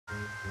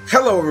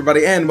Hello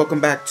everybody and welcome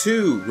back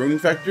to Rune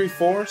Factory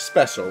 4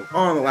 Special.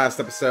 On the last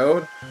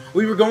episode,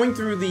 we were going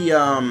through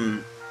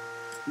the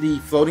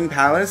floating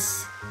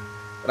palace,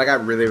 but I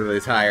got really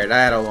tired.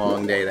 I had a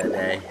long day that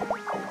day.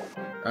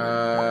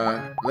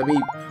 I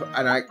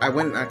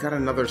got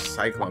another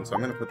cyclone, so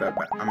I'm gonna put that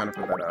back. I'm gonna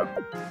put that up.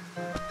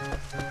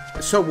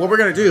 So what we're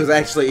gonna do is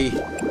actually,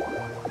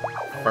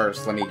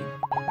 first let me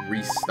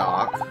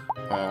restock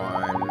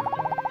on.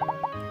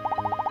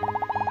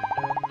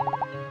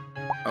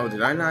 Oh,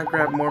 did I not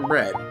grab more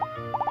bread?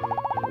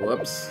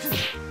 Whoops.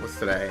 What's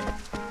today?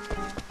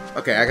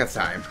 Okay, I got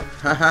time.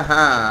 Ha ha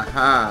ha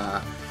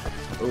ha.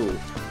 Ooh.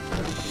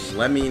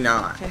 Let me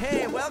not.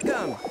 Hey,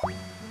 welcome!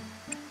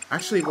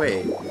 Actually,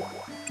 wait.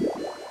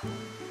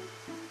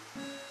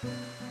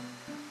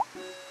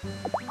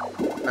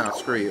 No,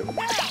 screw you.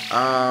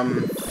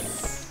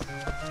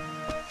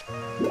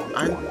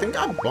 I think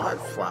I bought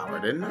flour,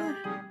 didn't I?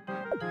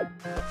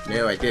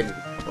 No, I didn't.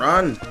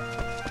 Run!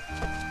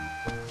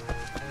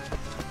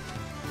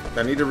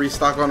 I need to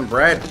restock on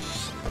bread.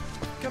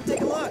 Come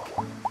take a look.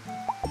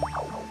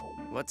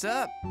 What's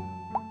up?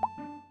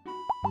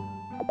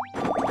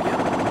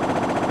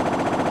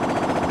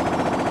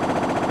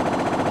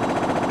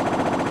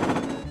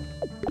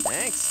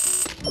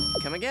 Thanks.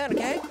 Come again,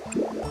 okay?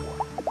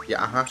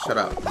 Yeah, shut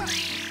up.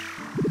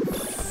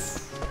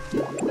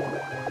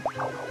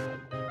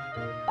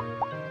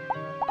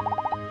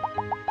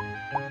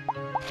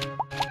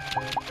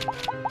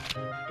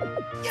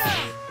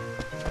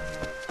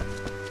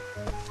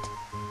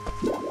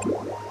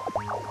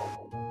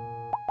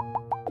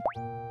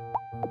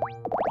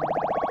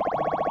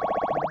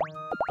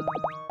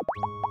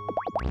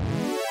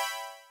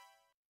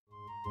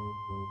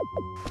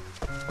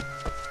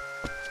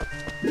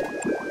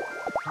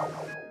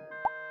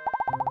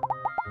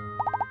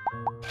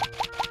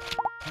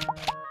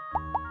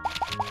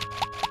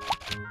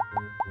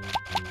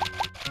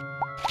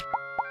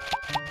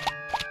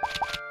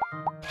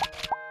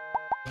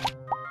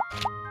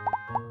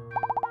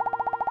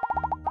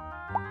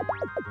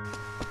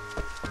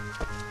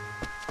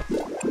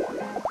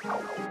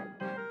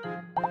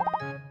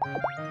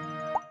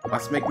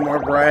 Let's make more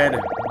bread.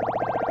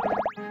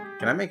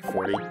 Can I make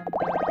 40?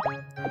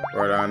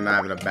 Or do I not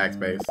have enough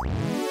backspace?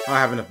 Oh, I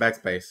have enough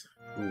backspace.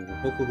 Ooh,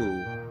 hoo, hoo,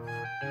 hoo.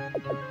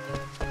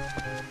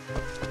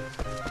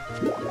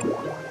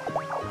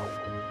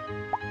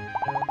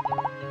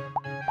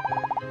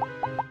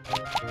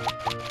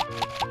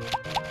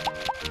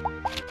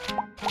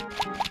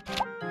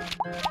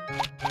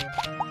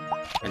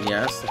 And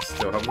yes, I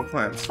still have a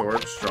plant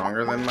sword,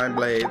 stronger than my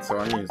blade, so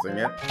I'm using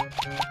it.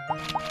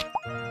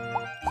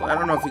 So I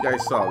don't know if you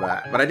guys saw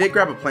that, but I did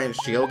grab a plant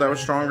shield that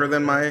was stronger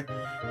than my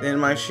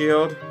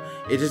shield.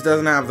 It just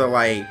doesn't have the,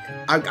 like,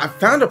 I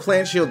found a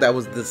plant shield that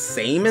was the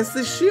same as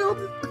this shield,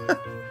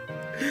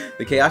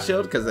 the chaos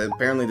shield, because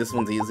apparently this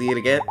one's easy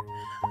to get.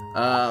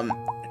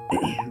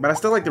 But I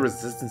still like the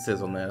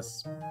resistances on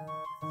this.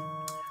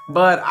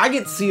 But I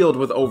get sealed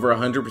with over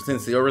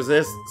 100% seal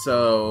resist,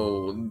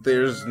 so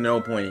there's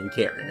no point in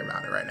caring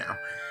about it right now.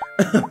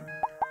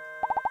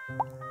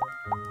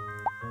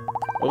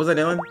 What was I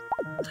doing?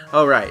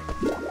 Oh, right.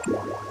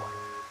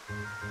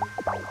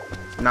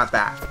 Not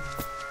that.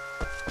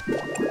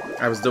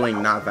 I was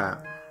doing not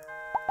that.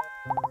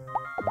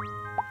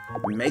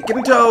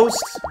 Making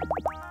toast!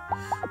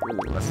 Ooh,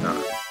 let's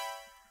not.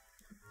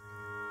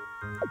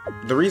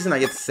 The reason I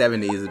get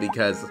 70 is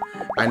because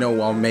I know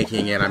while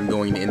making it, I'm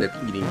going to end up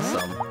eating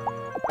some.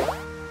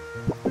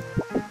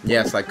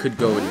 Yes, I could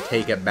go and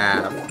take a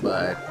bath,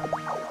 but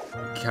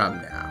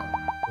come now.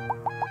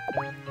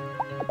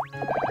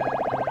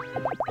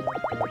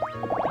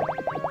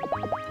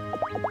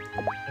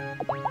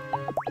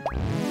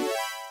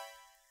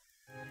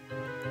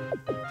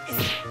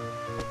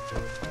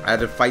 I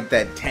had to fight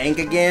that tank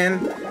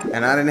again,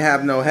 and I didn't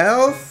have no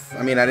health.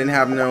 I mean, I didn't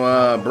have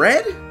no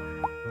bread,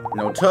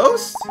 no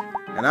toast,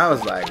 and I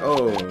was like,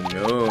 oh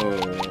no.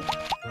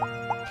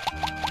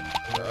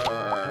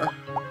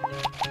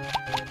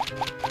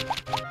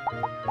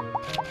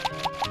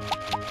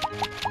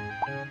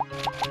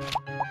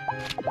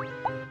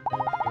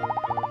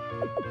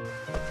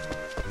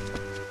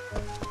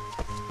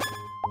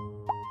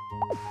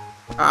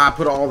 I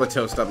put all the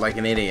toast up like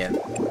an idiot.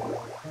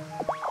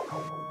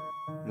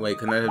 Wait,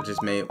 couldn't I have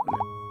just made...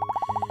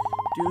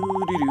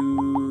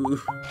 Doo-doo-doo.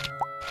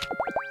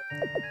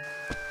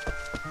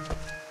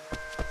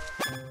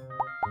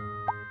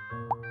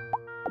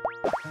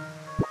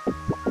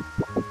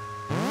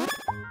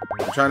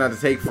 I'm trying not to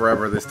take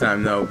forever this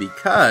time, though,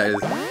 because...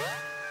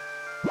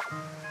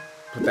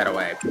 Put that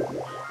away.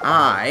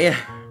 I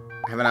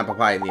have an apple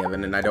pie in the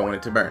oven, and I don't want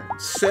it to burn.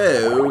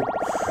 So...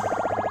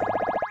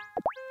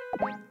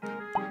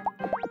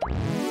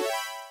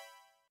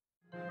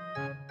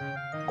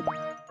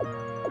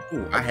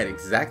 Ooh, I had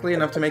exactly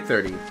enough to make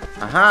 30.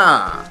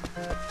 Aha!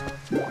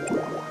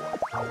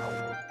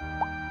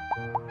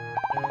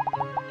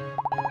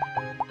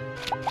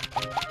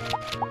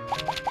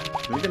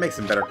 I need to make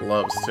some better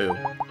gloves, too.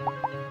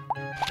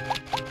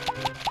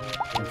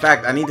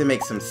 fact, I need to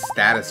make some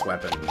status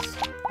weapons.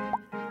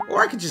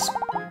 Or I could just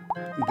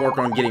work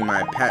on getting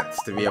my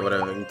pets to be able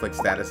to inflict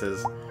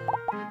statuses.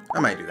 I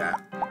might do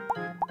that.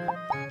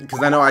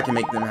 Because I know I can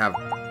make them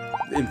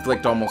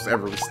inflict almost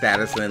every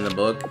status in the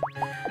book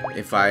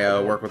if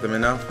I work with them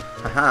enough.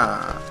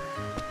 Haha.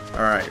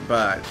 Alright,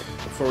 but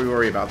before we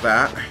worry about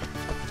that...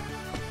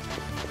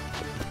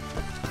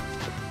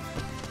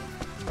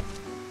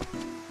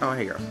 Oh,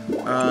 hey girl.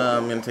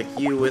 I'm gonna take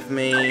you with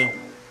me.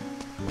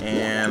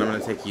 And I'm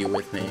gonna take you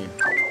with me.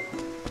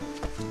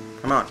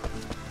 Come on.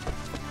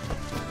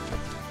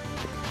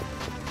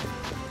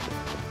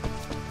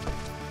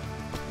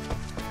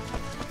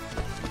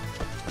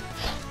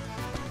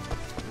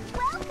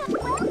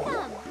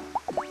 Welcome.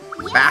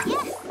 Back.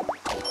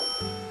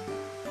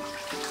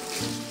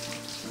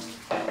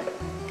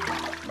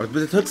 But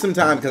it took some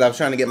time because I was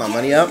trying to get my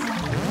money up.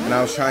 And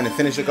I was trying to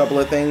finish a couple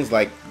of things,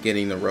 like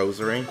getting the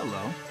rosary.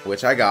 Hello.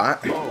 Which I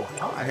got. Oh,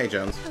 hi. Hey,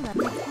 Jones.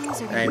 Hello.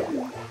 Hey.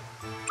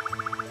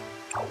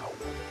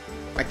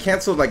 I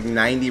canceled like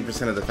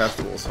 90% of the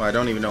festival, so I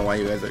don't even know why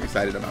you guys are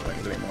excited about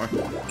things anymore.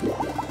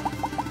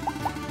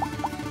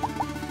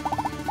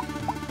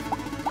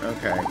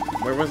 Okay,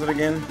 where was it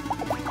again?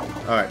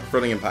 Alright,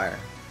 Frilling Empire.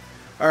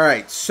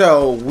 Alright,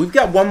 so we've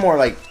got one more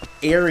like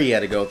area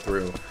to go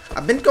through.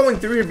 I've been going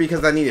through here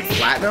because I needed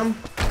platinum,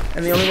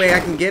 and the only way I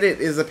can get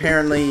it is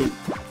apparently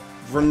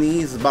from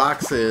these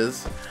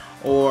boxes,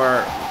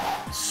 or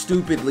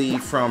stupidly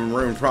from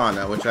Rune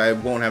Prana, which I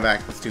won't have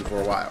access to for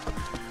a while.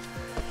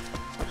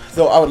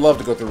 So I would love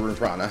to go through Rune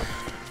Prana.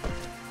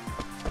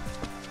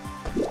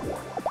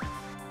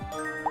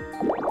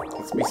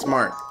 Let's be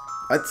smart.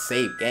 Let's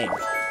save game.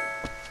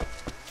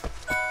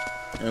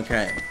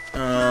 Okay.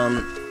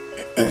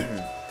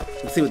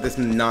 Let's see what this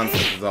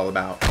nonsense is all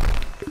about.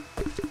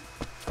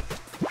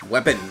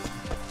 Weapons.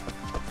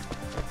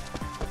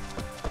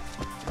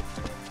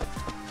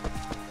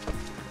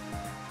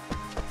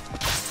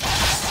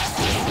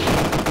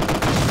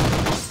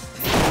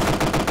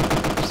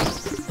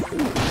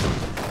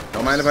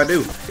 Don't mind if I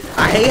do.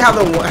 I hate how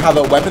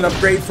the weapon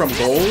upgrade from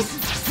gold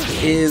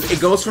is, it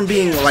goes from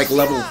being like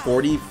level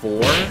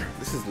 44.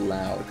 This is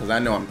loud because I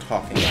know I'm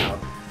talking loud.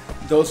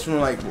 Goes from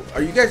like,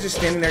 are you guys just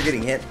standing there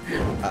getting hit?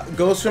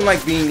 Goes from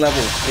like being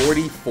level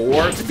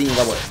 44 to being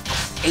level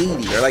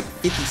 80 or like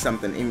 50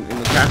 something in the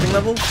crafting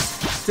level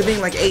to being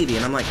like 80,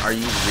 and I'm like, are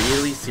you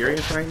really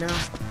serious right now?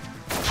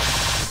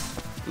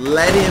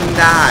 Let him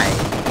die.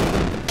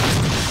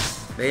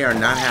 They are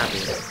not happy.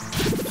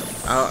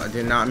 Oh, I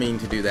did not mean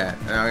to do that.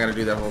 Now I gotta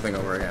do that whole thing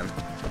over again.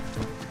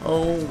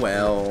 Oh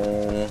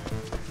well.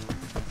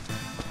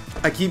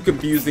 I keep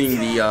confusing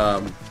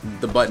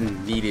the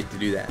button needed to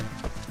do that.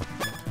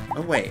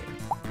 Oh wait.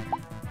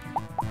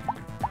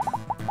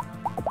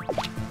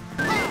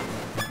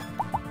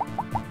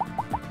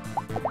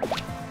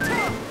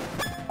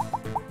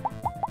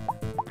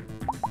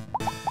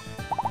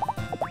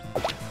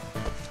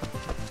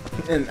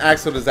 And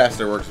Axle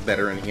Disaster works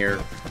better in here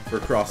for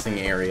crossing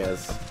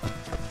areas.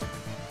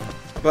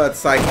 But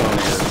Cyclone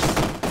is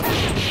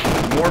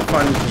more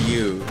fun to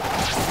use.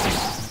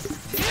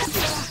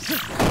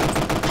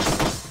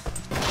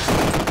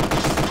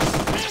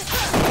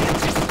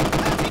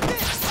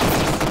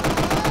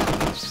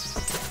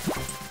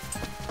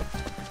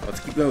 Let's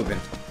keep moving.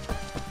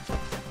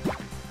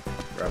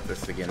 Grab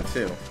this again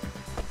too.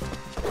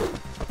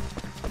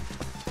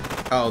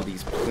 Oh,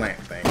 these plant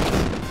things.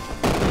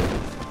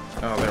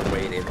 Oh, they're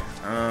weighted.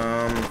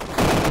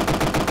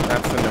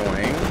 That's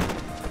annoying.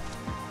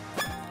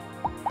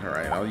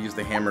 Alright, I'll use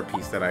the hammer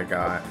piece that I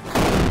got.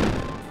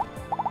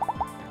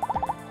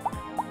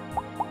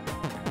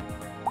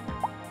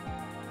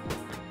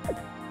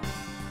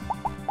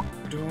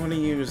 Do I want to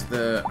use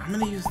the... I'm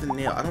going to use the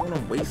nail. I don't want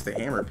to waste the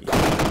hammer piece.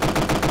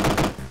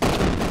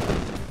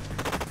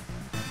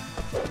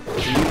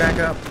 Can you back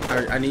up?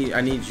 I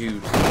need you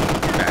to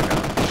back up.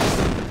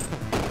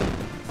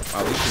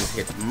 Wow, these things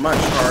hit much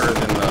harder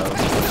than the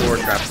door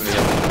traps in the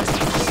other place.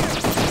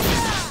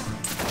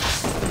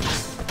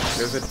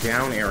 There's a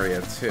down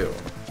area too.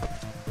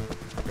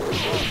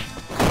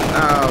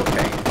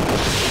 Okay.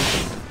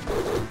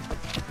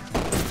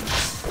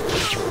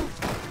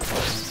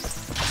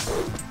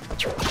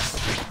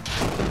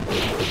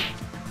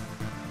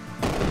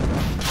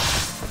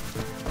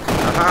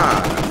 Aha!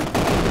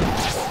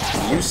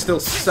 You still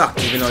suck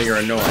even though you're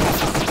annoying.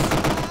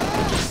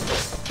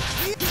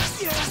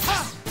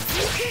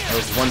 There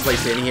was one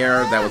place in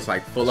here that was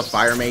like full of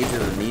fire mages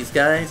and these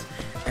guys,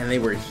 and they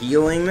were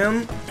healing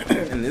them,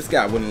 and this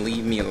guy wouldn't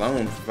leave me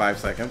alone for 5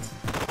 seconds.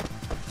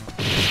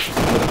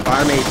 But the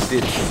fire mage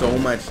did so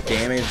much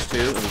damage too,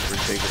 it was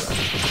ridiculous.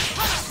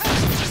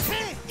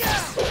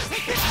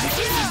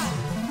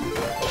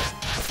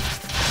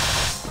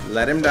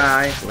 Let him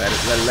die. Let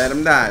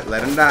him die.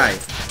 Let him die.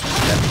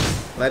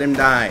 Let him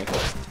die.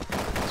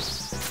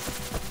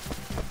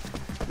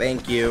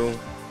 Thank you.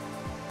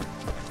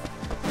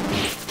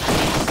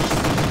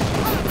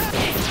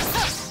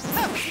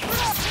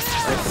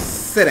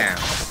 Sit down.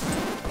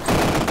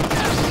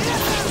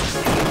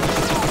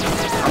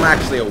 I'm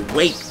actually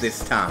awake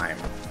this time.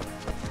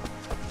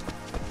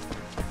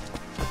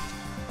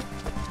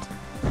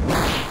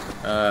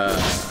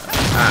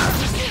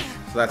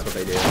 So that's what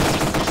they do.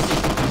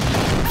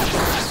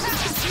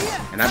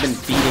 And I've been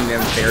feeding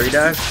them fairy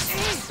dust,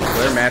 so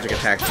their magic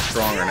attacks are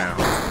stronger now.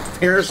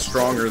 They're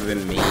stronger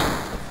than me,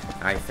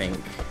 I think.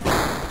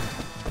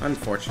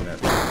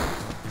 Unfortunate.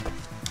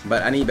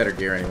 But I need better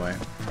gear anyway.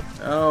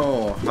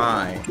 Oh,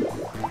 hi.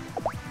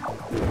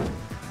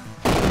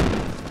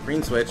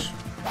 Green switch.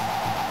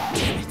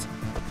 Damn it.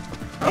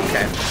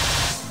 Okay.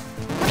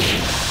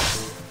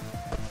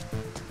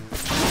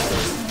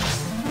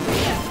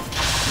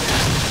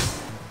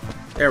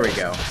 There we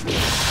go.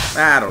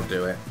 That'll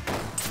do it.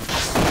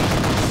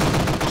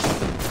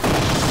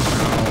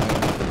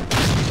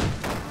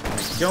 I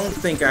don't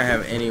think I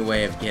have any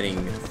way of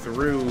getting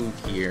through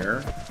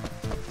here.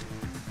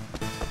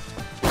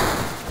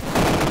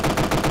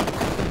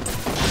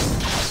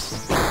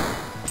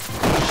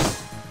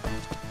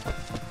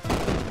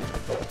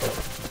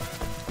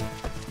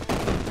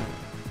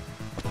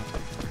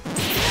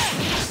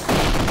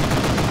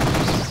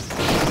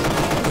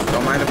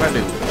 Don't mind if I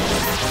do.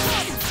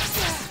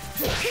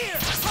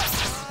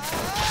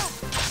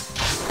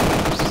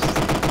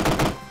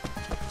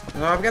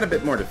 Well, I've got a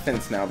bit more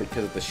defense now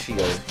because of the shield,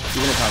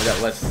 even if I've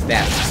got less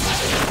stats.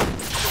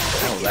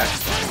 Oh, that's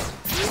fun.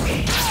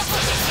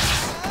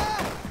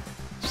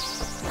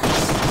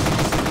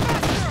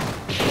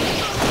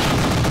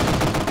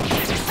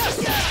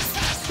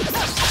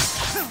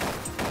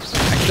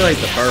 I still hate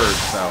the birds,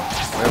 so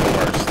they're the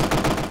worst.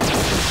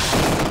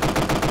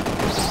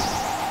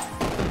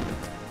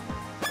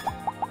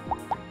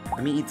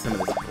 Let me eat some of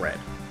this bread.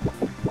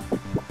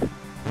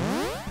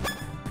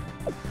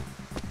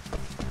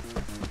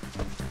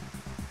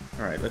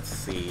 Alright, let's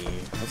see.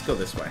 Let's go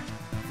this way.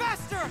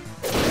 Faster!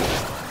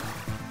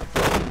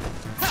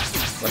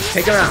 Let's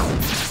take him out.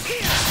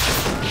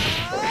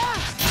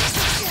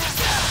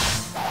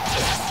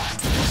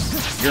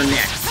 You're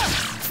next.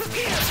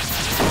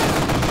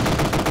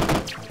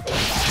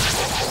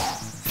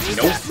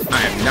 Nope,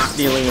 I am not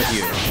dealing with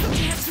you.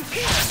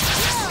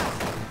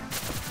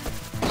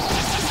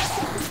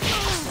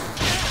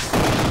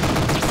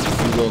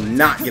 You will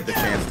not get the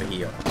chance to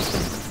heal.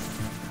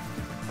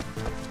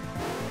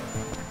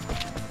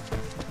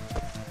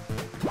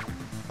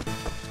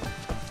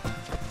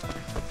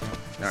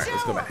 Alright,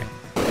 let's go back.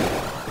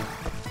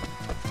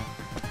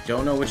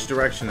 Don't know which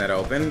direction that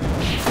opened.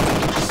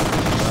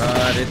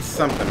 But it's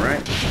something,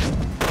 right?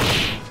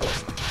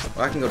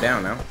 Well, I can go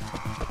down now.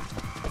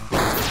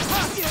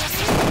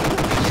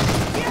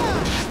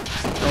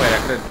 Oh, wait, I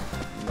could've...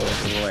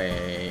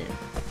 Wait...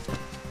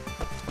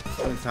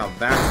 That's how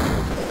that's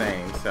the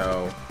thing,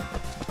 so...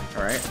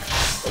 Alright.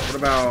 What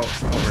about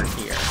over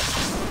here?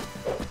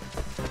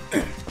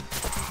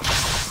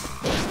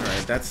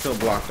 Alright, that's still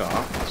blocked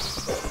off.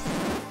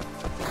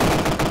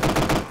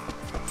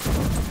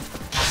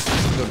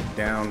 Go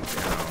down.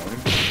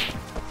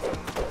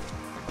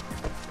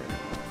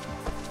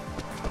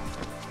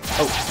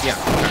 Oh, yeah.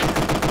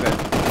 Good.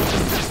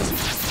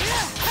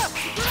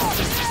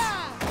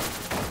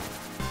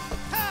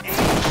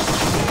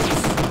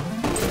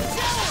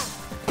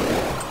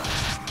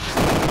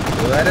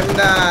 Let him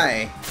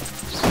die.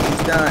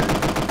 He's done.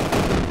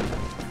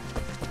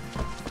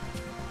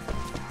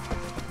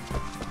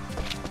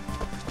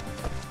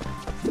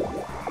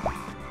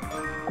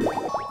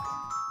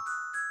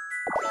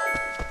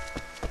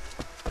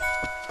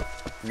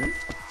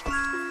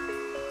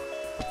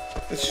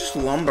 It's just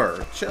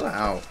lumber. Chill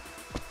out.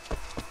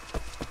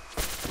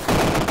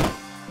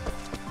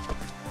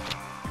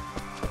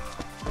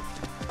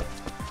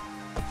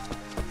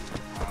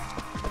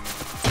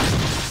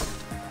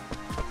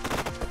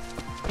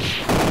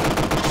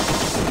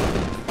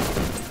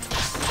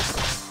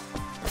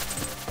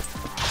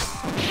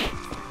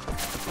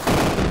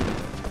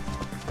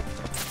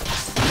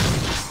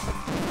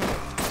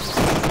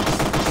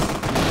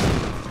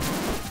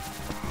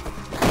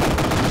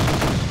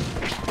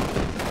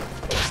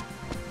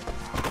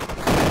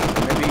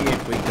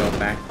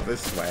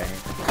 This way.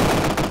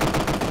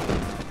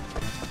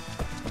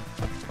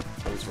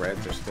 Those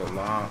reds are still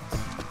locked. I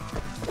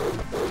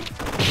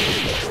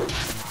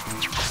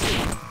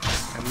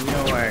have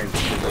no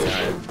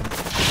idea.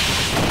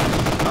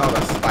 Oh,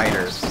 the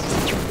spiders.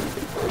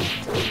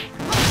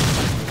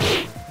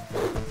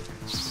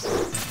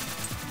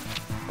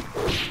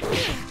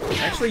 I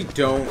actually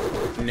don't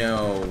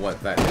know what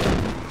that is.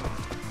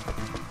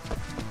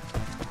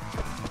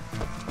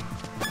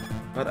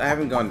 But I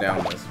haven't gone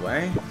down this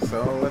way,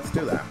 so let's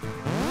do that.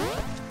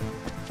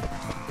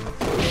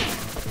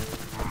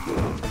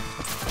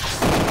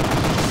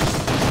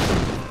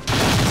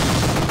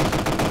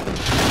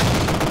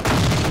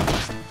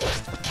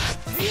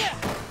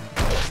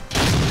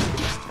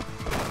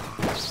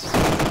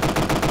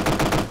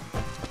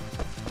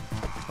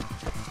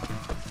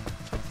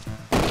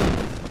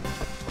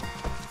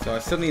 So I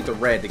still need the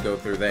red to go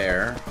through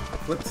there.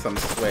 Flip some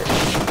switch.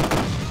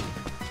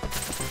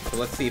 So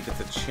let's see if it's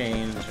a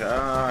change.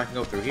 I can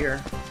go through here.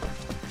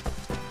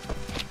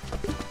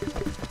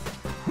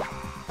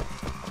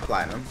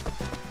 Platinum.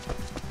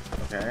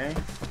 Okay.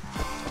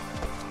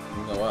 You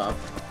can go up.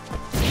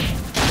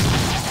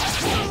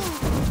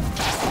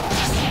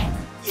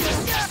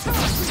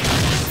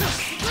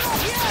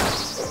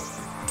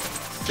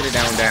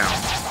 down.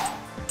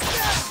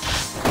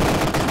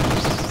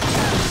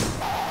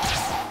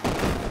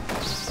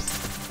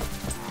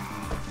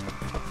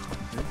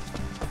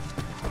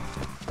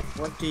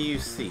 What do you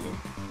see?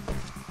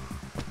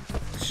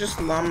 It's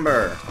just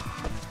lumber.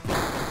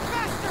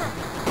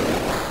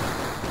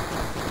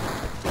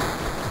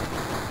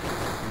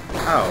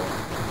 Oh.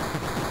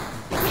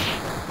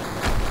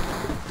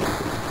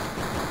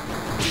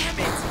 Damn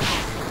it!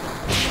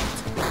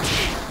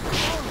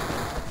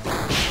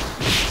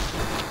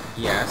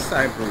 Yes,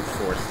 I brute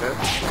forced it.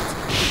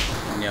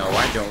 No,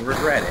 I don't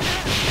regret it.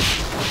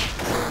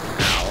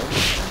 Ow.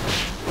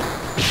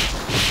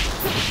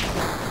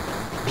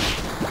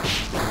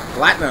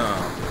 Platinum!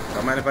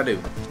 Don't mind if I do.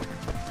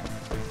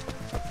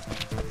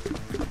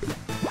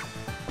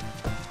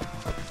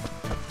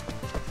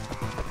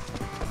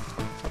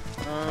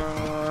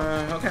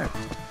 Okay.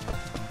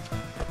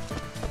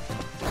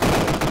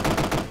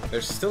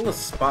 There's still a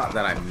spot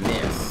that I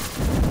missed.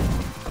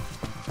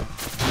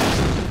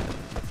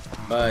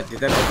 But did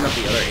that open up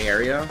the other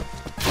area?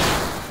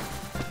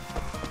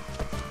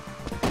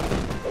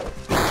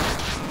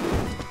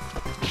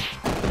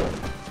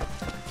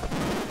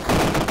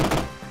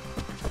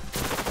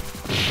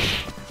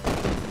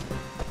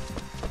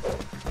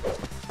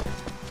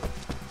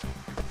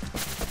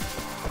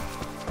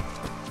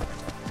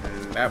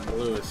 And that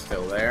blue is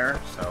still there,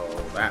 so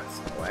that's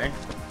in the way.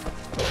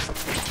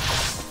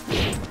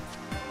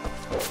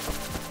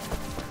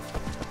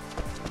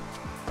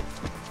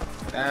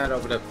 That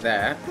opened up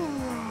that.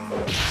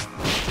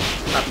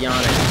 Stop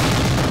yawning.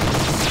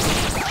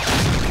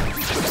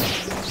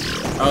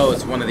 Oh,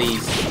 it's one of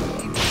these.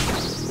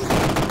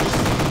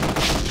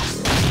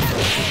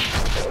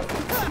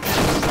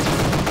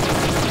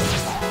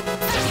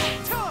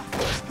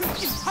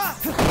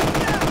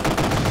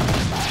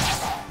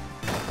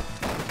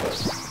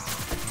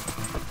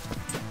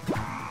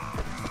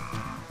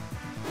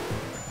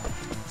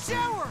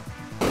 Shower!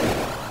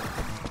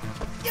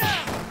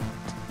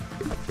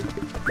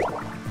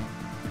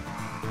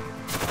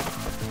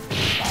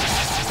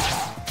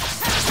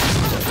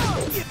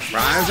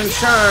 Rise and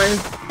shine.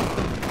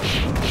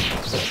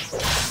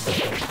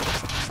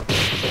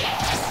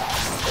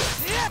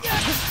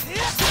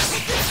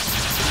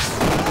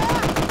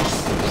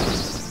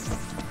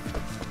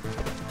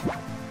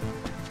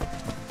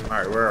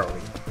 Alright, where are we?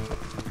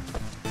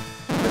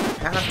 There's a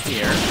path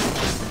here.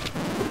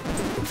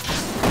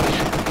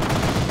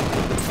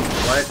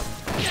 What?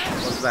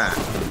 What's that?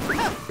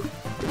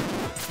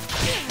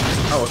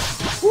 Oh,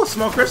 ooh, a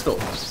small crystal.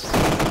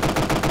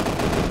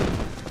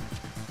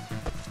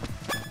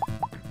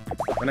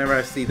 Whenever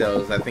I see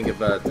those, I think of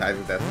Ties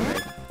of Destiny,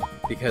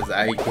 because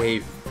I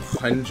gave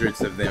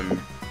hundreds of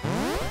them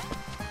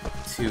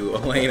to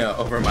Elena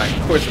over my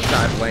course of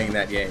time playing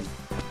that game.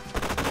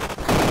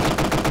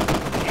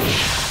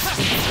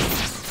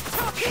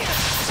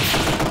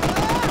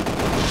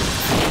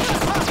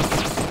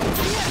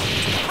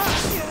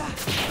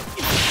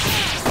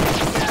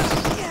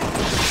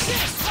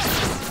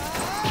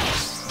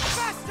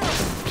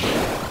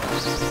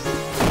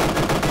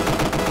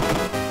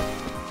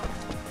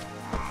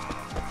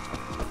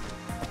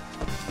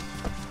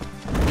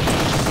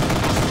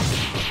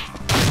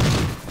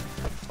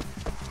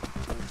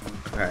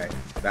 Okay,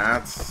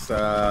 that's,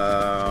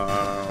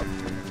 so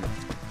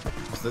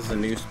this is a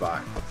new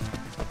spot.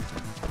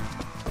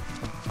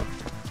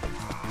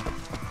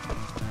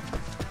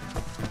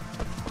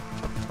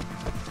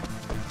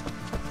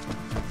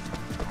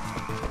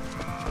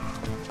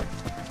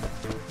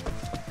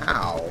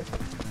 How?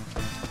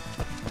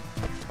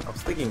 I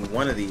was thinking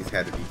one of these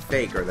had to be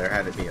fake, or there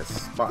had to be a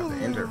spot to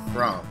enter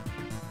from.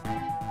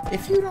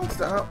 If you don't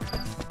stop,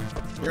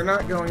 you're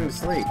not going to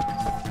sleep.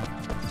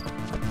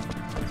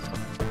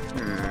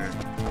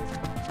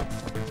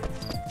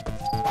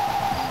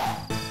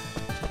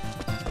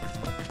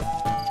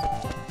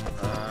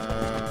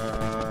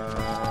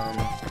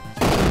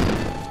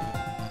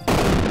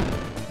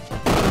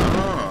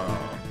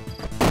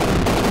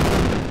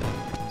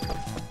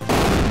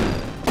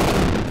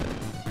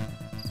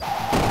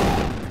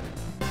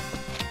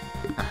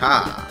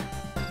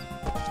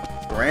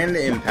 Aha! Grand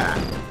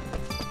Impact.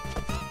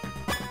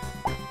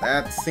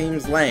 That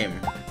seems lame.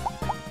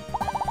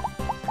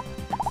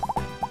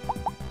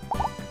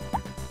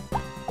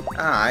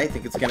 I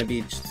think it's gonna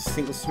be just a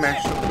single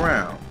smash to the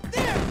ground.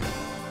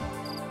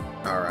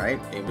 Alright,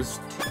 it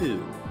was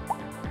 2.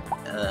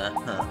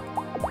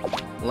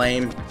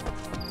 Lame.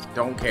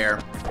 Don't care.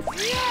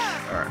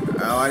 Alright.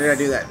 Oh, why did I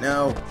do that?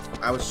 No.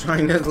 I was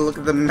trying to look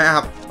at the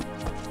map.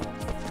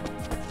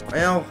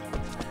 Well,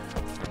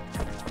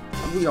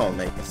 we all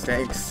make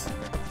mistakes.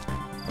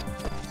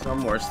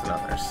 Some worse than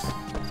others.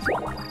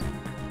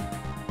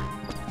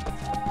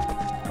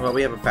 Well,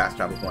 we have a fast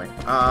travel point.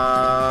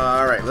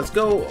 Alright, let's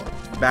go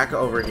back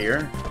over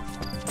here.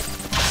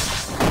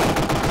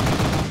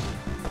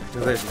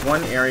 Because there's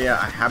one area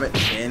I haven't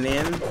been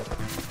in,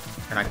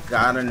 and I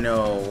gotta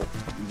know.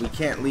 We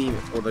can't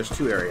leave. Well, there's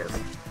 2 areas.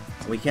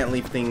 We can't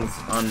leave things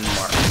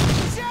unmarked.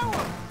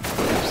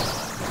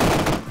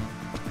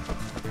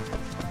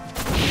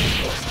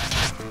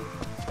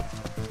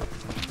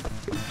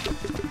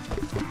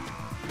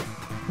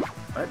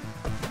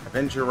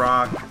 Adventure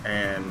Rock,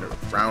 and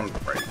Round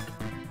Break.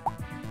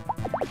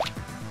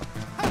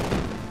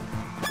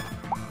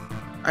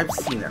 I've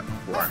seen that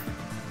before.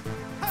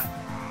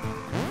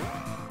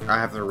 I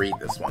have to read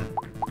this one.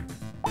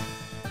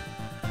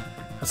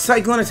 A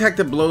cyclone attack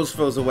that blows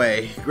foes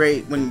away.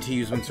 Great when to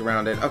use when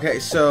surrounded. Okay,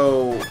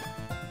 so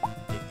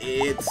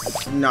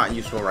it's not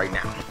useful right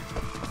now.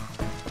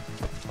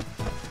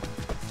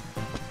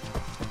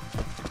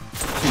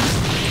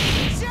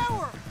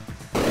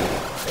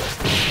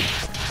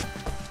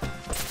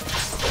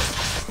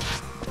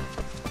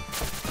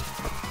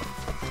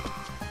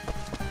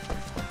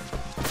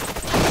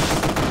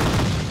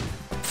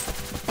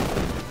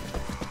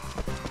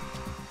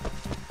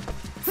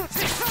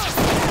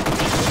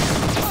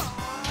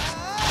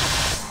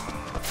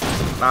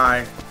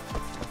 Bye.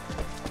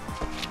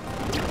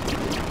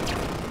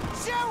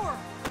 Shower.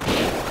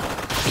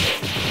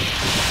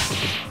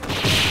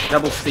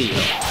 Double steal.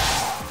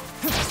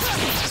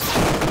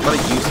 What a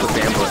useless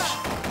ambush.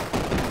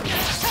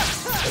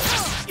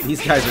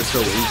 These guys are so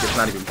weak, it's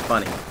not even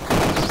funny.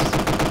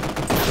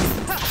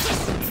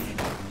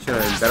 Should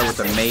have been better with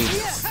the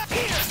mages.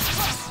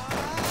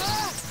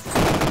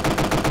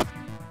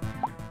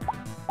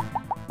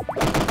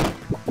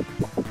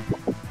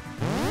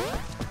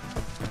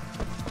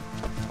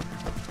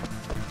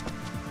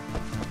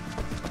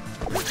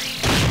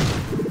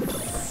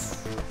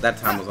 That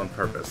time was on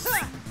purpose.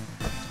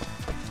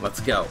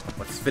 Let's go.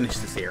 Let's finish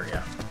this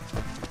area.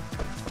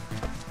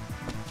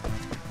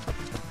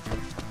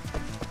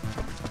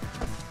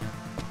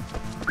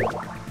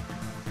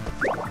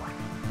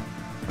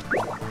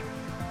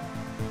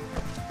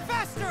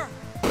 Faster.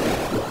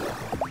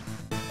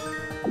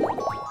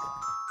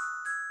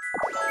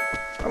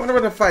 I wonder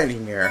what they're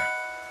fighting here.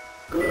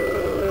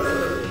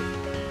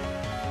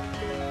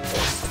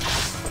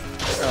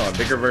 Oh, a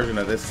bigger version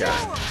of this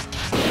guy.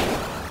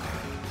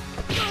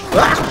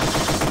 Ah!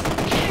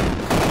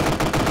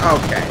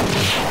 Okay.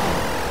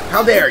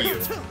 How dare you?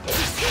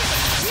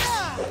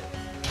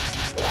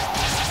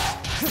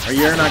 Or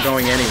you're not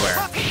going anywhere.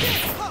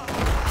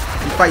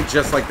 You fight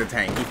just like the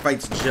tank. He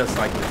fights just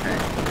like the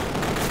tank.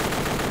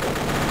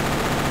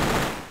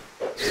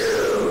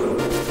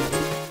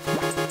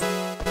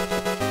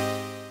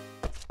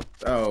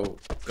 Oh,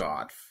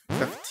 God.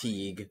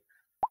 Fatigue.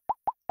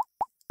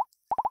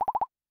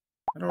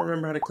 I don't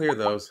remember how to clear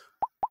those.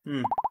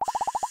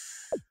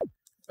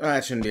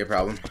 That shouldn't be a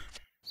problem.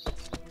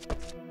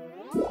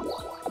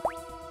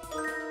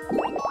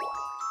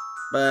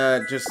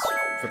 But just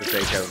for the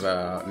sake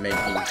of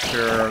making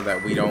sure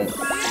that we don't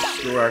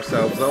screw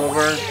ourselves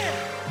over,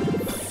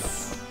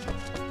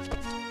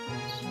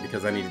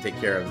 because I need to take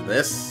care of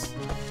this.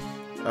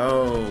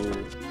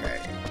 Okay.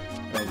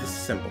 Oh, this is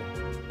simple.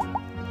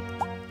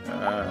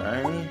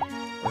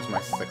 Where's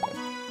my sickle?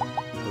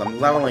 'Cause I'm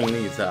leveling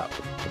these up.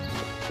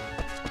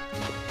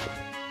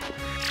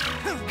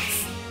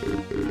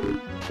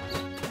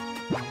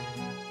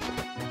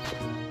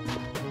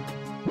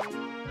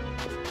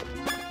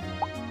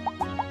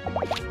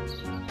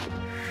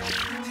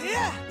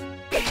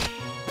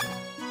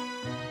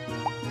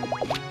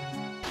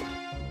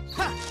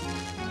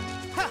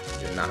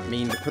 Did not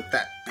mean to put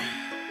that.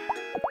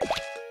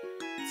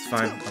 It's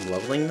fine. I'm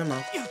leveling them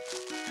up.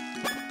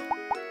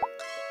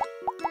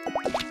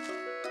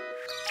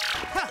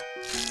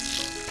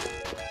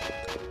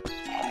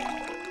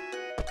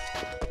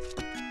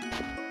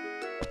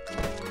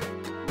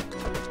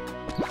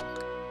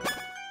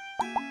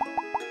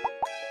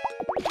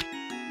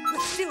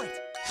 Let's do it.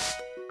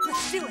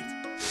 Let's do it.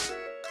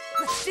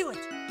 Let's do it.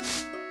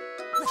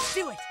 Let's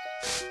do it.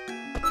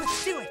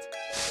 Let's do it.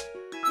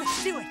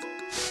 Let's do it.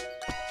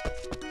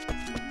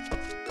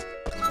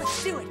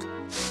 Let's do it.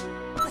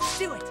 Let's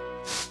do it.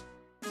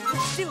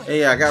 Let's do it.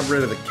 Hey, I got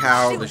rid of the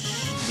cow,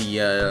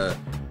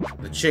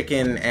 the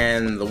chicken,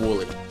 and the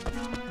woolly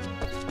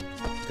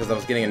because I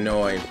was getting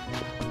annoyed.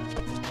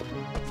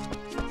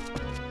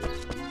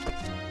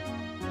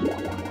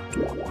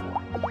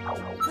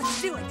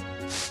 Let's do it.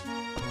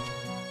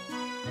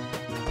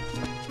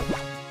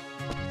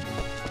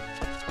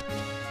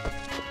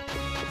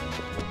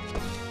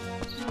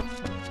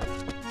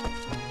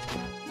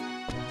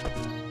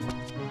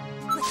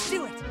 Let's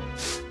do it.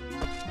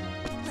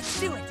 Let's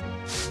do it.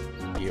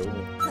 Yo.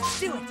 Let's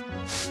do it.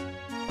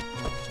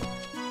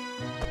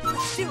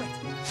 Let's do it.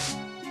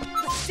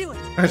 Let's do it.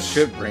 I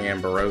should bring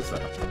Amberosa.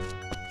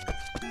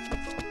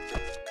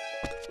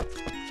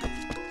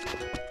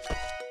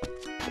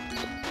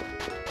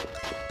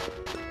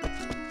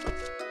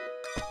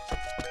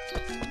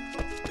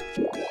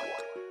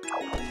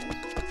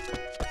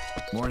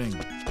 Morning.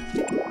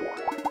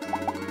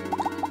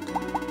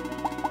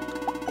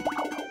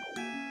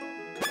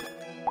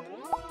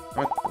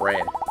 What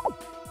bread?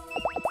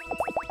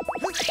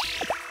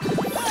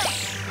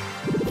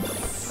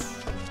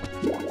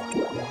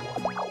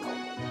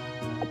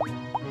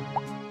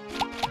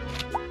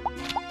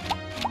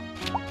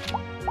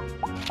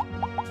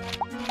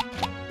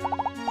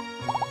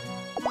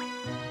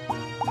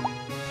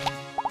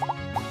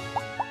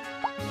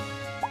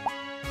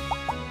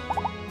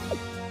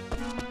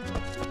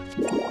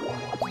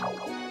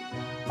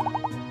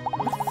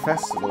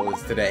 festival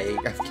is today.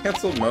 I've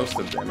canceled most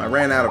of them. I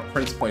ran out of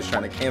Prince Points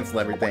trying to cancel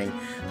everything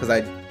because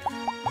I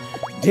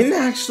didn't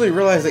actually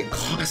realize it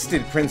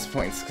costed Prince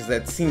Points, because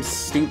that seems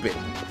stupid.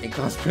 It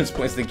costs Prince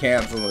Points to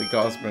cancel, it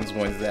costs Prince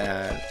Points to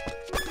add.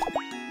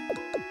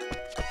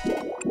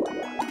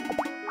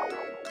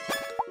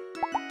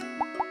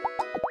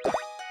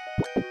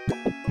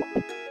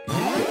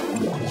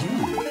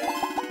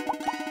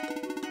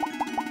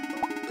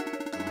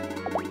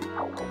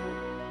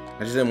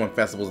 I just didn't want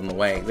festivals in the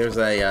way. There's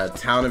a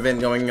town event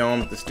going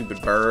on with the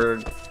stupid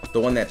bird. The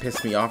one that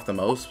pissed me off the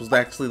most was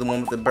actually the one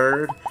with the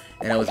bird.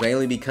 And it was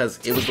mainly because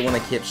it was the one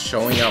that kept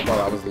showing up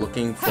while I was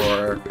looking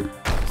for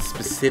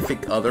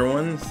specific other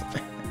ones.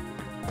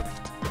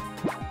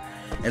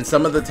 And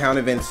some of the town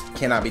events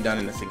cannot be done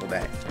in a single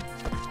day.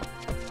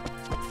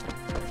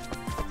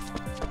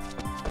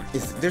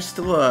 There's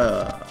still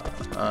a...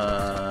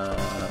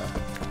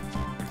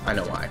 I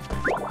know why.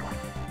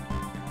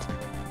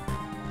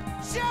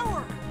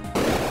 Shower!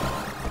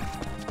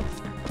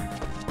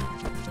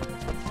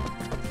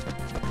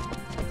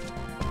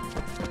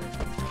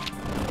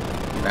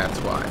 That's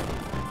why.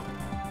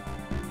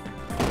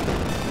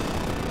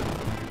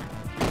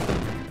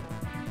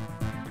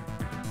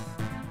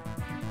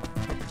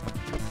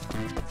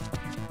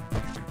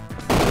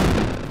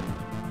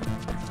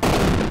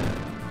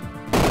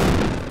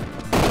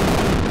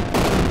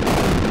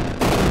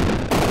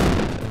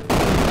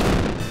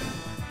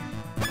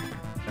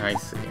 I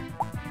see.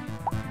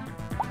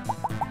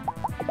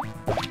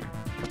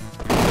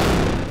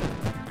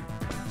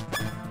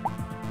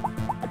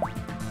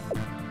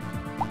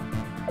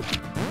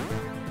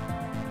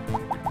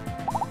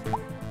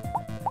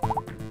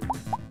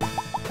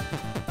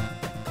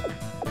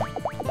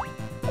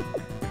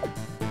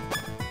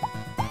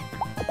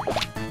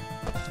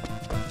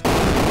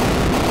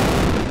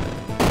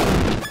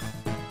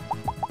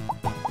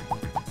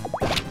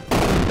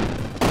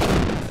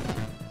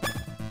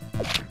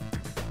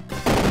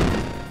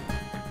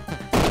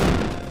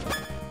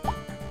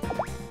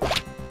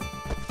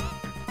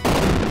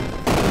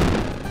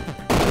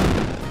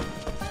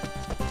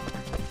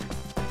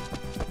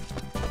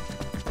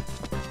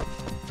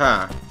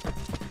 Huh.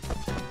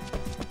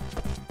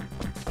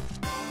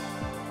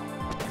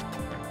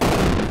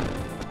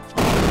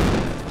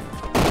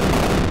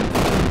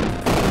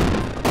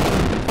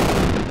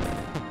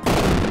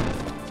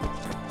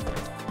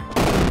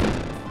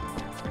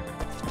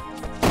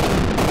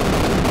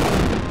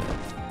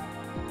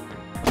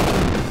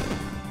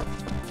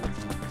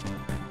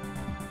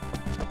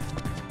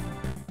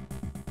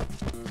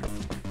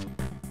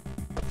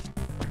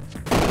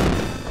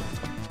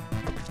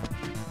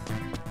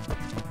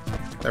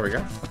 There we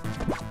go.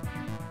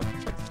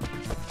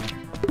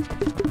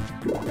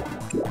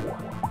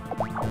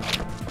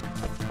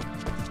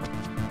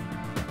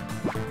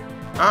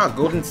 Ah,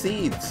 golden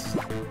seeds.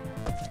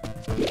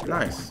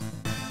 Nice.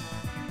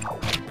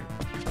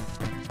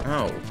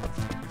 Oh.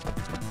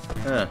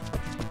 Huh.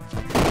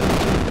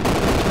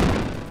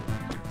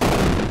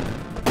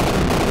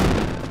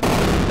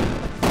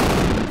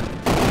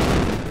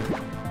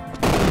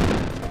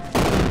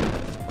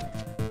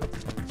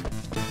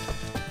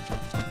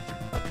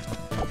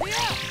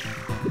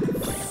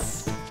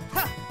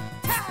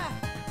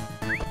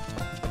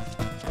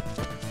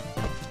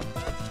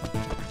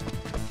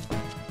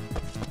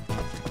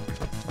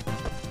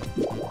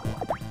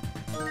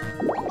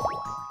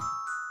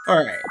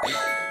 Alright.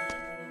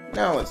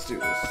 Now let's do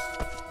this.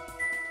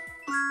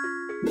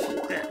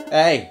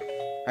 Hey!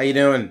 How you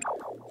doing?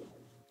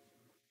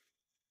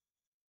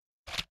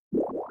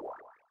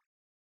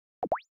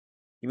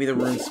 Give me the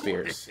rune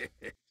spears.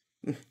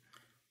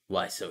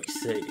 Why so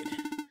excited?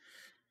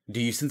 Do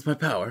you sense my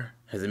power?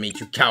 Has it made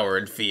you cower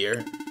in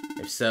fear?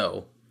 If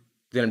so,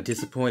 then I'm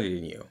disappointed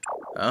in you.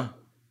 Huh?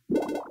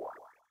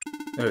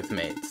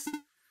 Earthmates.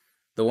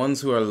 The ones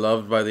who are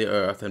loved by the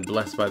earth and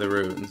blessed by the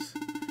runes.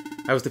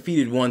 I was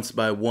defeated once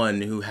by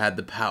one who had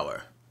the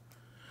power,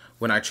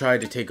 when I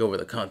tried to take over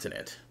the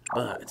continent,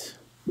 but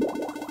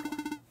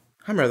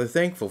I'm rather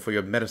thankful for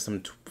your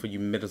meddlesome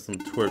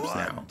twerps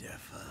now.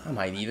 I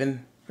might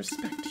even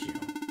respect you.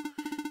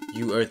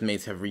 You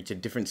Earthmates have reached a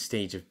different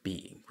stage of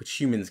being, which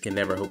humans can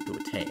never hope to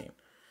attain.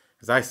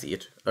 As I see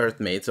it,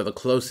 Earthmates are the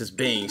closest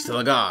beings to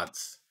the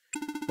gods.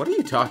 What are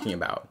you talking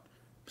about?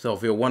 So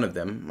if you're one of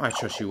them, I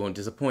trust you won't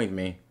disappoint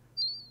me.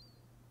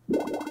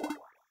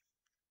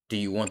 Do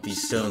you want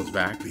these stones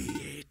back? Be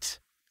it.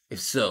 If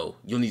so,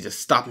 you'll need to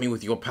stop me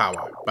with your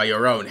power by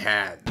your own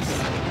hands.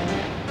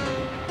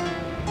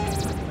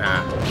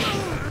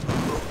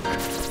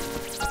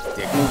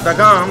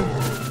 Dickmove.com.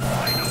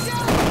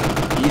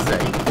 He's a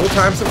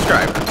full-time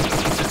subscriber.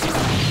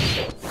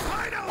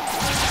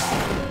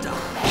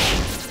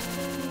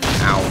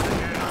 Ow.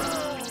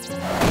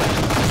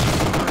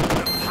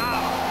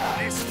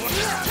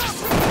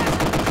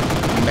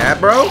 You mad,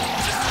 bro?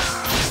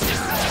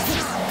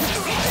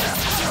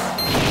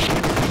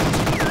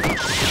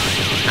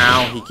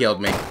 Ow, he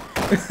killed me.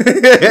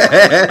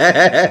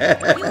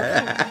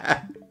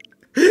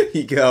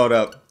 He killed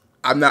up.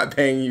 I'm not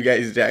paying you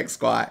guys jack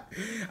squat.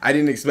 I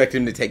didn't expect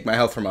him to take my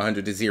health from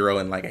 100 to 0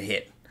 in like a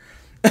hit.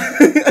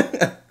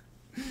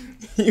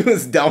 He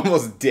was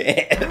almost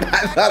dead.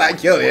 I thought I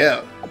killed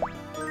him.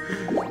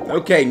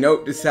 Okay,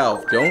 note to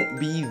self. Don't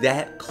be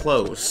that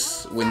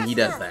close when he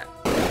does that.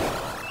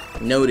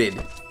 Noted.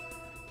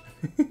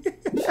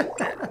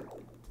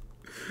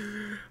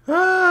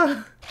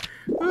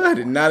 I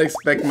did not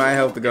expect my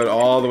health to go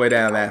all the way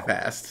down that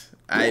fast.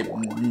 I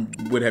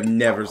would have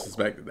never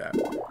suspected that.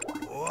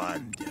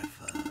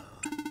 Wonderful.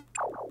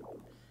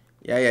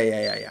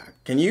 Yeah.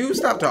 Can you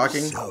stop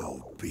talking?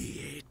 So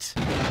be it.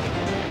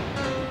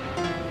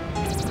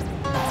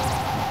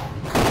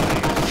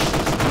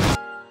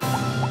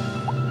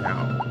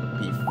 Now,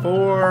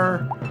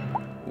 before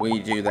we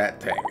do that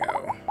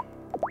tango.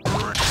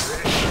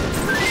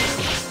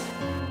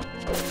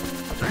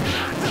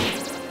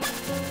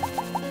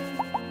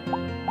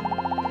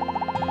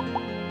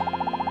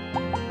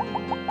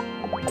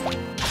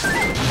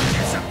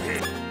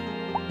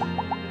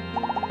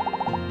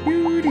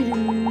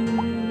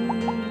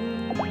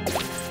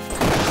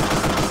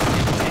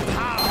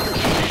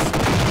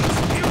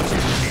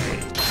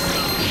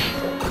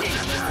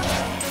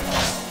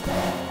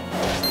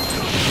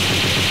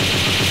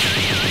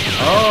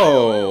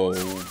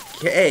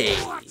 Okay,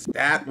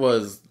 that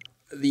was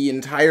the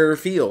entire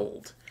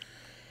field.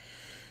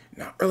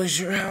 Not really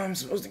sure how I'm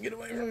supposed to get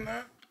away from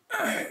that.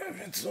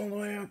 It's all the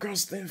way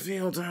across the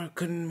field. I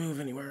couldn't move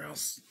anywhere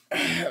else.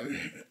 I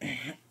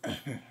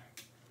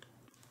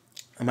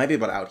might be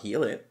able to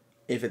out-heal it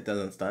if it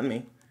doesn't stun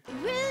me.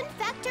 Rune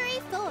Factory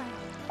 4.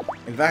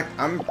 In fact,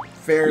 I'm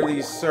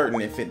fairly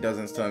certain if it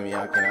doesn't stun me,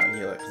 I can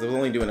out-heal it. Because I was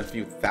only doing a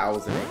few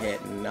thousand a hit,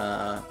 and,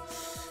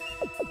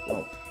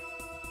 well,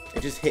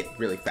 it just hit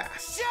really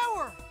fast.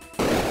 Shower!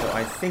 So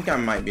I think I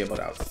might be able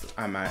to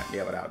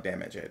out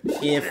damage it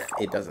if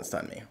it doesn't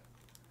stun me.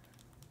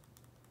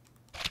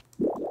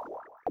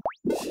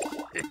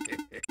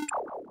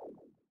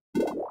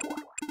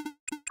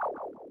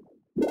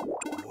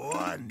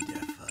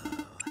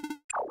 Wonderful.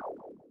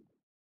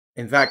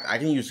 In fact, I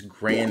can use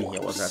Grand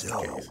Heal if that's the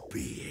So case.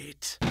 be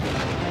it.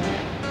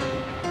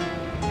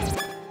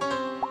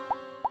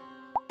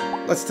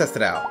 Let's test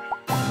it out.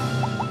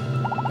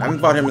 I haven't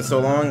fought him in so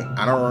long,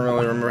 I don't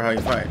really remember how he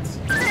fights.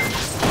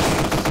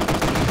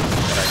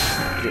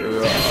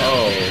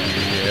 Oh,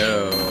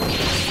 no.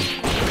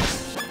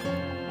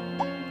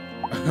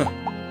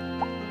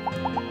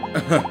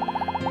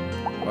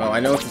 Well, I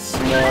know it's a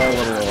small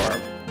little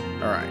orb.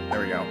 Alright,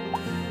 there we go.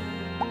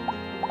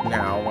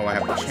 Now, while I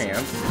have the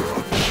chance,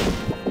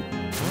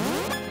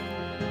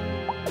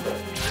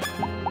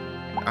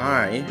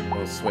 I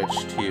will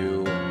switch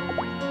to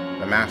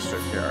the Master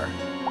Cure.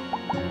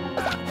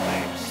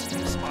 This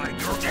is my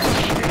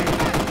destiny.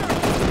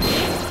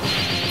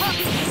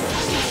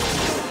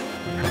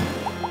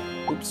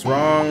 Oops,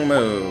 wrong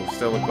move.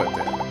 Still equipped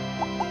it.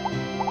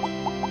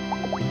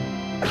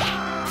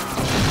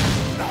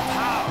 The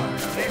power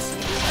of this.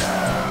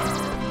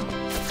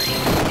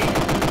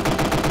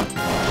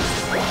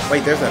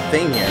 Wait, there's a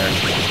thing here.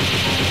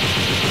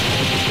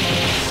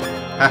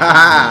 Ha ha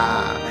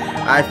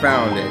ha! I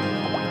found it.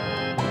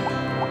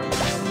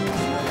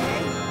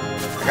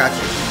 I got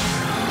you.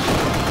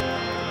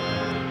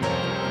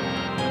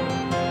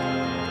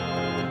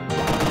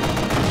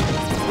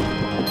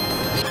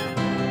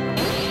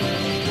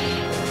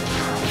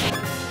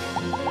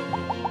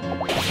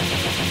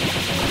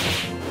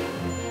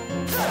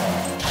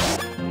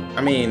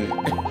 I mean,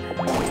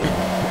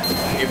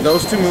 if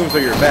those two moves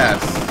are your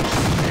best,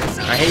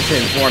 I hate to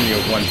inform you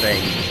of one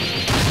thing,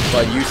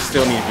 but you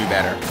still need to do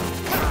better.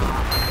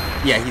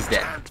 Yeah, he's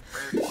dead.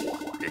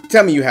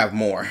 Tell me you have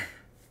more.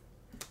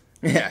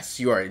 Yes,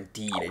 you are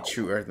indeed a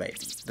true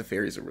Earthmate. The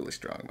fairies are really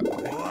strong, by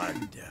the way.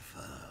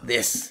 Wonderful.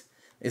 This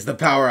is the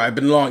power I've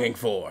been longing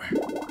for.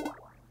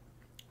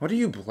 What are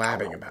you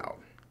blabbing about?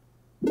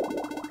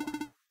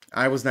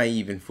 I was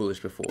naive and foolish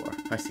before.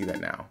 I see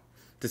that now.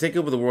 To take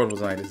over the world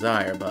was my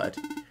desire, but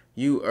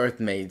you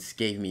Earthmaids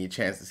gave me a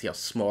chance to see how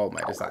small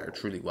my desire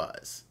truly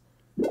was.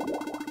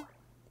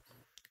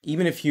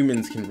 Even if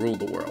humans can rule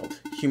the world,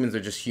 humans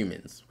are just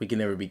humans. We can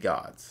never be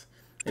gods.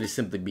 It is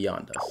simply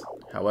beyond us.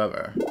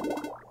 However,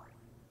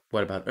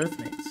 what about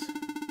Earthmates?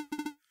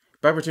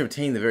 If I were to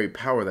obtain the very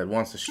power that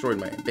once destroyed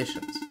my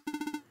ambitions,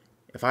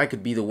 if I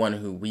could be the one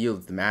who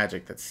wields the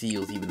magic that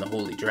seals even the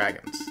holy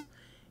dragons,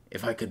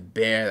 if I could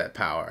bear that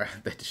power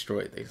that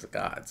destroyed these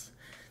gods,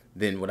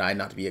 then would I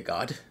not be a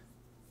god?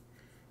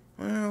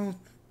 Well,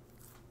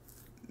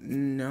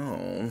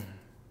 no.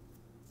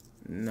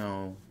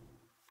 No.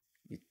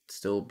 You'd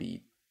still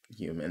be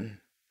human.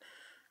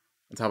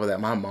 On top of that,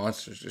 my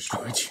monsters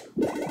destroyed you.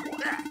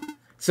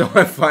 So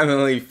I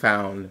finally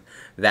found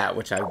that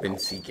which I've been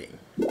seeking.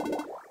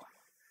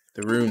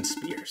 The Rune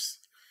Spears.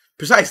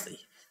 Precisely.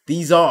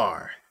 These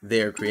are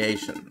their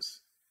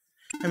creations.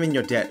 I'm in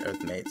your debt,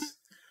 Earthmates.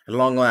 At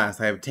long last,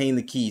 I have obtained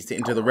the keys to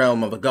enter the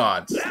realm of the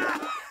gods.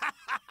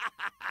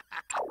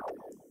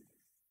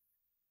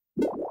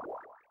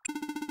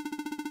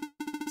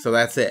 So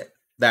that's it.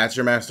 That's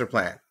your master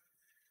plan.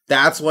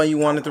 That's why you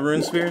wanted the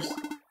rune spears?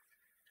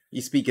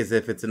 You speak as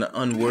if it's an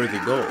unworthy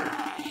goal.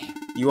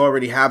 You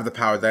already have the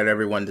power that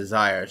everyone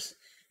desires.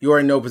 You are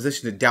in no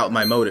position to doubt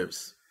my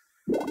motives.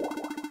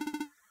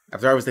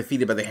 After I was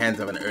defeated by the hands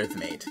of an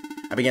Earthmate,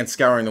 I began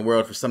scouring the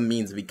world for some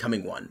means of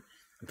becoming one,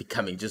 and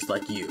becoming just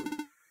like you.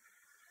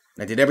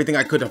 I did everything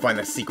I could to find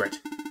the secret.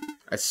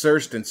 I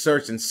searched and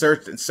searched and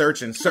searched and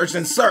searched and searched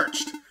and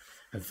searched.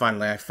 And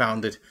finally I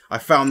found it. I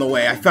found the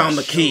way. I found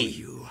the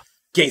key.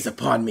 Gaze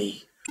upon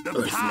me,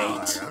 Earthmate.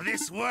 Power of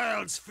this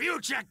world's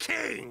future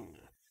king.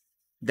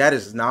 That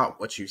is not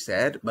what you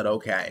said, but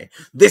okay.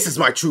 This is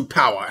my true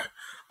power,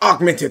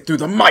 augmented through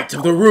the might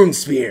of the rune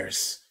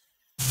spears.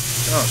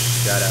 Oh,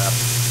 shut up.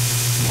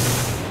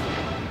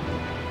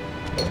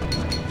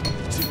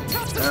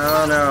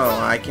 Oh no,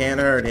 I can't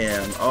hurt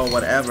him. Oh,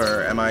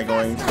 whatever am I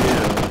going to do?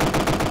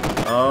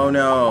 Oh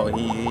no,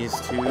 he's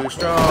too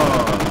strong.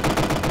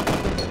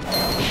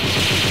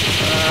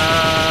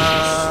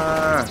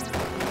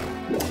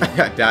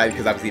 I died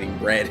because I was eating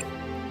bread.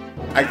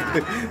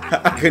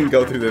 I couldn't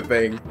go through the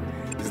thing.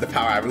 This is the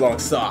power I've long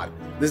sought.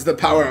 This is the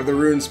power of the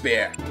rune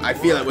spear. I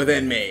feel it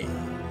within me.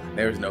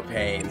 There is no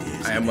pain.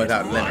 I am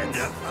without limits.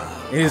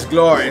 It is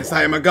glorious.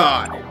 I am a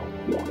god.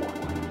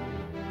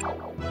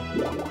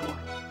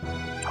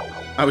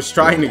 I was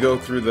trying to go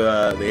through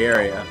the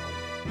area.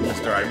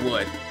 Mister, I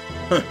would.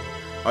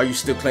 Are you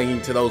still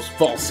clinging to those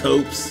false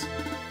hopes?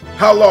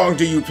 How long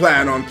do you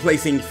plan on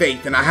placing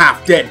faith in a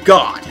half-dead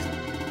god?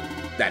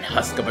 That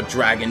husk of a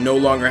dragon no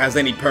longer has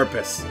any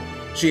purpose.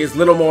 She is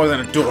little more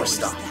than a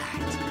doorstop.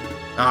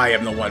 I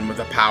am the one with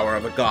the power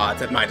of the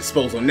gods at my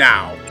disposal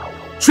now.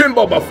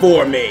 Tremble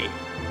before me!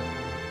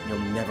 You'll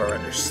never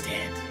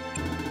understand.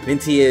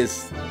 Vinci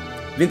is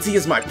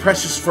my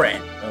precious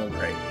friend. Oh,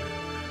 great.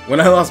 When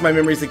I lost my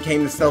memories and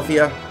came to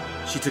Stelphia,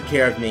 she took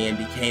care of me and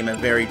became a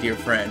very dear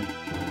friend.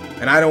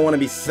 And I don't want to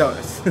be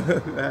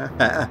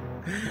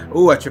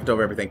Ooh, I tripped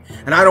over everything.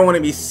 And I don't want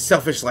to be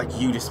selfish like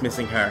you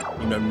dismissing her.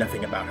 You know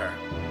nothing about her.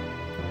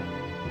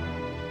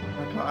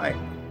 Bye.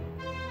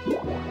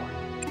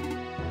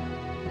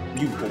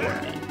 You bore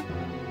me.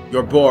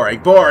 You're boring,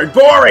 boring,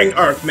 boring,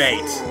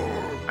 Earthmate!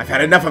 I've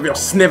had enough of your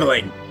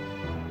sniveling.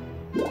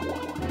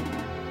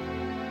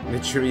 The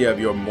trivia of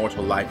your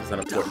mortal life is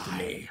unimportant to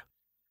me.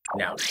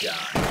 Now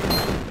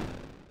die.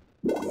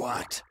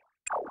 What?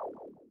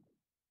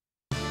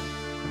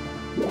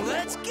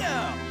 Let's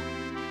go!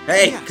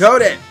 Hey, Yes.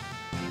 Coden!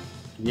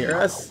 Can you hear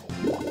us?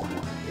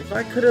 If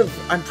I could have...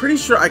 I'm pretty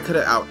sure I could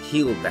have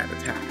out-healed that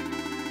attack.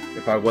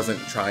 If I wasn't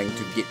trying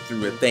to get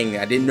through a thing.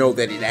 I didn't know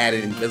that it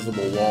added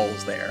invisible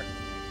walls there.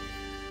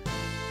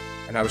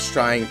 And I was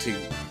trying to...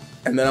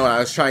 And then when I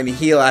was trying to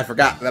heal, I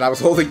forgot that I was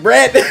holding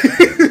bread!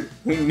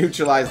 We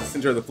neutralized the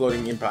center of the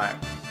floating empire.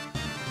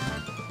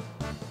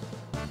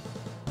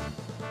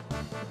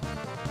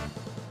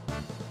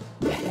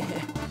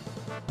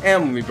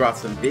 And we brought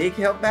some big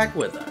help back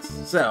with us.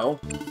 So,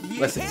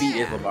 let's defeat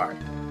Ethelberd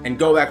and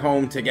go back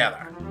home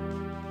together.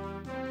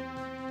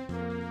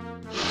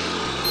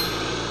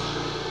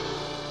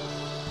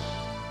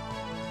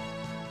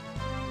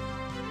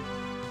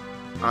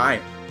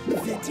 Hi.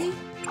 Vinci?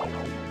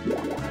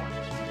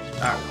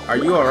 Are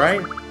you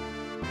alright?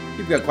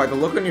 You've got quite the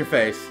look on your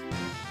face.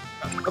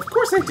 Of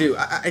course I do.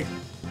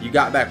 You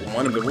got back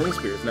one of the rune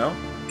spears, no?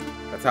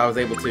 That's how I was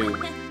able to...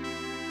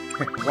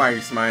 Why are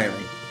you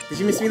smiling? Did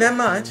you miss me that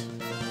much?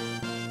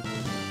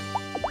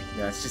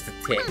 No, it's just a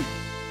tick.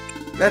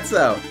 That's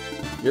so.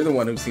 You're the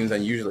one who seems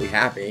unusually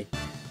happy.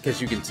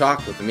 Because you can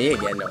talk with me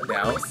again, no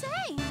doubt. What's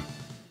saying?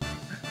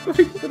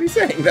 What are you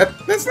saying?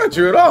 That's not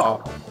true at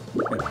all.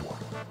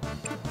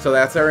 So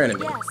that's our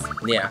enemy. Yes.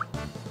 Yeah.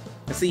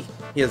 See,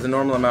 he has a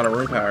normal amount of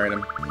rune power in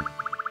him.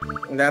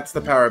 That's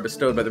the power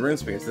bestowed by the rune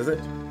spears, is it?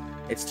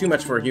 It's too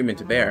much for a human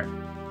to bear.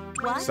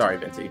 What? Sorry,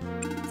 Vinci.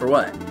 For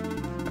what?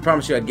 I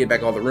promised you I'd get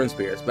back all the rune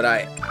spears, but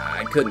I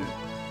couldn't.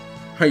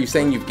 Are you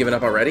saying you've given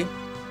up already?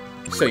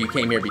 So you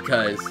came here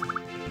because...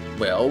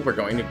 Well, we're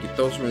going to get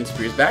those rune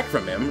spears back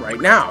from him right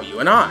now, you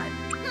and I.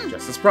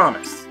 Just as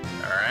promised.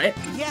 Alright?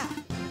 Yeah.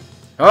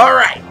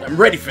 Alright, I'm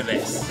ready for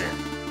this.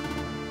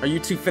 Are you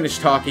two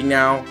finished talking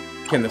now?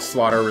 Can the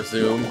slaughter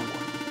resume?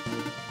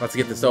 Let's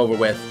get this over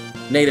with.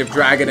 Native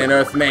dragon and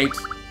Earthmate.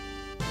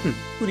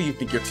 Who do you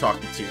think you're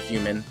talking to,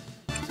 human?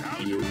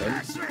 Human?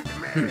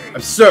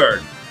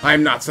 Absurd! I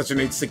am not such an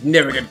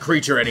insignificant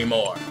creature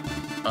anymore.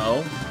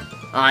 Oh?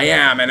 I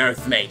am an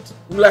Earthmate,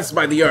 blessed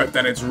by the earth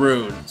and its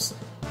runes.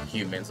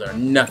 Humans are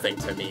nothing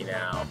to me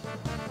now.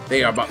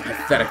 They are but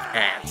pathetic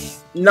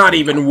ants, not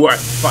even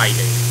worth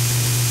fighting.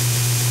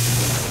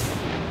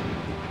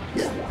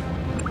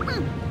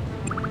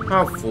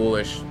 How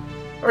foolish.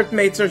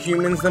 Earthmates are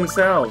humans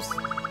themselves,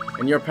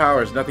 and your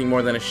power is nothing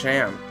more than a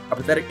sham, a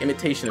pathetic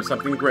imitation of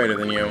something greater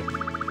than you.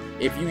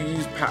 If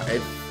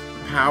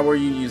power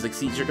you use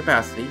exceeds your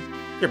capacity,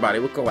 your body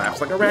will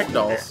collapse like a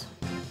ragdoll's.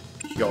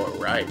 You're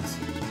right.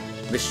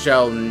 This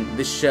shell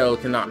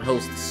cannot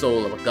host the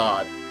soul of a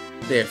god.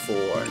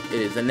 Therefore,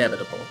 it is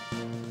inevitable.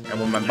 And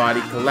when my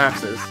body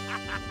collapses,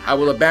 I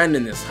will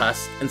abandon this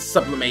husk and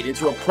sublimate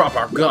into a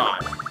proper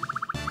god.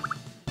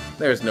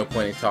 There's no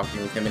point in talking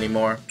with him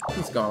anymore.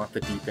 He's gone off the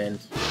deep end.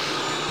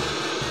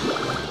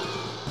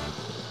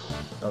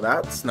 No,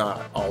 that's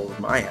not all of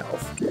my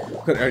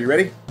health. Are you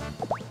ready?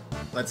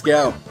 Let's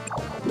go.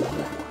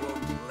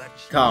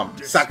 Come,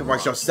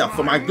 sacrifice yourself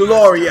for my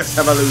glorious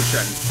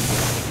evolution.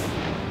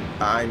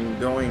 I'm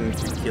going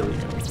to kill you.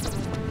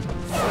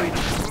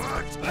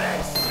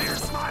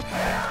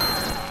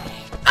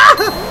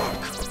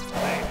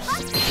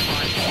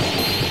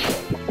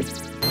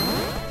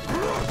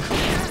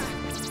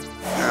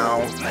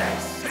 Ow.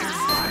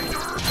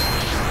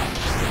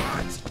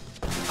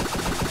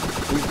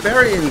 He's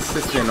very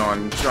insistent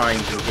on trying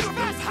to hit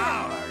me.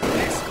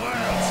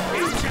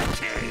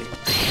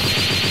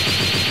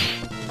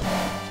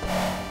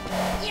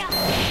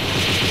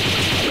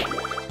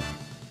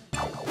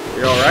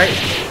 You alright?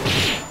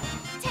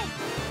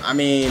 I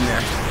mean,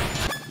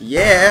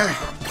 yeah,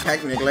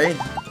 technically.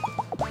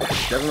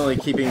 Definitely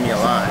keeping me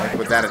alive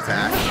with that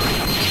attack.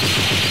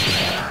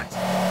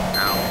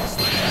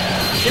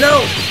 Ow. You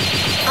know,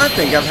 I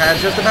think I've had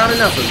just about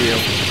enough of you.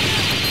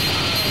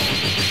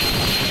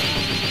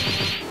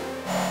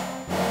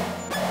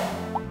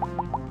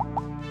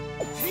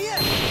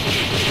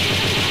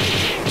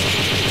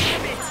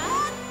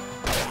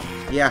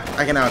 Yeah,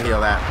 I can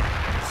out-heal that.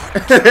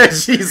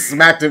 She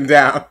smacked him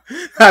down.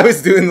 I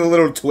was doing the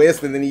little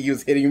twist, and then he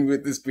was hitting me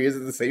with the spears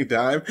at the same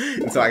time,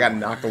 and so I got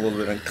knocked a little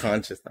bit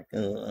unconscious. Like,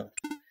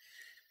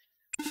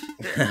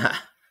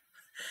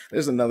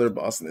 there's another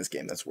boss in this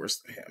game that's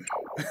worse than him.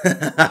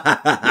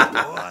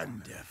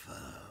 Wonderful.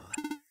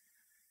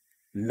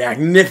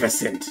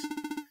 Magnificent.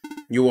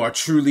 You are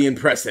truly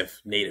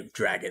impressive, native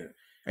dragon,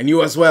 and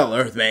you as well,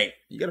 Earthmate.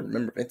 You gotta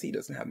remember, Venti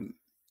doesn't have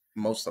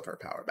most of her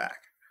power back.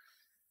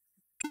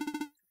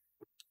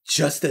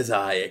 Just as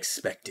I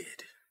expected.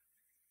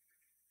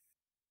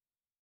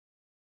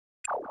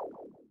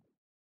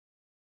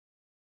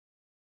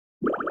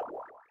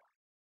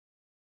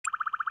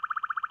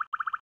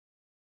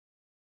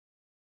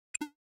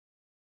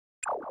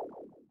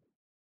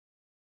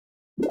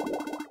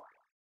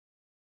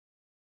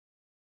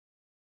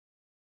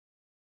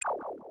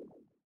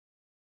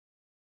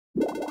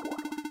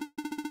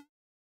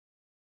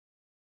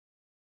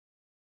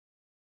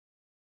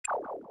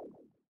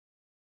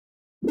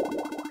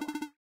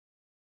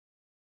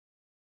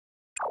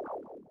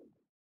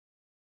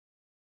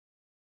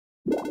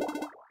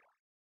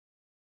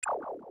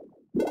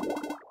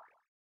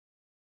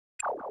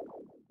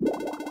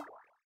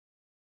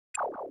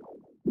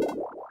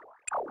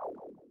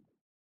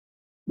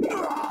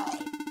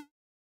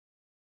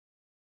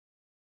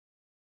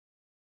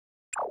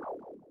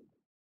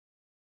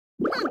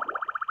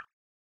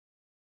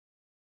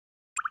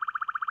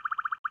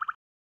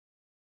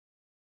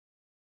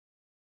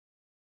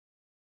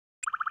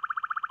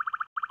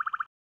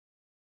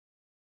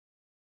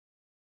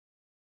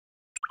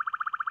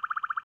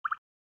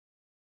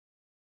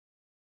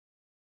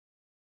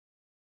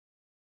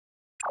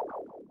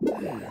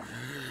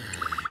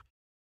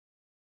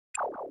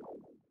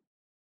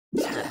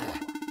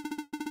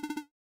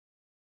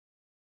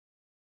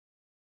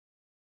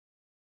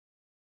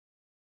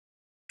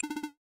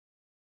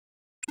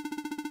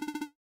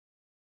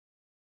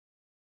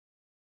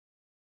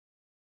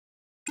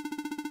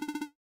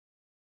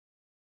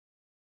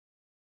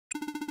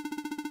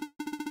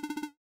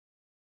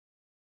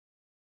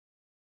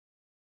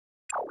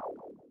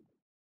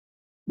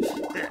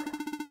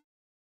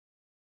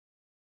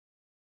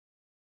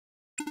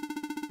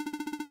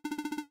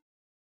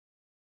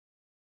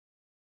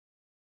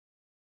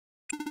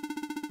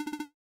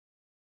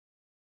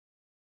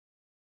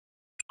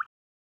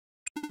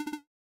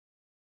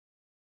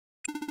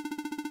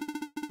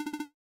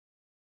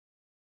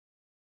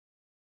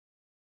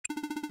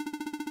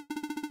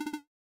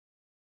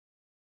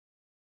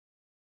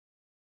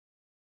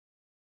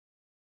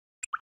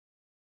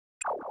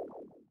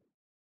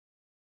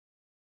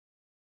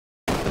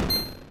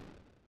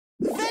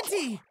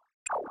 Venti!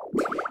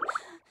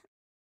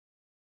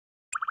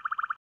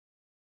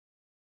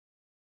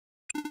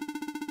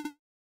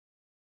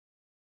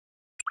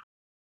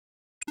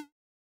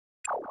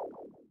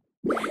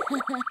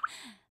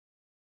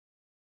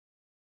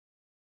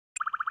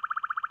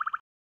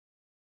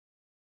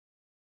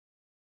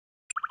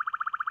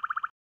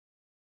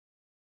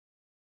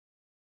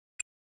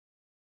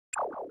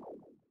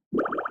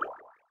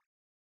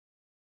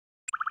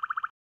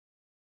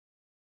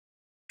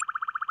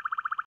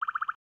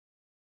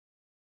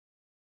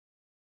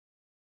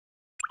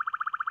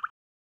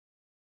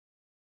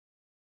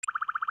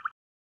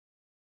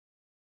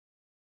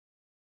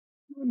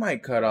 I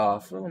might cut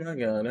off. Oh my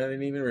god, I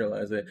didn't even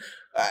realize it.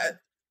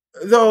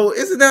 Though,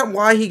 isn't that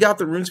why he got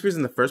the rune spears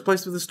in the first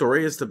place with the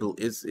story?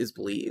 Is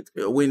believed.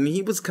 When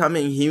he was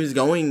coming, he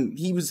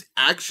was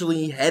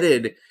actually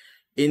headed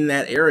in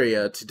that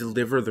area to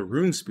deliver the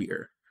rune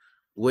spear,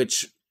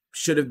 which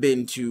should have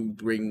been to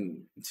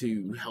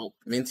help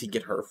Minty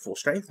get her full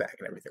strength back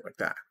and everything like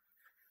that.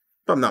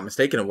 If I'm not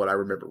mistaken of what I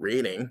remember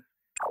reading.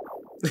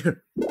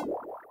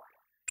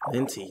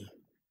 Minty.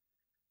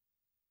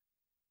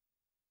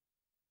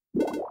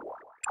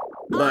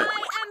 But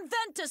I am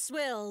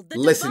Ventuswill, the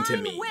listen to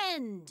divine me.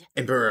 wind.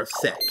 Emperor of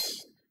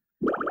Sex.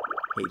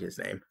 Hate his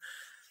name.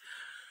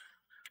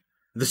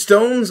 The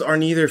stones are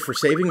neither for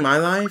saving my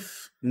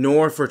life,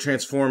 nor for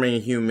transforming a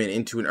human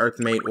into an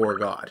earthmate or a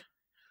god.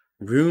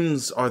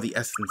 Runes are the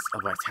essence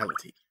of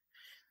vitality.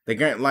 They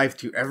grant life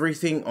to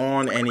everything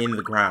on and in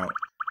the ground.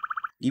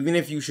 Even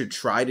if you should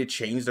try to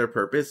change their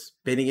purpose,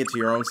 bending it to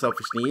your own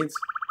selfish needs,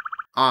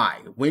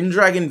 I, Wind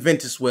Dragon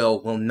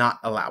Ventuswill, will not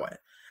allow it.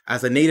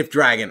 As a native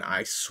dragon,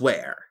 I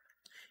swear,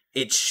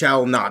 it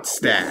shall not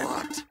stand.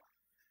 What?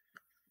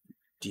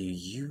 Do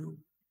you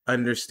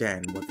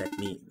understand what that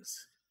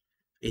means?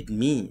 It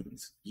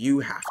means you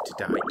have to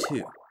die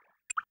too.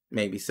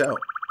 Maybe so,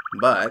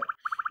 but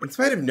in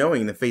spite of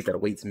knowing the fate that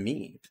awaits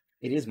me,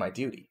 it is my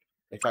duty.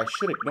 If I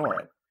should ignore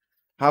it,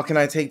 how can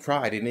I take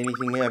pride in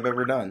anything I've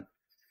ever done?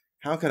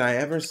 How can I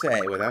ever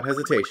say, without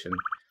hesitation,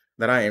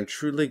 that I am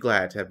truly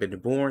glad to have been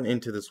born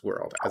into this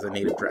world as a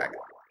native dragon?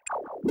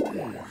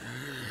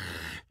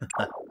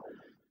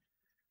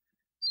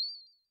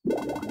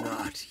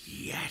 Not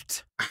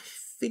yet. I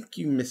think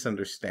you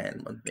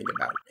misunderstand one thing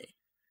about me.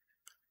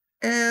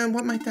 And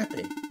what might that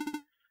be?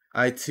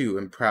 I too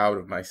am proud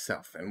of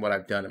myself and what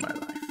I've done in my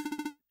life.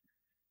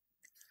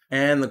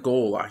 And the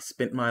goal I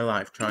spent my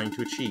life trying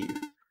to achieve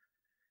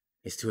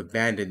is to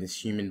abandon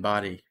this human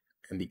body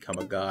and become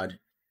a god.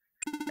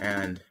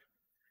 And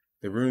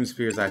the rune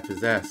spears I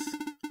possess,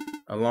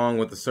 along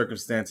with the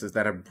circumstances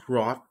that have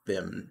brought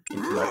them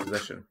into my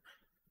possession,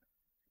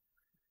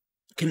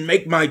 can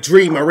make my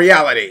dream a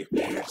reality.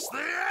 It's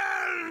the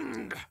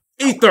end!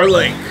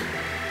 Etherlink!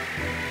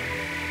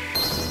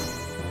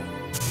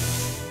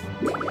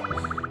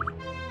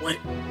 What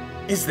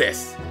is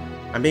this?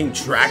 I'm being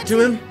dragged to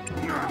him?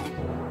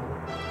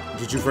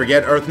 Did you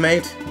forget,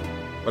 Earthmate?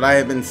 What I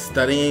have been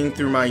studying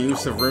through my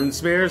use of rune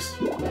spears?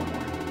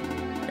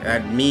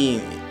 That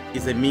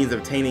is a means of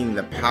obtaining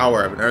the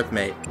power of an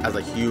Earthmate as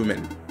a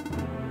human.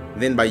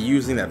 Then by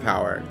using that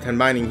power,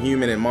 combining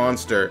human and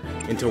monster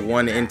into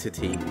one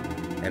entity.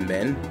 And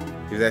then,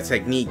 through that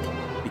technique,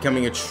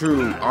 becoming a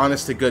true,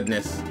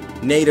 honest-to-goodness,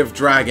 native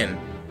dragon.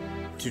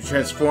 To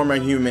transform a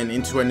human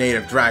into a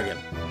native dragon.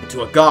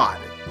 Into a god.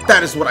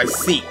 That is what I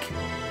seek.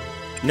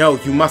 No,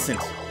 you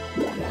mustn't.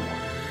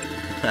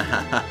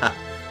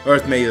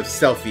 Earthmaid of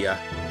Selphia,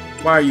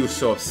 why are you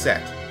so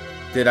upset?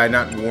 Did I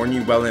not warn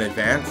you well in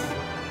advance?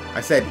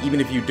 I said, even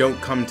if you don't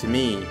come to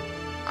me,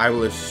 I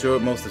will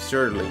most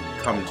assuredly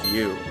come to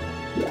you.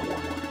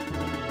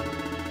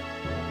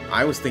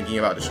 I was thinking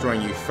about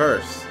destroying you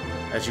first,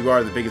 as you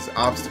are the biggest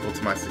obstacle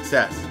to my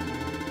success.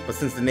 But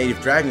since the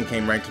native dragon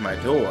came right to my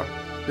door,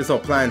 this whole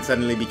plan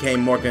suddenly became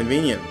more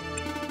convenient.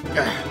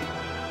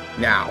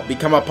 Now,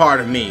 become a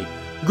part of me.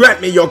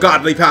 Grant me your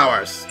godly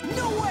powers!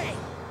 No way!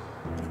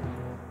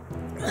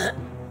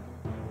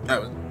 I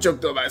was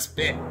choked on my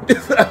spit.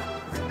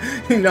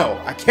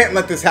 No, I can't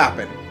let this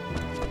happen.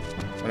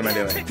 What am I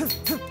doing?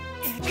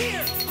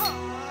 Here!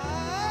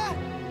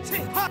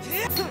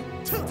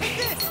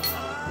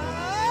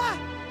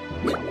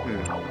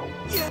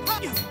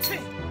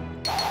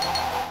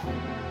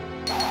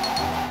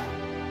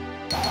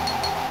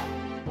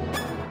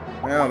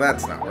 Well,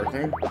 that's not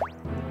working.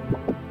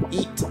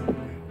 Eat.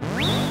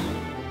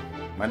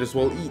 Might as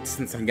well eat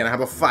since I'm gonna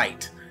have a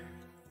fight.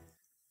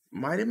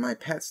 Why did my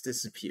pets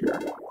disappear?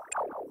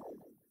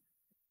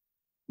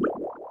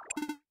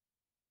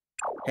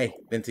 Hey,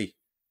 Venti.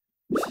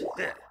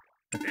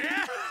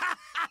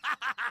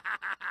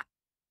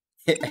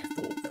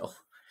 Ethelberd.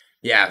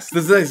 Yes,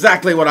 this is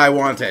exactly what I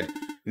wanted.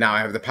 Now I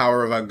have the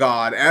power of a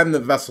god and the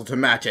vessel to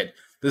match it.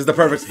 This is the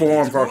perfect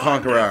form for a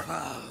conqueror.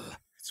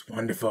 It's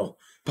wonderful.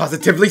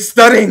 Positively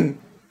stunning!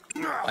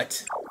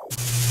 What?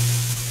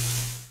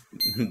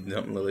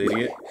 Dumb little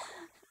idiot.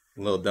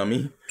 Little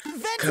dummy.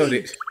 Code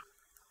it.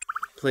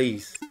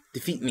 Please,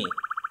 defeat me.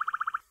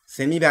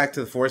 Send me back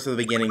to the Forest of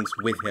the Beginnings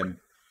with him.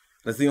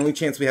 That's the only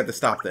chance we have to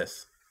stop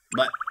this.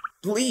 But,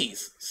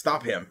 please,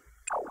 stop him.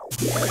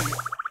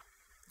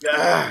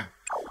 Ah.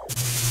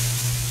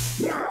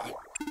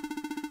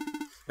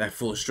 That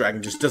foolish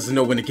dragon just doesn't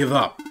know when to give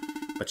up.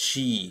 But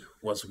she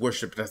was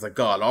worshipped as a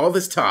god all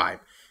this time.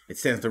 It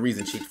stands to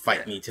reason she'd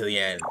fight me to the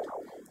end.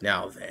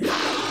 Now then.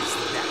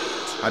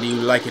 How do you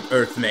like it,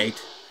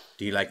 Earthmate?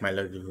 Do you like my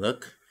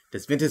look?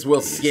 Does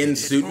Ventuswill's skin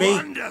suit me?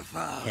 Wonderful.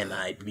 Am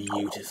I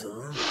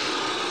beautiful?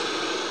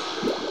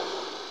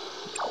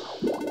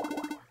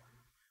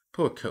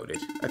 Poor Coded.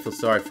 I feel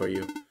sorry for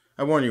you.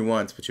 I warned you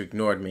once, but you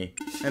ignored me.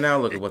 And now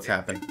look at what's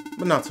happened.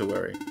 But not to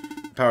worry.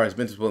 The power of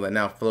Ventuswill that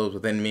now flows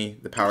within me,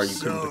 the power you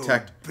couldn't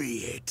protect, be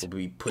it. will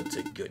be put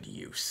to good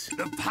use.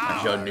 The As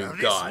power your new of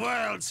god. this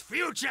world's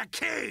future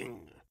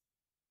king.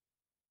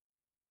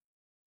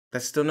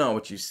 That's still not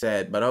what you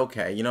said, but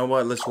okay. You know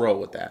what? Let's roll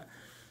with that.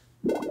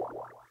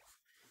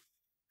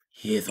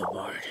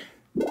 Ethelberd.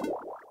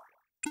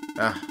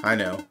 Ah, I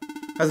know.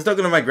 As a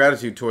token of my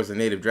gratitude towards the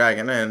native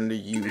dragon and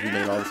you who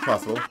made all this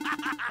possible,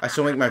 I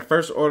shall make my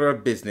first order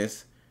of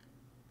business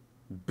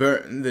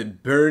the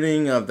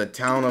burning of the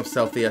town of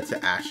Selphia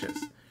to ashes.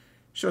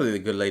 Surely the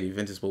good Lady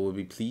Ventuspool would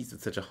be pleased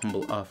with such a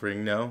humble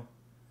offering, no?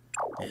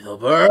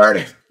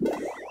 Ethelberd!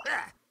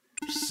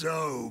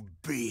 So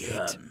be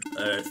it. Come,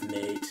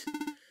 Earthmate.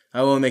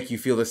 I will make you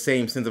feel the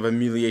same sense of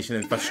humiliation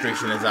and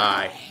frustration as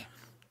I.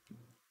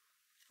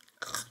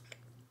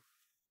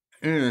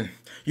 You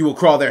will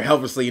crawl there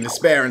helplessly in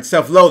despair and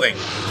self-loathing.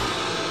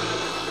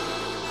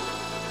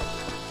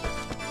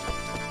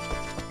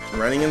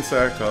 Running in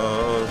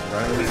circles,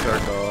 running in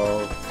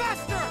circles.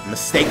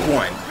 Mistake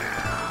one.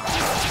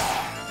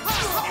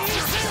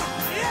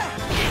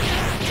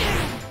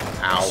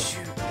 Ow.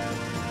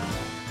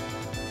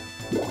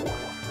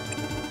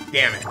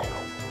 Damn it.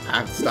 I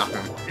have to stop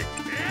him.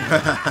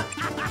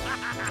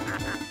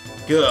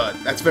 Good.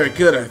 That's very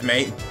good,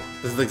 Earthmate.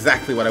 This is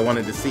exactly what I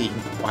wanted to see.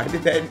 Why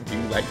did that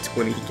do like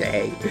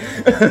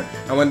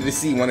 20k? I wanted to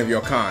see one of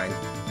your kind,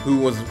 who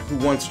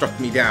once struck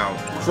me down,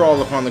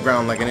 crawl upon the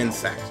ground like an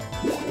insect.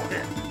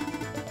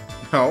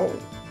 Oh,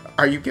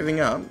 are you giving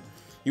up?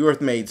 You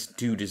Earthmates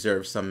do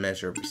deserve some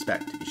measure of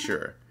respect, to be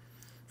sure.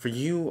 For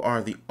you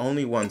are the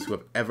only ones who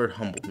have ever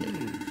humbled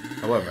me.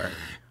 However,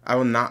 I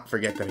will not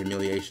forget that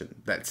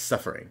humiliation, that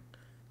suffering.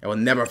 I will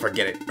never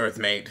forget it,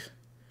 Earthmate.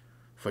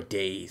 For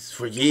days,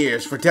 for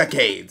years, for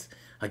decades.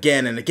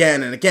 Again and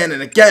again and again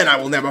and again, I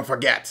will never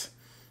forget.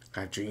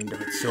 I've dreamed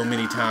of it so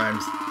many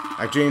times.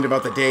 I've dreamed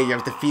about the day I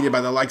was defeated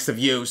by the likes of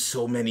you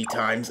so many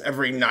times,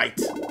 every night.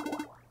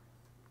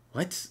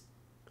 What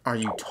are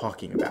you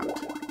talking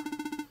about?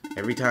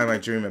 Every time I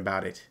dream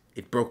about it,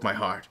 it broke my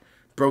heart.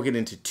 Broke it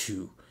into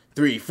 2,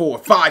 3, 4,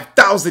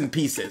 5,000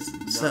 pieces.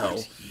 So,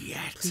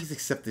 please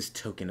accept this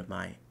token of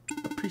my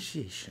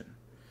appreciation.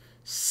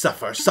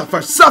 Suffer,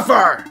 suffer,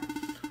 suffer!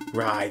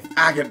 Writhe,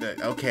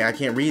 agony. Okay, I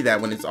can't read that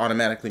when it's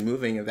automatically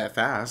moving that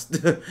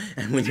fast.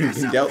 And when you've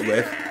been dealt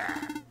with,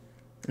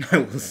 I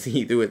will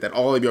see through it that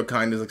all of your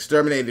kind is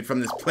exterminated from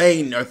this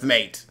plane,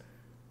 Earthmate.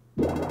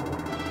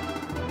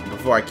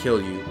 Before I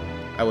kill you,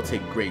 I will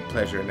take great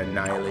pleasure in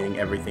annihilating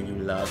everything you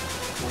love.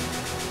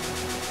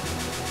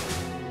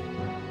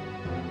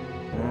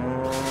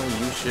 Oh,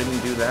 you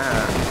shouldn't do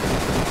that.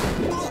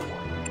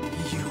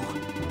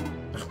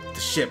 The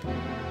ship.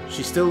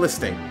 She's still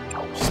listing.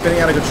 She's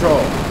spinning out of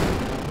control.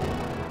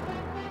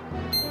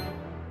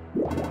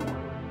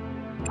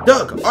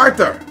 Doug!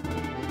 Arthur!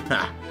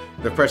 Ha!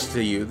 They're precious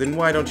to you, then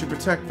why don't you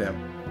protect them?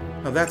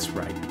 Oh, that's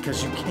right,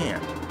 because you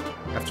can't.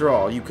 After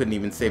all, you couldn't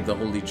even save the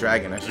Holy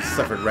Dragon as she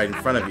suffered right in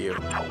front of you.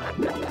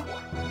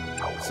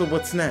 So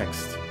what's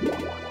next?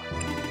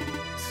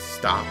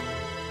 Stop.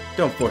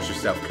 Don't force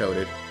yourself,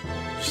 Coded.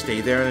 Just stay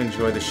there and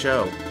enjoy the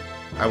show.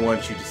 I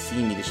want you to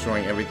see me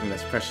destroying everything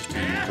that's precious to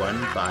you one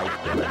by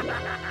one.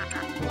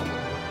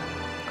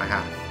 I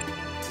have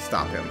to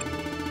stop him,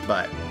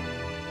 but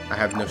I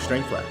have no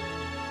strength left.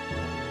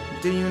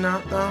 Do you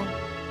not, though?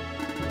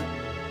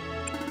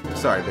 I'm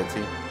sorry,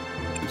 Bitsy.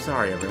 I'm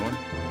sorry, everyone.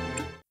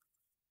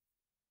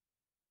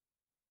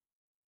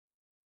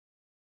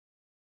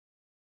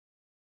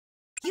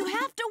 You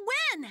have to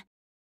win!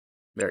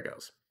 There it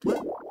goes.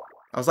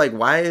 I was like,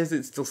 why is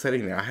it still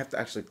sitting there? I have to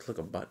actually click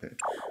a button.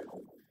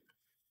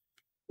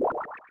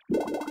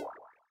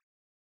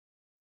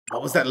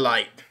 What was that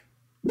light?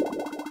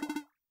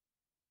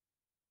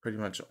 Pretty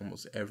much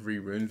almost every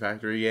Rune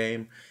Factory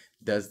game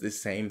does the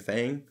same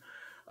thing.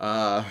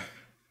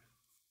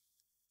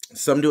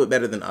 Some do it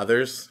better than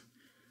others.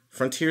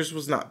 Frontiers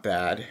was not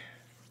bad.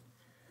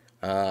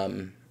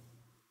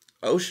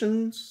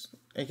 Oceans,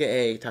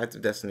 aka Tides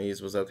of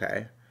Destinies, was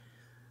okay.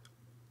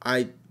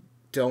 I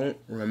don't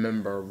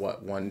remember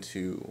what one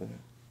did,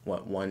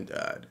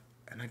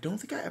 and I don't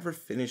think I ever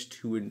finished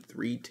 2 and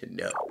 3 to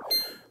know.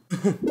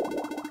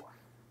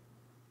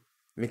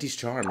 Minty's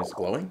charm is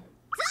glowing.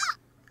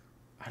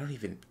 I don't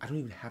even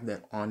have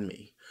that on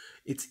me.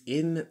 It's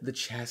in the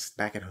chest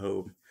back at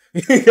home.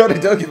 Yoda,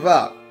 don't give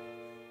up.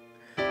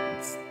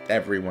 It's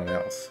everyone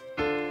else.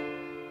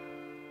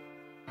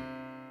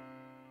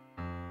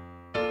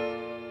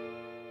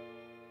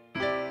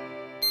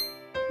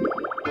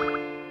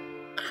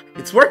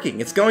 It's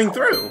working. It's going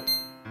through.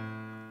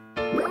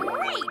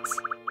 Great!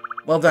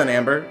 Well done,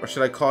 Amber. Or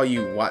should I call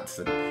you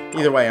Watson?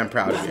 Either way, I'm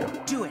proud of you.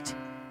 Do it!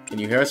 Can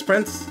you hear us,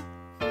 Prince?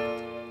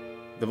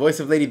 The voice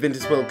of Lady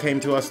Ventuspool came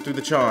to us through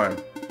the charm.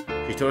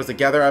 She told us to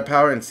gather our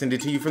power and send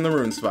it to you from the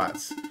rune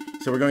spots.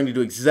 So we're going to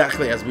do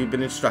exactly as we've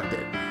been instructed.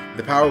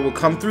 The power will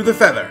come through the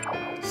feather.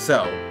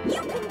 So,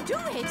 You can do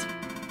it!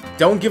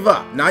 don't give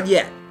up. Not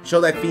yet.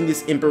 Show that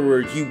fiendish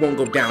Emperor you won't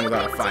go down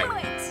without a Do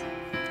fight. it!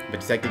 If the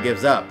detective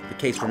gives up, the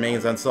case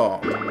remains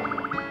unsolved.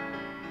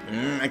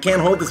 I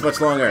can't hold this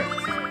much longer.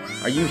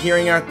 Are you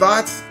hearing our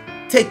thoughts?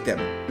 Take them.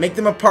 Make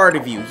them a part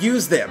of you.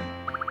 Use them.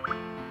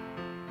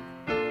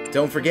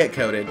 Don't forget,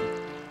 Coded.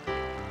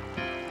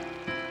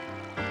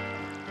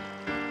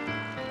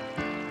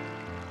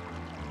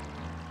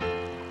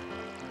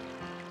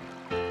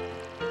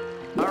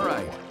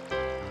 Alright.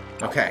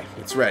 Okay,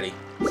 it's ready.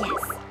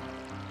 Yes!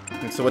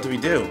 And so what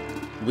do?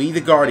 We,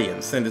 the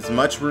Guardians, send as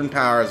much rune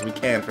power as we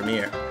can from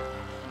here.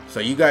 So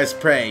you guys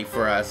pray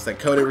for us that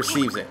Coded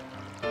receives it.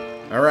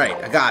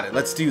 Alright, I got it.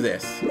 Let's do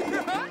this.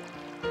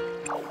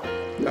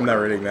 I'm not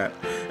reading that.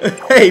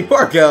 Hey,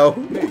 Porco!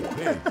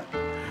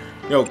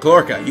 Yo,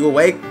 Clorca, you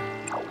awake?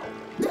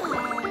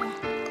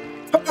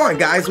 Come on,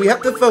 guys, we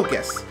have to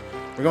focus.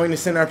 We're going to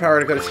send our power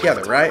to go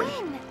together, right?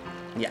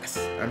 Yes,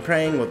 I'm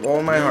praying with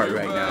all my heart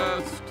right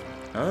now.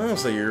 Oh,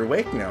 so you're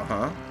awake now,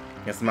 huh?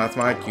 Guess that's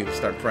my cue to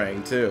start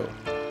praying, too.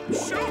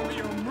 Show me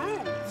your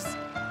moves.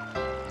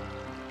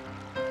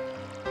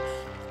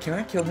 Can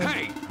I kill him?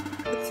 Hey,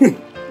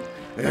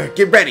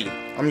 Get ready.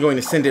 I'm going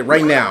to send it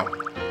right now.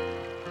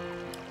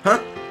 Huh?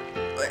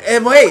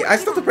 And wait, I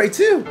still have to pray,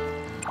 too.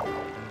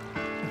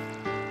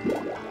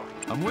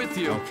 I'm with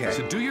you. Okay.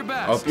 So do your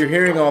best. Hope you're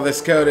hearing all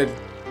this, Coded.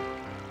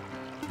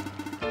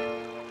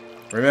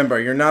 Remember,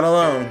 you're not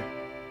alone.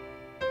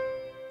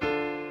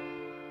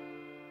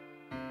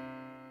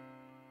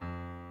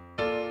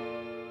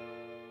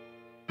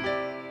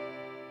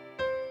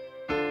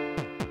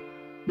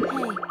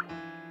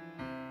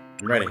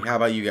 I'm ready. How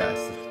about you guys?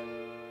 Is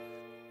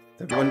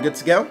everyone good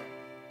to go?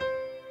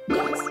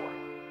 Yes.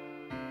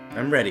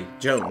 I'm ready.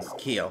 Jones,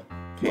 Keel.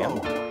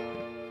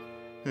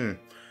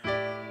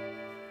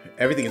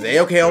 Everything is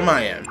A-okay on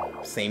my end.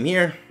 Same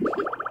here.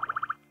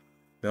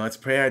 Now let's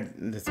pay our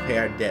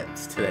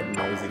debts to that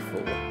nosy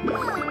fool.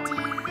 Oh,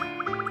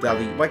 dear.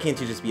 Dolly, why can't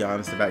you just be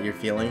honest about your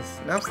feelings?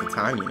 Now's the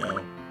time, you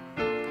know.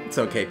 It's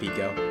okay,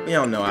 Pico. We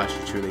all know how she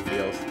truly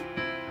feels.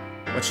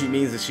 What she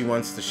means is she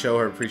wants to show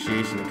her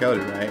appreciation to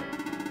Cody, right?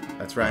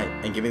 That's right.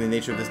 And given the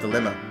nature of this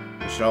dilemma,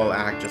 we should all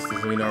act just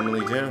as we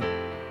normally do.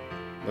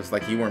 Looks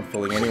like you weren't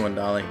fooling anyone,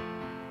 Dolly.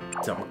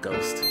 Dumb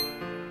ghost.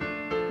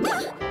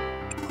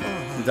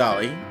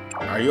 Dolly,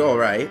 are you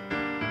alright?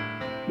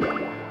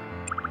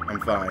 I'm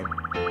fine.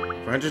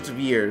 For hundreds of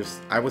years,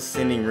 I was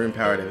sending rune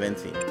power to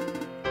Venti.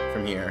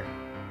 From here.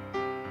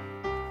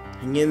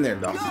 Hang in there,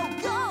 Dolly.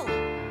 Go!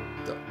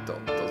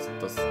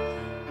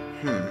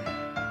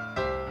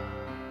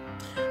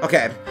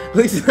 Okay,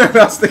 please do not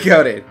else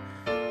decoded.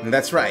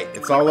 That's right,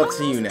 it's all up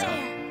to you now.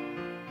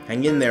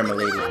 Hang in there, my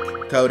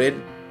lady.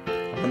 Coded.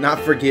 I will not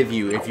forgive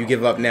you if you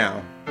give up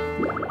now.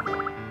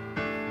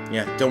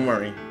 Yeah, don't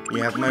worry.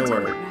 You have my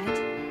word.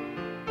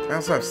 I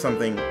also have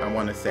something I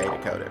want to say to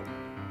Coded.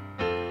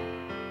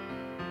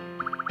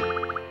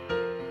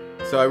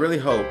 So I really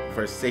hope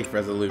for a safe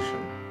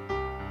resolution.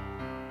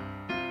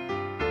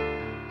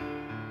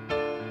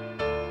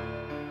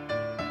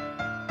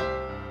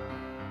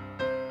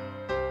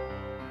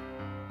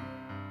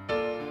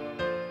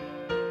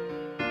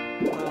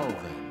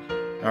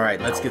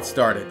 Alright, let's get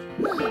started.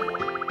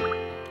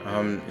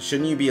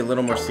 Shouldn't you be a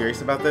little more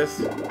serious about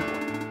this?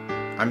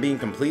 I'm being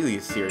completely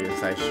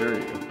serious, I assure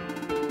you.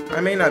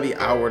 I may not be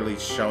outwardly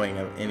showing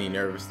any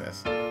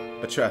nervousness,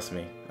 but trust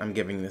me, I'm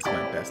giving this my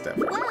best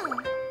effort.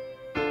 Well,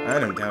 I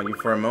don't doubt you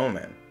for a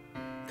moment.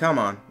 Come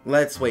on,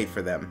 let's wait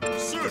for them,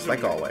 just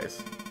like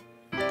always.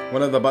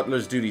 One of the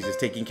butler's duties is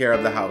taking care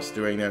of the house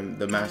during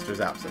the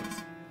master's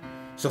absence.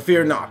 So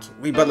fear not,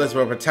 we butlers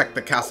will protect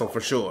the castle for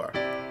sure.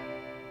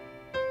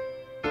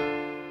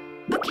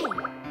 okay.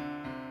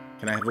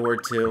 Can I have a word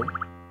too?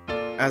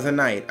 As a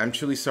knight, I'm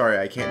truly sorry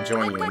I can't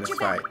join you in this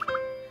fight.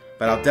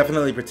 But I'll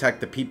definitely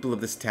protect the people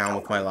of this town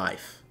with my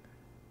life.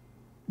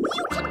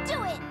 You can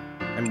do it!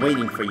 I'm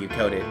waiting for you,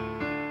 Coded.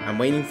 I'm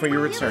waiting for your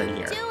return You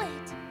here. can do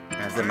it!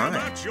 As am I.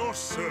 at your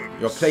service.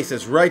 Your place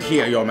is right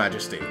here, Your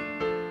Majesty.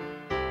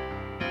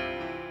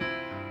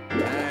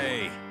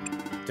 Hey.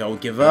 Don't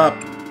give up.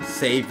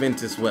 Save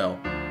Ventus well.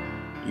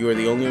 You are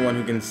the only one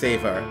who can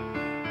save her.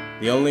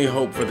 The only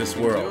hope for this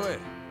Do world. it.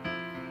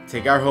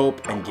 Take our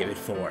hope and give it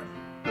form.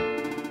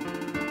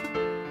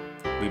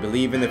 We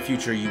believe in the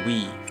future you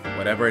weave,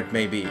 whatever it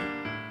may be.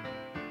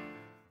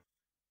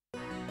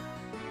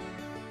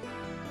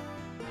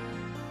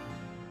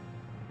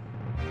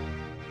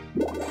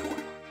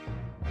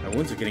 My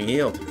wounds are getting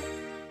healed,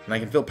 and I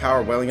can feel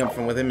power welling up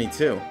from within me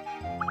too.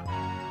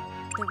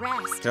 The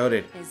rest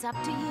Coded, is up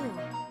to you.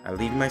 I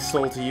leave my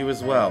soul to you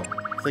as well.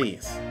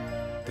 Please,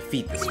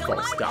 defeat this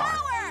false god.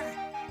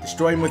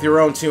 Destroy him with your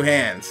own two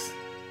hands.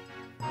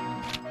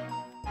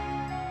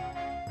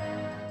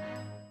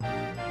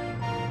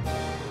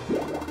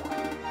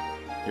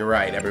 You're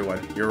right,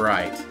 everyone. You're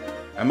right.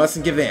 I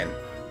mustn't give in.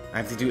 I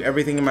have to do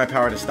everything in my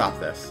power to stop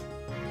this.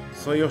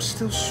 So you're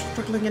still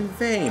struggling in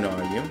vain,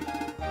 are you?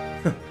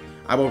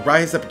 I will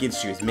rise up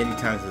against you as many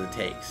times as it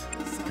takes,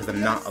 because I'm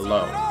not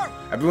alone.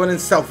 Everyone in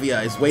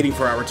Selphia is waiting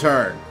for our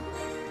return.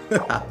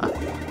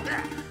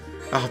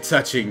 How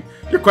touching.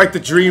 You're quite the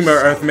dreamer,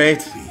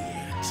 Earthmate.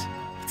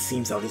 It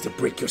seems I'll need to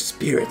break your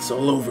spirits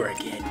all over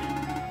again.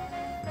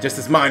 Just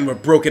as mine were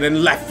broken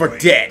and left for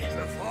dead.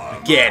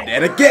 Again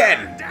and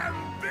again.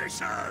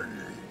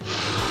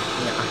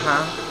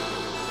 Yeah,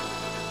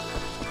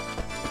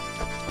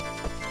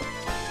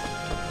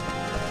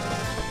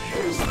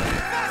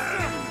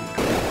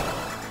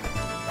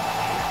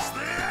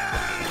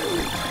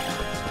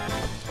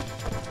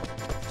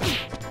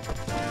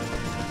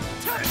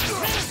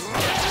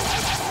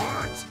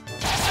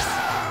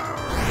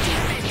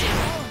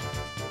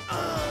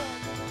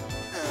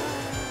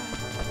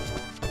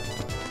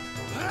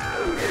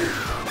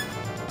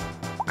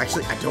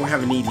 Actually, I don't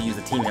have a need to use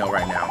the team heal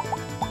right now.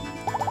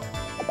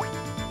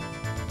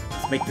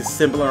 Make this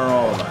simpler on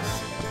all of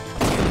us.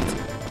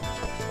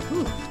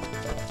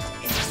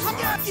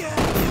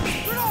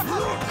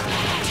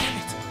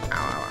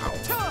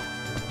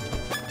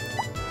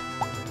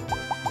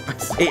 I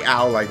say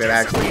ow like that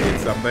actually did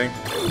something.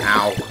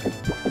 Ow.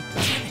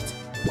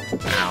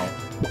 Ow.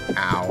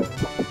 Ow.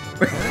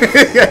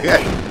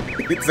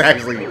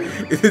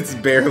 It's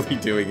barely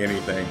doing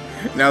anything.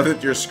 Now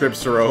that your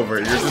scripts are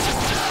over,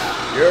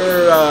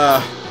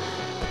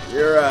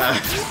 you're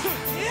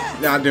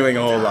not doing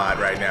a whole lot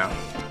right now.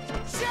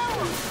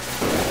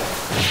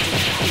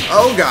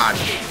 Oh god.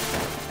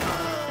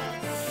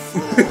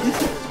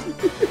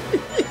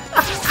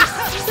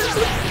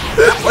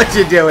 What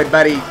you doing,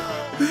 buddy?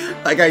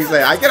 Like I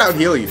say, I can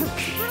out-heal you.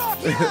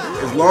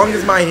 As long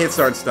as my hits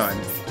aren't stunned.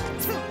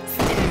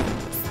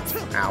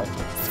 Ow.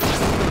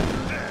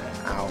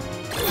 Ow.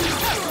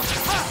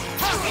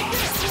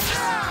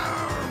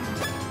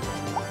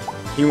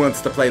 He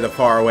wants to play the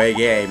faraway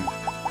game.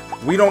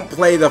 We don't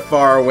play the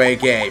faraway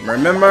game,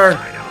 remember?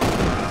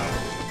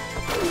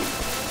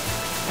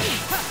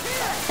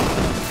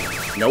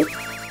 Nope.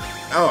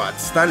 Oh, it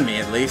stunned me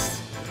at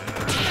least.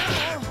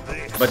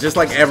 But just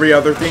like every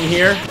other thing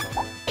here,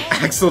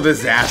 Axel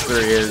Disaster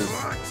is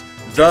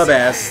the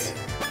best.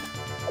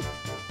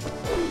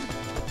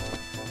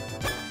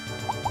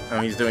 Oh,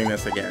 he's doing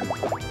this again.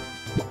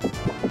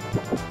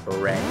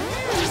 Hooray.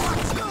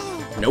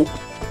 Nope.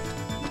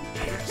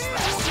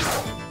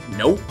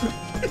 Nope.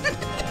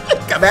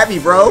 Come at me,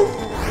 bro.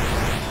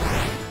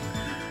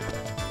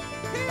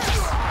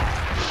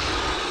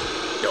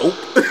 Nope.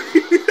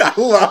 I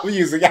love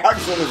using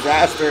Axel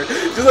Disaster.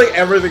 Just like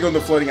everything on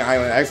the floating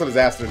island, Axel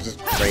Disaster is just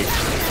great.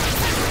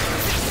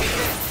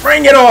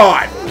 Bring it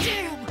on!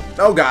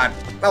 Oh god,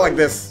 not like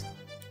this.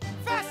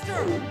 Alright,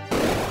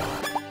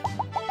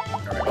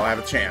 I'll have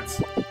a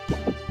chance.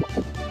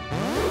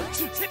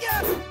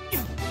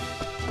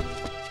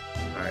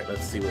 Alright,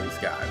 let's see what he's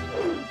got.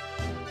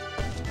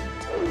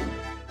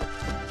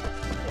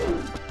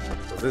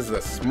 So this is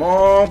a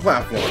small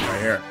platform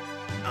right here.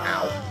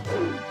 Ow.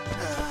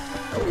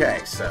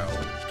 Okay, so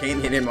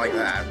can't hit him like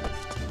that.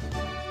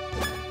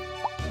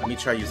 Let me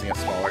try using a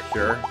smaller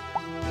cure.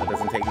 That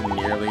doesn't take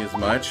nearly as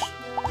much.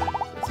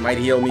 This might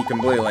heal me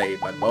completely,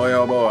 but boy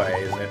oh boy,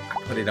 is it. I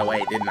put it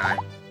away, didn't I?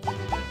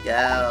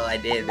 Yeah, I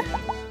did.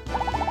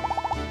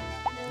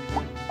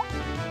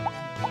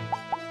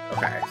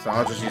 Okay, so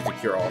I'll just use the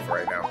cure all for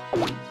right now.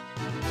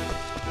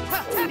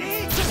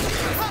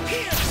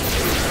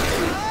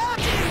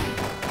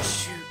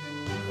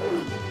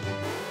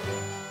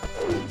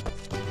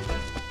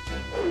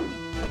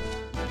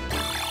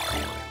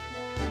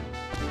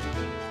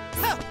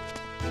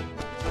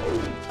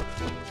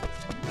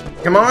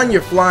 Come on, you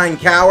flying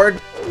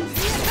coward!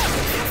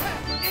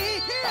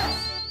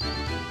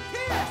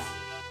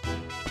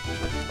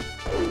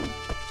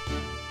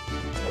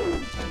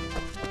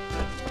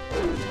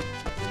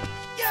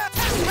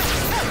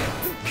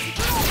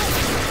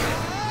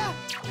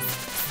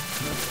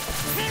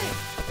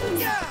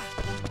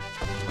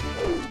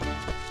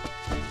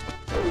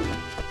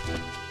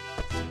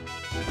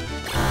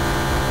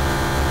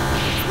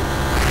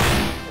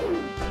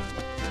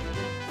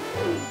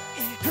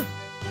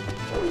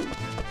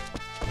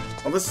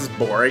 Well, this is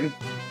boring.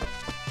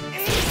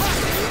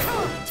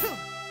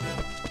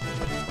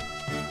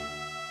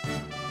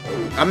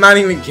 I'm not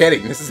even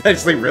kidding. This is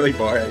actually really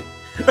boring.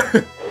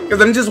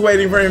 Because I'm just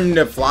waiting for him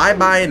to fly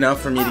by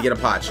enough for me to get a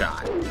pot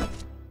shot.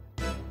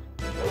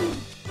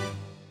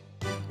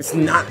 It's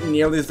not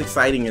nearly as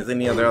exciting as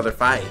any of the other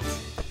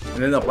fights.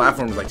 And then the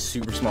platform is like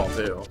super small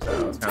too.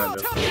 So it's kind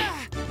of just...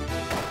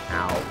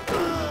 Ow.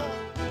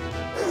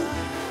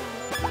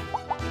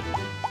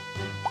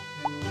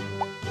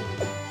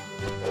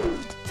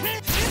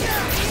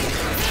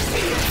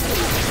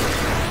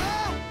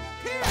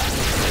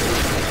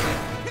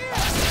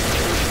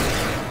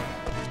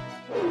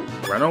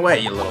 Run away,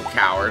 you little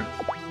coward.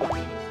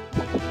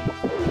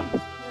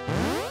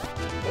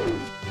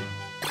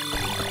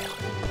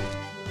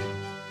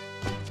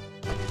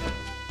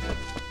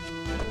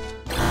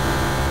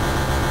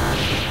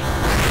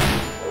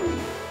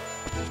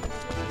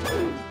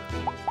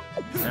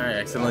 Alright, I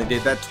accidentally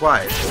did that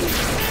twice.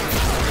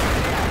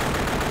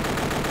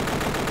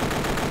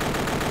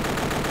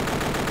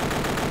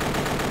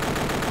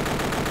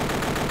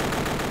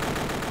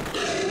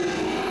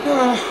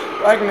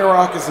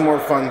 Ragnarok is more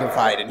fun to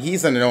fight, and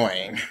he's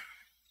annoying.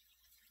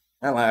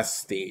 That last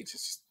stage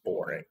is just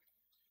boring.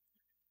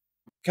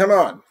 Come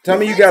on, tell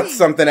me you got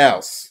something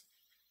else.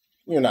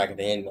 You're not going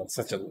to end on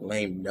such a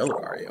lame note,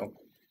 are you?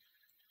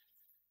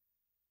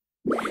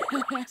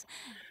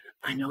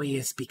 I know he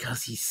is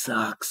because he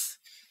sucks.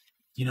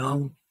 You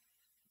know?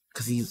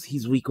 Because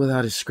he's weak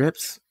without his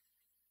scripts.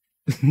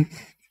 I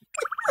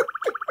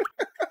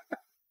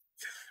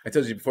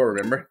told you before,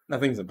 remember?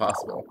 Nothing's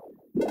impossible.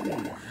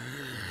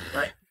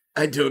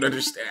 I don't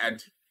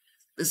understand.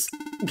 This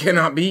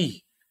cannot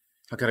be.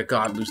 How could a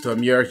god lose to a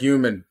mere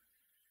human?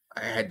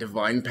 I had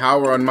divine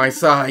power on my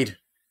side.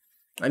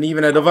 And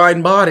even a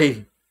divine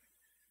body.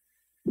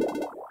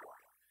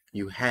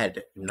 You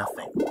had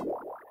nothing.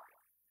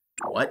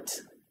 What?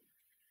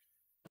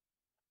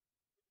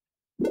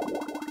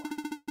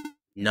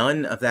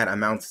 None of that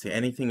amounts to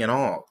anything at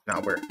all,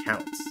 not where it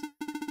counts.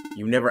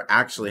 You never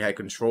actually had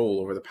control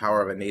over the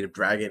power of a native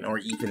dragon or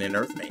even an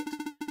earthmate.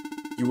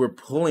 You were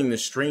pulling the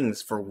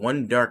strings for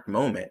one dark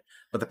moment,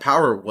 but the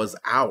power was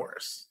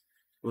ours.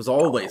 It was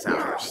always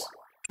ours.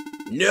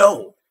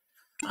 No!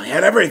 I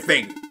had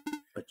everything!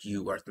 But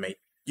you, earthmate,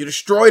 you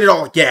destroyed it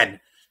all again,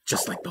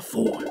 just like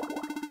before.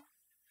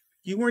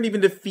 You weren't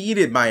even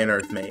defeated by an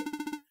earthmate.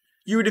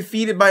 You were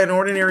defeated by an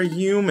ordinary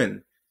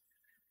human.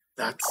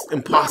 That's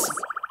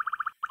impossible.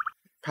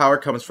 Power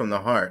comes from the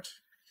heart.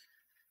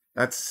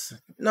 That's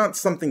not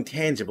something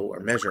tangible or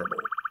measurable.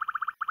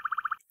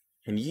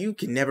 And you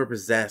can never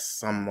possess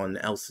someone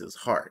else's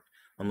heart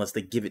unless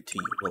they give it to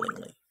you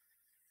willingly.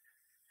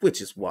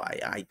 Which is why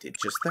I did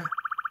just that.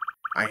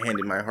 I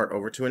handed my heart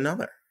over to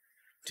another.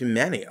 To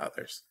many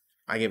others.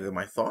 I gave them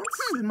my thoughts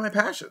and my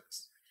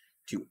passions.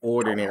 To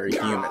ordinary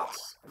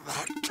humans.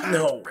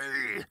 No!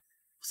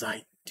 Was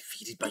I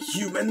defeated by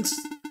humans?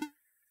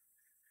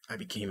 I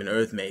became an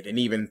earthmate and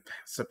even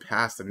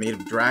surpassed a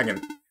native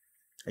dragon.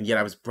 And yet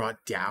I was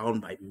brought down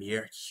by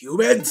mere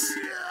humans?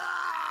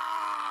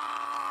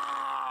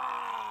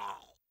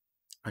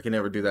 I can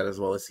never do that as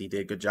well as he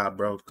did. Good job,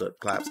 bro. Good.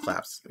 Claps,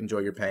 claps. Enjoy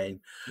your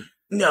pain.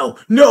 No,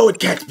 no, it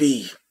can't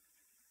be.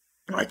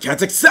 I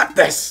can't accept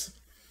this.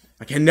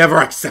 I can never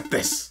accept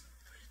this.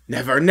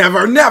 Never,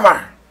 never,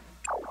 never.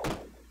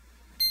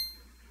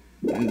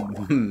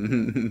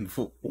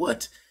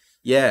 What?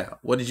 Yeah,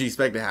 what did you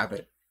expect to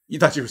happen? You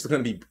thought you were still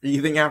going to be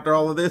breathing after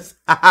all of this?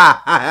 Ha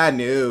ha ha,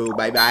 no,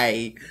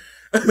 bye-bye.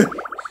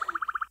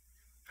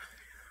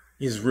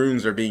 His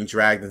runes are being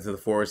dragged into the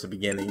Forest of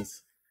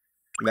Beginnings.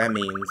 That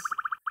means,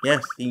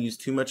 yes, he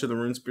used too much of the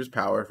Rune Spear's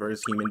power for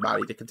his human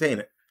body to contain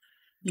it.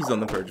 He's on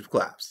the verge of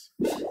collapse.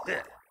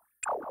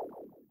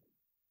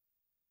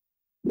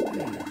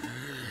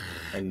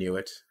 I knew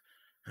it.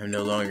 I'm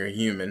no longer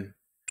human.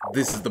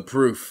 This is the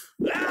proof.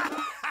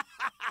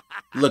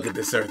 Look at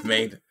this,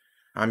 earthmate.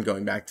 I'm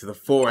going back to the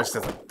forest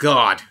as a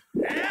god.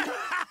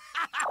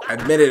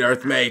 Admit it,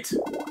 earthmate.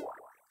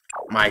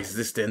 My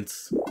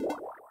existence.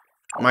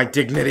 My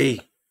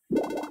dignity.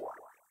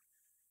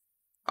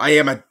 I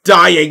am a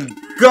dying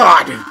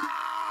god!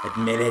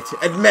 Admit it,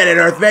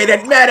 earthmate,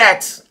 admit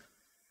it!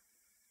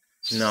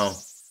 No.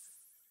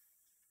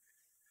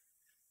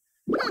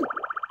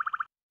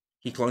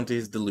 He clung to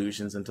his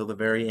delusions until the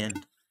very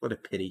end. What a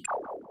pity.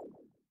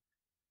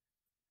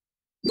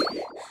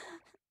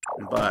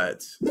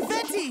 But...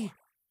 Betty!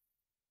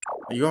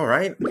 Are you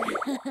alright?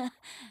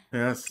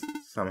 Yes,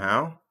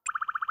 somehow.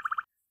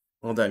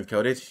 Well done,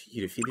 Coded.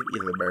 You defeated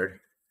Ethelberd. It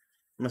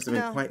must have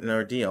been quite an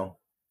ordeal.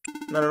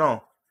 Not at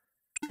all.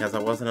 Because I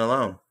wasn't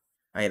alone.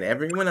 I had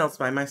everyone else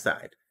by my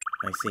side.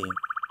 I see.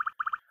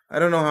 I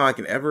don't know how I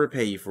can ever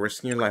repay you for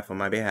risking your life on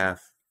my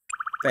behalf.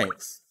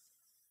 Thanks.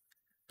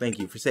 Thank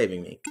you for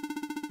saving me.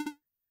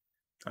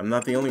 I'm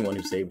not the only one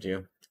who saved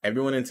you.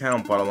 Everyone in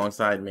town fought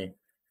alongside me.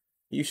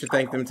 You should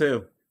thank them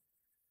too.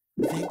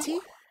 Betty?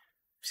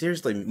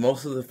 Seriously,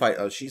 most of the fight...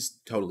 Oh, she's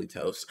totally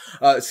toast.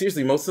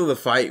 Seriously, most of the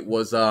fight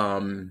was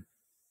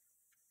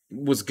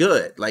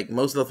good. Like,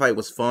 most of the fight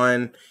was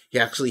fun. He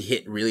actually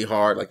hit really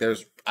hard. Like,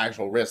 there's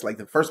actual risk. Like,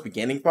 the first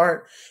beginning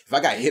part, if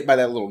I got hit by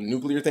that little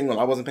nuclear thing when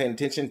I wasn't paying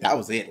attention, that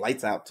was it.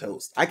 Lights out,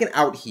 toast. I can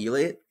out-heal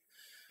it,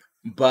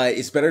 but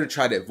it's better to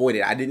try to avoid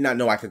it. I did not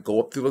know I could go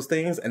up through those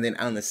things. And then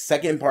on the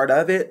second part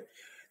of it,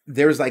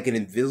 there's, like, an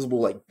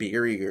invisible, like,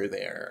 barrier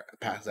there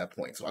past that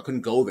point. So I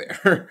couldn't go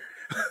there.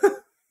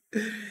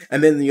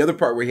 And then the other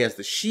part where he has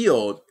the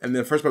shield, and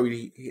then the first part where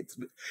he hits...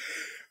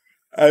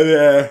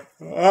 And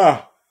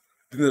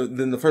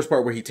then the first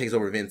part where he takes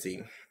over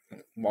Vinci.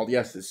 While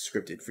yes, it's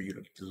scripted for you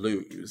to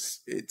lose,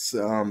 it's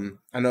I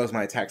noticed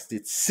my attacks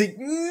did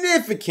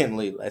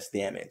significantly less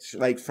damage,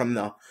 like from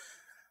the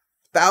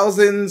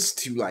thousands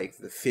to like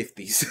the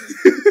 50s.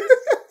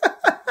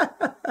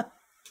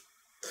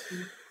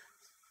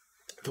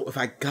 So if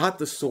I got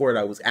the sword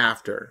I was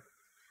after,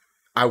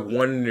 I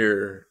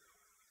wonder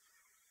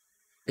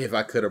if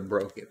I could have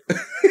broke it.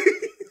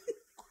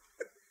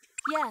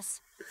 Yes.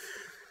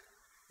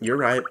 You're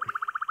right.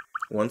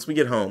 Once we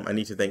get home, I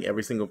need to thank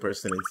every single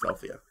person in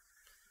Selphia.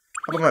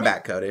 How about my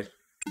back, Coded?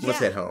 Let's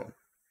head home.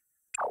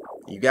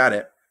 You got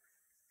it.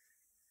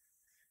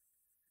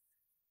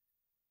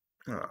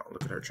 Oh,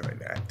 look at her trying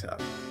to act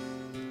tough.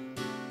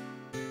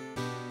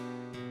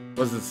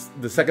 Was this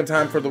the second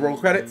time for the roll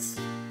credits?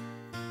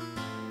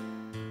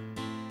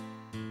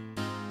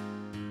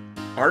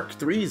 Arc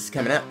 3 is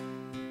coming out.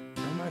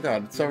 Oh my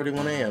god, it's already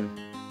 1 AM.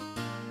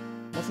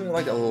 Wasn't it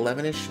like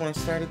 11-ish when I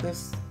started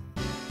this?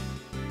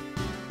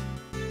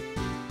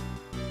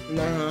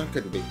 No, it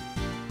couldn't be.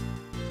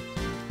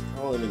 I've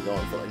only been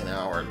going for like an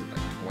hour and like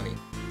 20.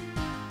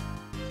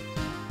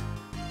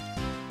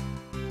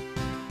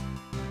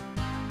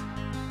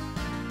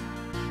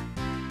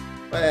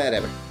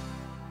 Whatever.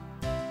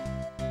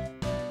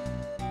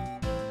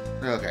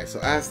 Okay, so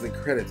as the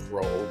credits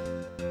roll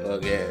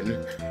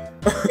again,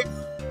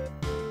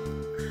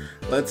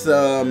 let's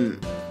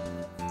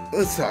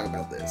let's talk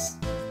about this.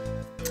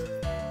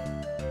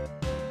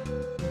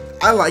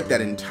 I like that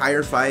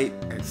entire fight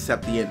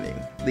except the ending,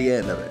 the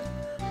end of it.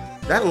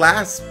 That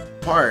last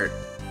part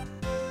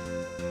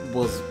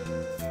was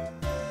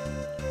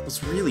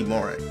really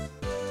boring.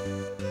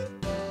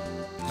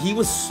 He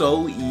was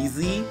so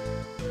easy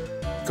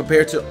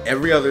compared to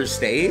every other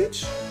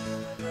stage,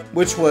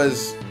 which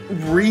was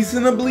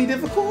reasonably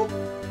difficult.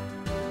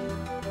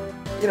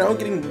 You know,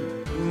 getting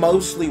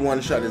mostly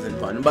one shot isn't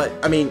fun, but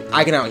I mean,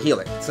 I can out heal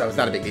it, so it's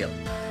not a big deal.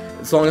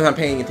 As long as I'm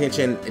paying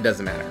attention, it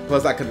doesn't matter.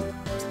 Plus, I could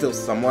still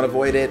somewhat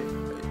avoid it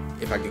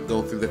if I could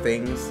go through the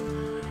things.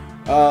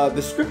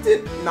 The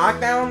scripted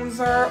knockdowns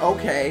are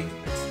okay.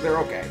 They're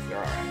okay. They're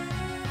alright.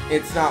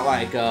 It's not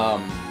like,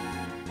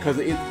 because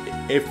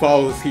it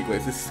follows the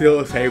sequence. It's still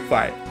the same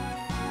fight.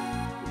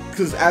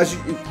 Because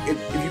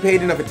if you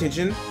paid enough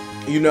attention,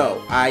 you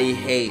know I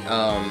hate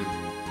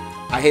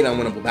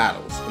unwinnable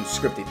battles and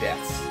scripted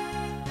deaths.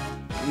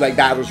 Like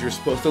battles you're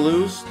supposed to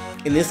lose.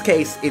 In this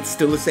case, it's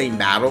still the same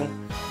battle.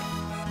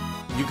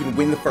 You can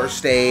win the first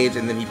stage,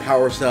 and then he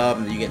powers up,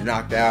 and then you get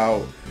knocked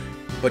out,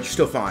 but you're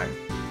still fine.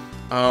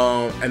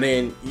 And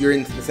then you're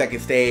into the second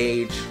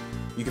stage.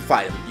 You can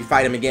fight him. You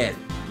fight him again.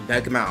 You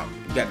knock him out.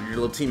 You got your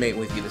little teammate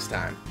with you this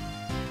time.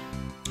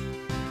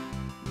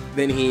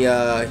 Then he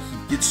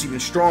gets even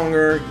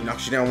stronger. He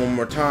knocks you down one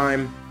more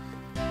time.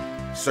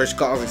 Starts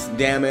causing some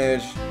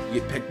damage.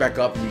 You get picked back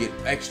up, and you get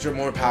extra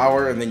more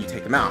power, and then you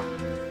take him out.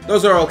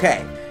 Those are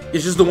okay.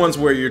 It's just the ones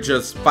where you're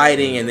just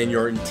fighting and then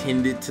you're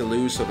intended to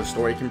lose so the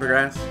story can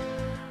progress.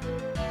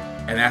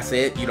 And that's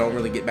it. You don't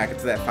really get back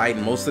into that fight.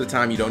 And most of the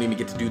time you don't even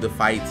get to do the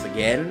fights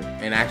again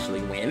and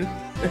actually win.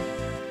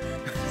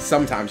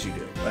 Sometimes you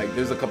do. Like,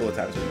 there's a couple of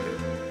times where you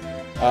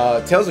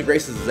do. Tales of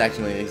Graces is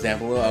actually an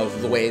example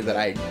of the way that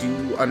I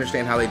do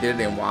understand how they did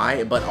it and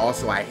why, but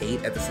also I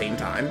hate at the same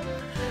time.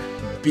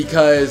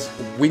 Because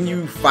when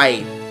you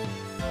fight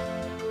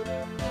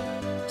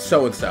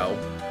so-and-so,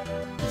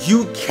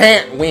 you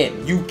can't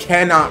win. You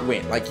cannot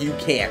win. Like, you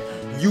can't.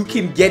 You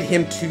can get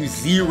him to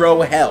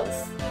 0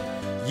 health.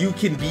 You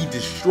can be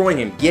destroying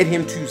him. Get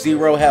him to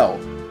 0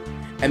 health.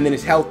 And then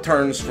his health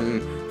turns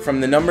from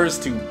the numbers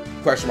to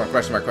question mark,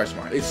 question mark, question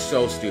mark. It's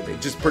so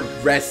stupid. Just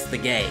progress the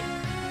game.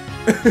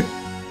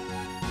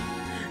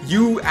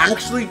 You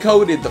actually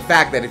coded the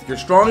fact that if you're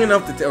strong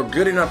enough to or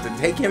good enough to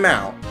take him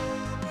out,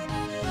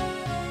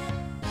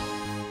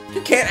 you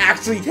can't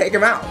actually take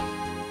him out.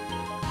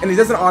 And it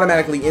doesn't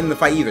automatically end the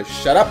fight either.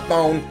 Shut up,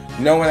 phone.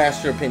 No one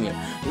asked your opinion.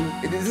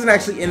 It doesn't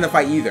actually end the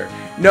fight either.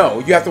 No,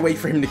 you have to wait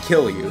for him to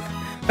kill you.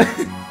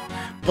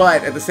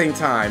 But at the same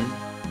time,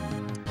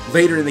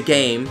 later in the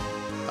game,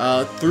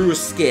 through a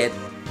skit,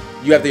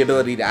 you have the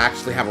ability to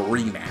actually have a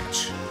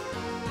rematch.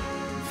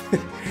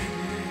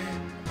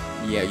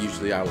 Yeah,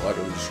 usually I will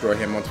utterly destroy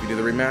him once we do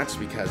the rematch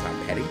because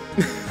I'm petty.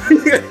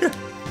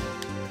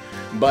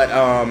 But,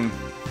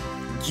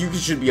 you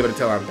should be able to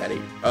tell I'm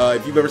petty.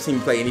 If you've ever seen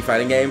me play any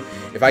fighting game,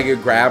 if I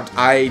get grabbed,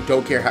 I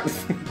don't care how.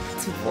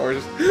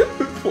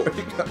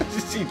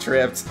 She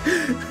tripped.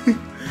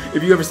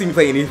 If you ever see me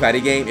play any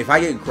fighting game, if I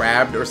get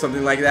grabbed or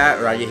something like that,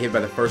 or I get hit by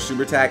the first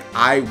super attack,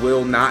 I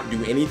will not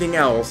do anything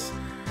else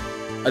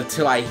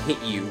until I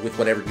hit you with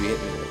whatever you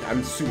hit me with.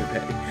 I'm super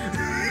petty.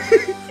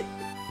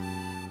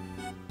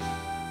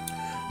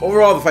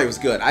 Overall, the fight was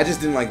good. I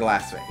just didn't like the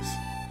last phase.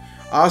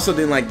 I also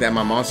didn't like that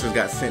my monsters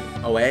got sent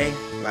away.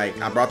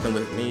 Like, I brought them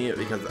with me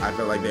because I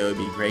felt like they would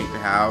be great to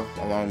have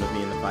along with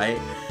me in the fight.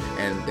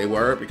 And they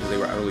were, because they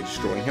were utterly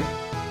destroying him.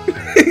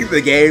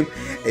 The game,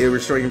 they were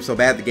destroying him so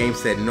bad, the game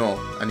said, no,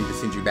 I need to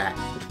send you back.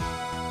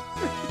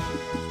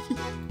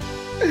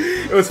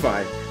 It was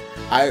fine.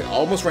 I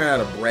almost ran out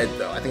of bread,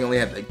 though. I think I only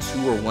had like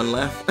 2 or 1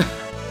 left.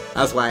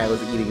 That's why I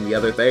was eating the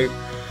other thing.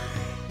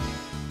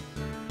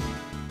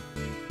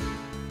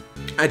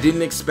 I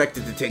didn't expect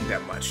it to take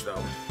that much,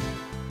 though.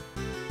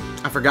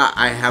 I forgot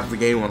I have the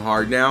game on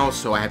hard now,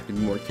 so I have to be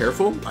more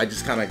careful. I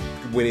just kind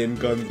of went in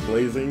guns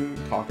blazing,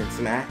 talking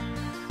smack,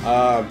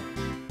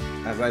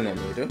 as I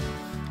normally do.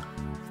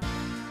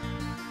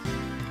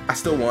 I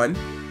still won.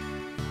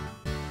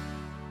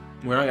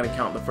 We're not going to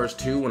count the first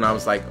 2 when I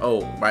was like,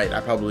 oh, right,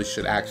 I probably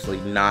should actually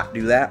not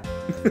do that.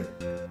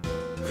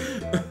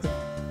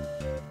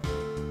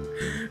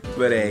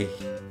 But hey,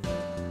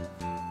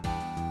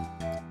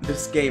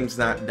 this game's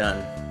not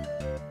done.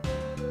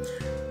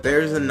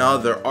 There's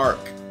another arc.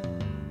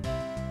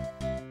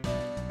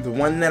 The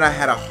one that I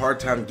had a hard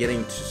time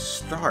getting to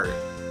start.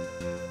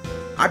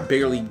 I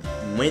barely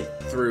went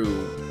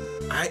through.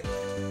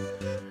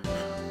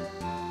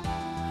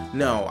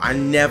 No, I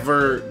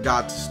never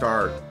got to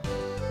start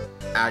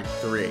Act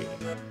 3.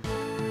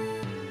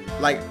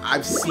 Like,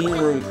 I've seen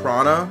Rune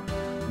Prana,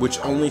 which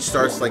only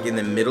starts like in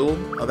the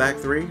middle of Act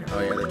 3. Oh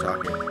yeah, they're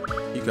talking.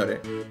 You got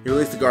it. You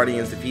released the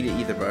Guardians, defeated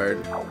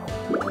Ethelberd,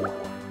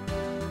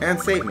 and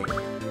saved me.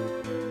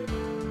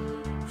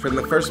 From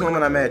the first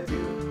moment I met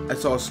you, I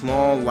saw a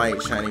small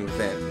light shining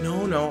within.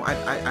 No, I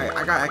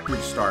got Act 3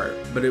 to start,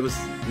 but it was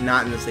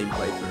not in the same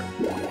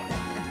playthrough.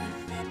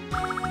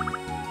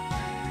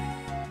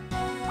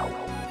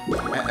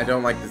 I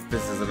don't like this.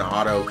 This is an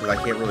auto because I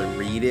can't really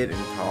read it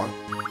and talk.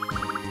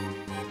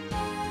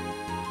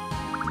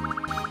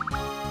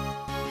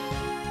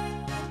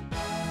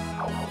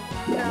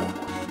 No.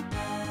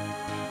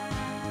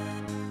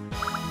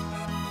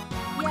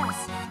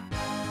 Yes.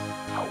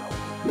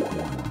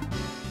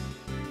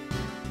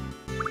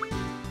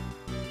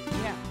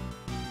 Yeah.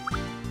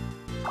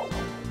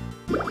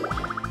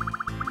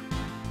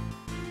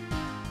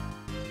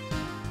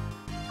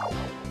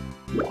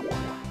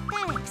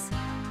 Thanks.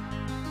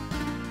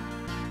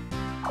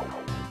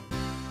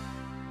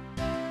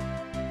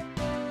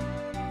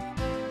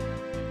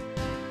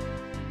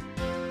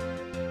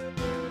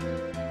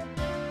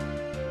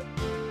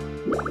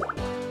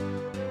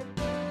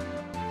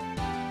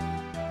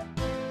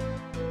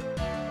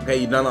 Okay,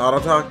 you done the auto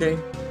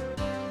talking?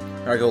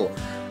 Alright, cool.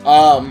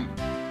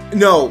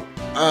 No,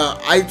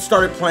 I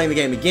started playing the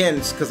game again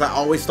because I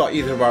always thought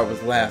Ethelberd was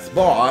the last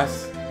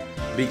boss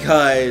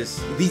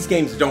because these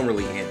games don't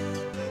really end.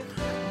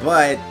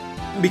 But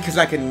because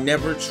I can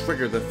never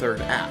trigger the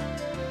third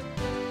act.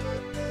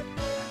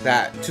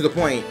 That, to the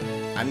point,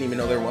 I didn't even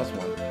know there was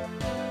one.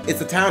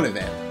 It's a town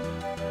event,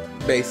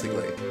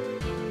 basically.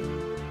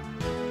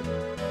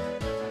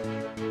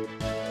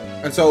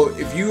 And so,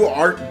 if you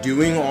aren't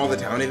doing all the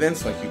town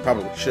events, like you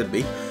probably should be,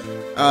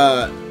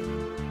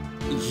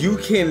 you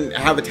can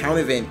have a town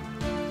event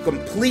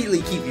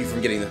completely keep you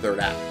from getting the third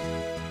act.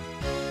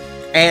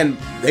 And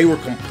they were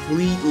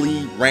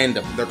completely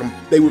random.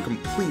 They were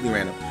completely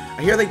random.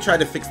 I hear they tried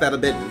to fix that a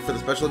bit for the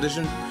special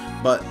edition,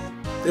 but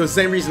it was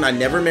the same reason I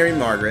never married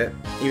Margaret,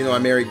 even though I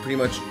married pretty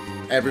much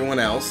everyone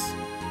else,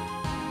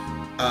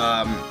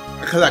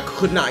 because I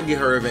could not get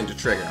her event to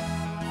trigger.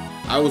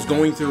 I was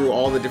going through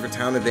all the different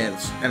town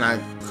events, and I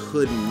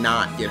could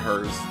not get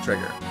hers to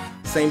trigger.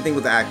 Same thing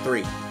with Act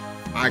 3.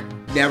 I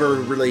never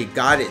really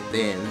got it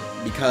then,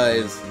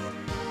 because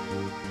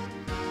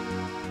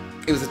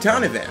it was a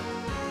town event.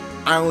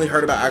 I only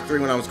heard about Act 3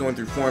 when I was going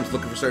through forums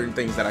looking for certain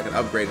things that I could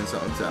upgrade and so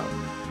and so.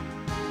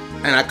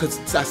 And I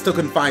still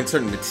couldn't find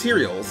certain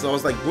materials, so I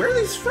was like, where are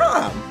these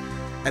from?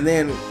 And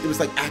then it was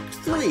like Act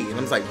 3, and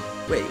I was like,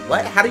 wait,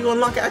 what? How do you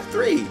unlock Act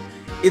 3?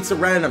 It's a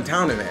random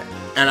town event,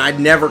 and I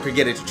never could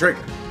get it to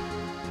trigger.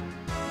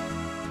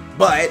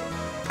 But,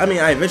 I mean,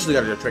 I eventually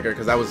got it to trigger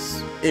because I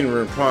was in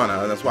Rune,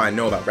 and that's why I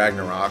know about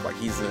Ragnarok. Like,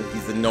 he's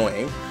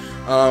annoying.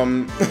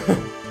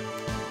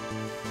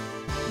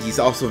 He's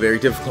also very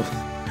difficult.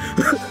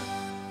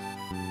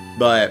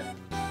 But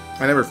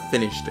I never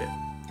finished it.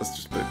 Let's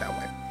just put it that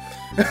way.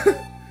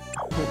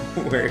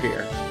 We're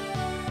here.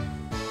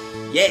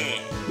 Yeah!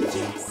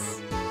 Yes.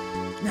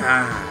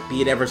 Ah,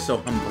 be it ever so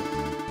humble.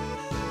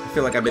 I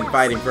feel like I've been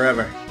fighting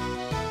forever.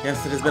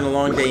 Yes, it has been a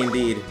long day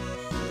indeed.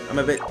 I'm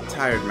a bit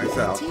tired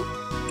myself.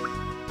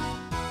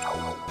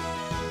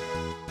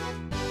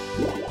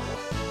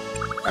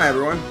 Hi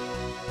everyone.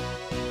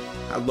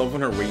 I love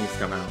when her wings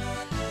come out.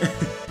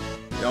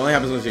 It only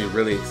happens when she's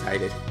really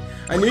excited.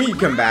 I knew you'd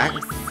come back.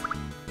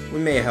 We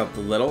may have helped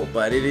a little,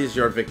 but it is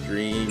your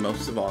victory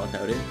most of all,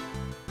 noted.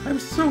 I'm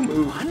so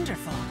moved.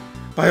 Wonderful.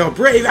 By your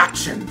brave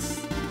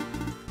actions!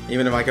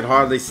 Even if I could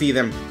hardly see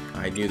them,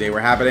 I knew they were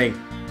happening.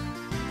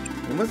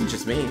 It wasn't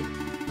just me.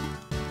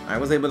 I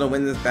was able to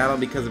win this battle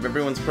because of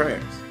everyone's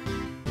prayers.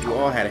 You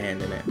all had a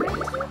hand in it. Are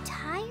you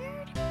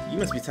tired? You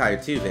must be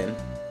tired too, then.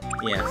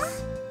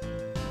 Yes.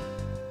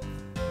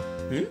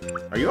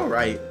 Are you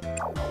alright?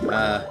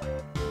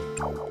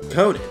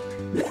 Coded.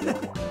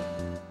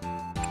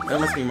 That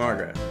must be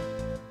Margaret.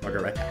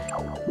 Margaret.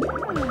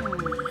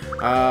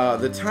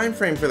 The time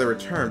frame for the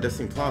return does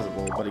seem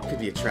plausible, but it could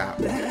be a trap.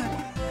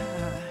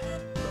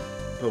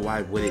 But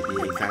why would it be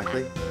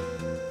exactly?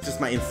 Just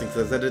my instincts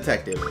as a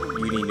detective.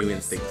 You need new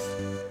instincts.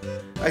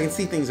 I can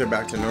see things are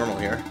back to normal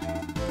here.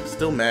 I'm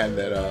still mad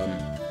that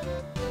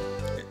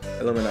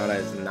Illuminata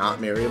is not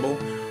marryable.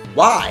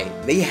 Why?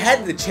 They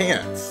had the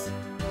chance.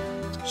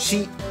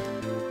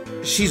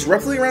 She's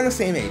roughly around the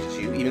same age as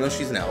you, even though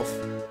she's an elf.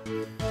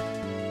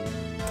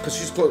 Because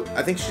she's close.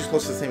 I think she's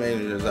close to the same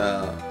age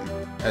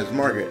as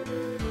Margaret.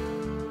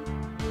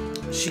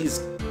 She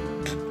is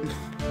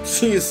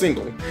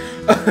single.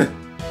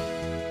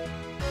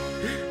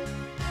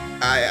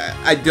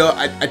 I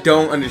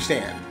don't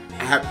understand.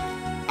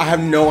 I have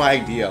no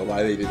idea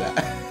why they did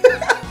that.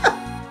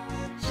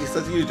 She's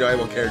such an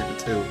enjoyable character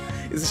too.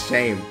 It's a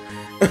shame.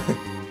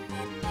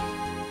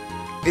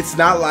 It's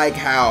not like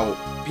how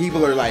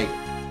people are like,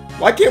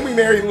 why can't we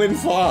marry Lin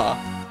Flaw?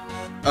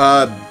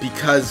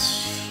 Because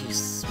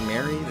she's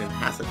married and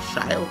has a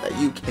child that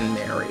you can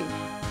marry.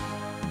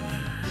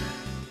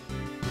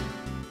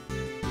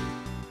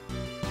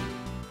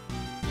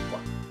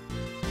 What?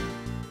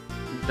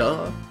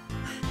 Duh.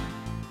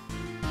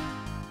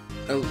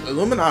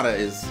 Illuminata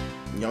is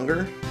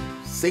younger,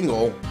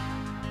 single,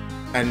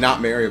 and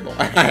not marryable.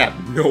 I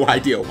have no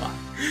idea why.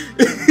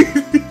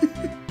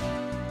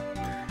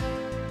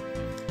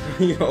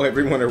 You know,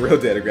 everyone a real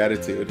debt of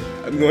gratitude.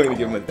 I'm going to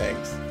give him a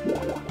thanks.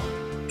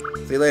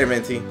 See you later,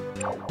 Minty.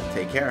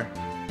 Take care.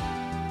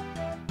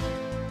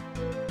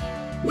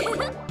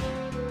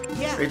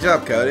 Yeah. Great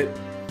job, Coded.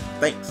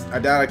 thanks. I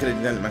doubt I could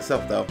have done it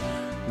myself, though.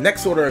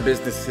 Next order of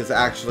business is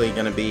actually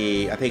going to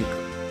be, I think,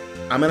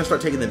 I'm going to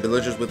start taking the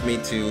villagers with me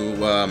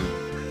to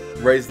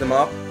raise them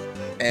up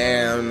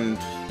and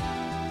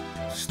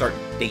start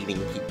dating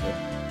people.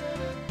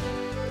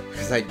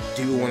 Because I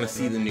do want to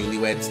see the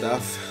newlywed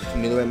stuff,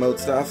 newlywed mode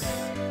stuff.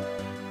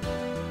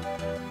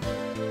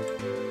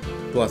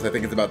 Plus, I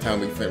think it's about time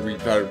we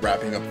started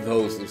wrapping up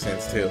those loose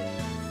ends, too.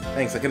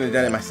 Thanks, I couldn't have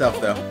done it myself,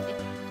 though.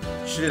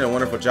 You did a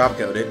wonderful job,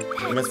 Coded.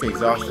 You must be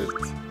exhausted.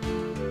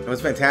 It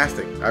was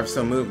fantastic. I was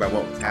so moved by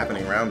what was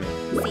happening around me.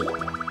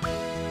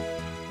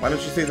 Why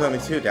don't you say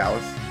something too,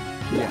 Dallas?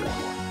 Yeah.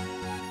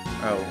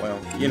 Oh, well,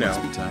 you You know.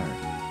 must be tired.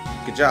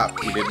 Good job.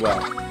 You did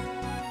well.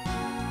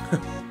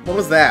 What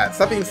was that?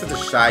 Stop being such a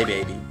shy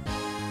baby.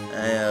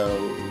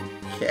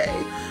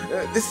 Okay.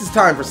 This is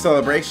time for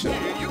celebration.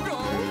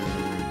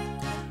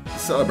 The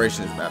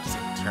celebration is about to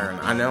take a turn.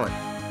 I know it.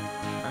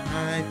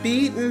 I've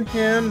beaten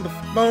him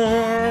before.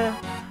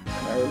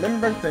 I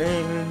remember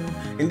things.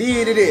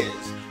 Indeed it is.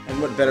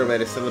 And what better way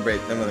to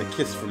celebrate than with a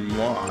kiss from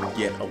Mom?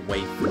 Get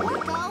away from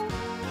me.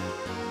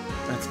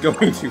 That's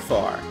going too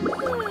far.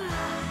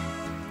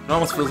 It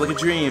almost feels like a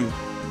dream.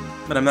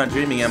 But I'm not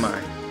dreaming, am I?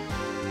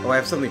 Oh, I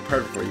have something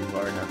perfect for you,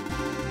 Florida.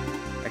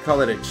 I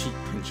call it a cheek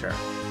pincher.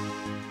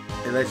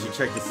 It lets you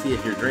check to see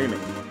if you're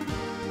dreaming.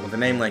 With a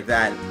name like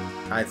that,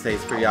 I'd say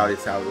it's pretty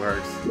obvious how it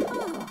works.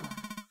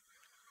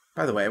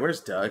 By the way,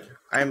 where's Doug?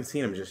 I haven't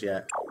seen him just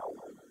yet.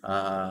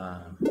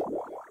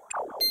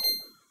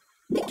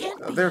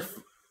 They're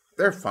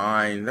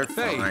fine. They're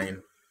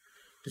fine.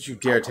 Don't you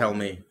dare tell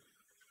me.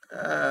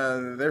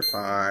 They're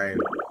fine.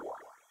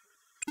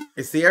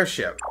 It's the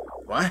airship.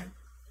 What?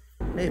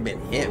 It may have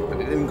been hit, but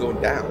it didn't go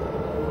down.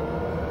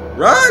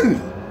 Run!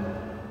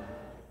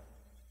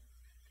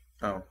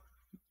 Oh.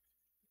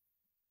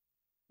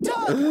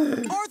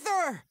 Doug!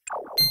 Arthur!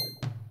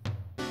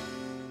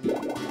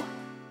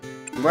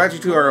 I'm glad you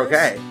two are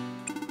okay.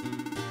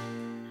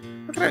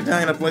 How can I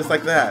die in a place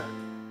like that?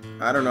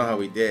 I don't know how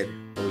we did,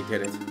 but we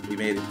did it. We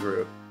made it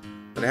through.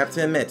 But I have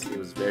to admit, it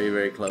was very,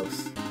 very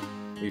close.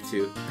 You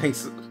two,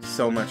 thanks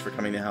so much for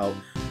coming to help.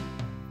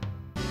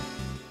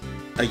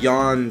 A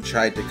yawn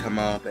tried to come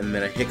up, and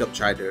then a hiccup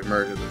tried to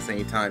emerge at the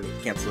same time.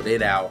 It canceled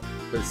it out,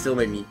 but it still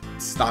made me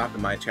stop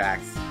in my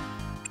tracks.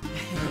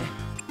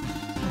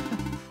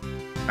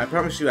 I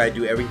promised you I'd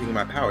do everything in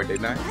my power,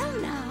 didn't I?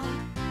 Well,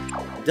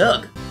 now.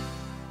 Doug!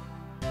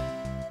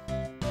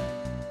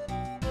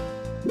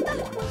 That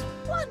was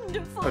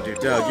wonderful. Oh dear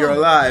Doug, you're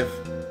alive!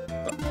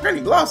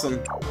 Granny Blossom!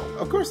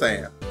 Of course I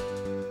am.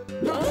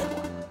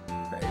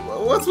 Hey,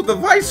 what's with the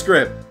vice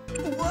grip?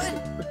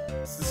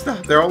 What?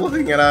 Stop, they're all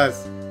looking at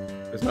us.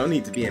 There's no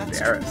need to be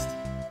embarrassed.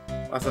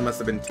 Blossom must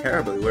have been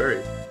terribly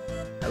worried.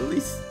 At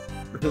least,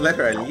 let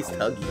her at least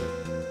hug you.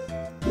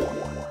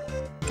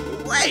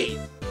 Wait!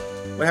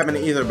 What happened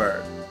to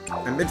Ethelberd?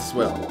 And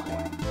Mintswill?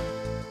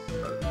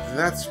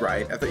 That's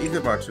right, after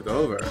Ethelberd took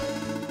over.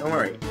 Don't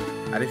worry,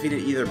 I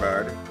defeated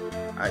Ethelberd.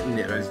 I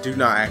do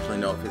not actually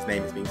know if his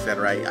name is being said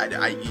right.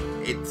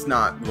 It's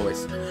not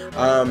voiced.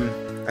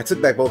 I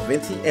took back both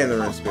Vinci and the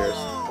Rune Spears.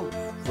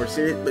 For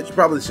serious, but you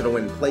probably should have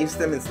went and placed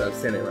them instead of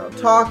standing around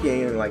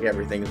talking and like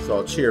everything is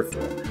all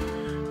cheerful.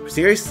 For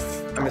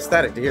serious, I'm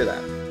ecstatic to hear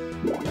that.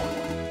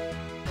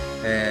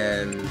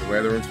 And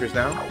where are the Rune Spears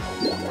now?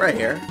 Right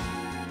here.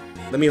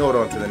 Let me hold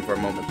on to them for a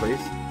moment,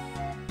 please.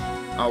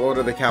 I'll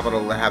order the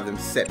capital to have them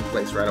set in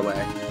place right away.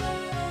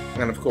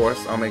 And of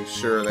course, I'll make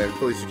sure they're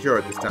fully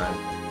secured this time.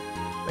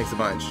 Thanks a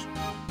bunch.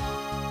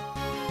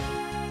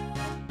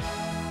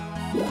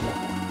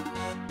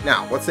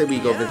 Now, let's say we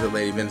go visit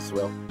Lady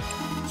Mintswill.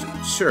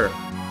 Sure.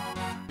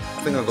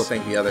 I think I'll go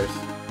thank the others.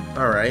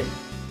 Alright.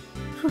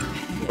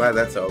 Glad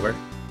that's over.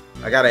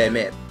 I gotta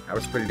admit, I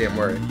was pretty damn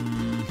worried.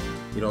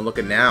 You don't look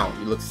it now.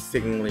 You look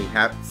sickeningly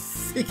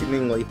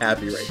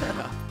happy right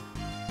now.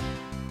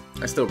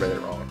 I still read it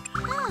wrong.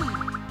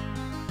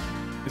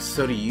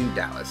 So do you,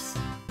 Dallas.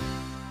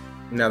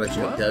 Now that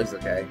you know Doug's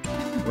okay.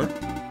 What?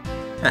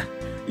 Ha,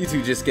 you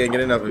two just can't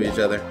get enough of each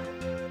other.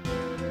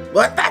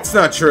 What? That's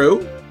not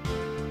true!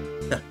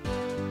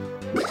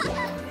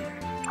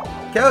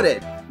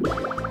 Coded!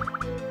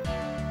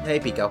 Hey,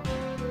 Pico.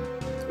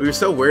 We were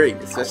so worried,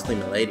 especially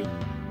Milady.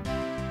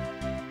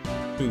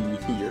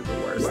 You're the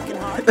worst.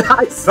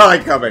 I saw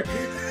it coming!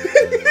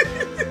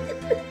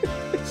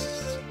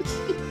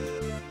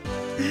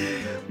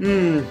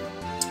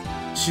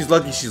 She's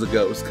lucky she's a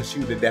ghost, because she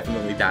would have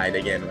definitely died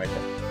again right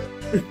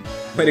now.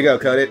 Way to go,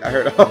 Coded. I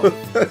heard all of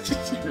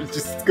you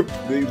just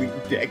completely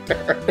decked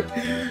her.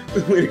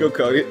 Way to go,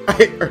 Coded.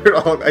 I heard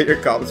all about your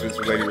accomplishments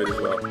related to it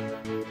as well.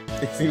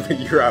 It seems like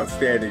you're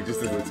outstanding,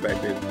 just as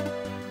expected.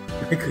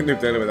 I couldn't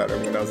have done it without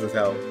everyone else's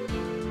help.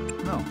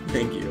 No.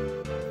 Thank you.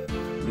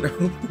 No.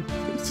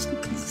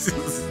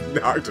 Just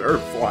knocked her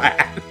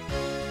flat.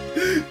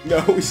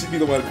 No, we should be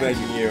the one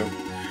thanking you.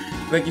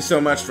 Thank you so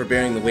much for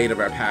bearing the weight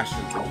of our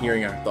passions and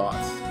hearing our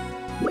thoughts.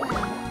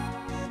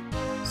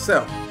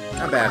 So,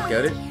 not bad,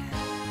 Coded.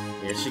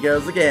 Here she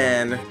goes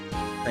again.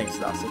 Thanks,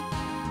 Dusty.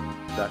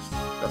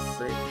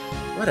 Dusty.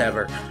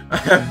 Whatever.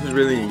 I'm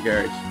really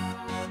encouraged.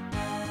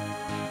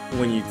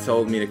 when you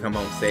told me to come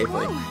home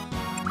safely.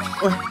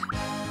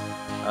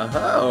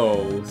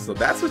 Oh, so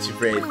that's what you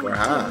prayed for,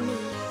 huh?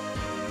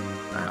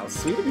 How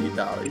sweet of you,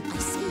 Dolly. I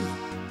see.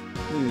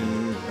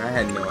 I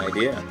had no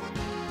idea.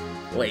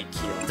 Wait,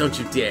 Keel, don't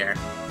you dare.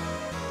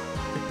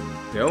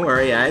 Don't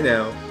worry, I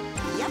know.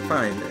 Yep.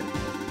 Fine then.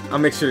 I'll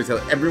make sure to tell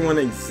everyone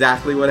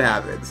exactly what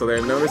happened, so there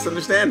are no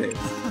misunderstandings.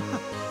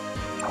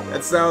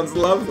 That sounds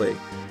lovely.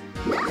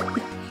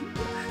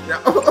 Now,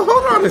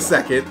 hold on a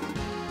second.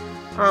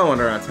 I'll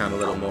wander around town a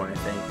little more, I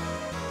think.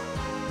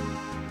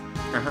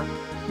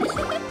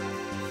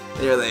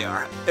 There they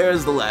are.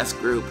 There's the last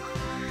group.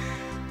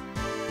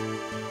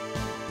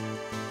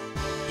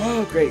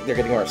 Oh, great. They're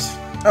getting worse.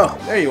 Oh,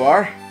 there you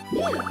are.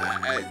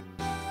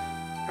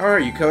 How are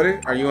you,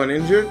 Coded? Are you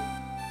uninjured?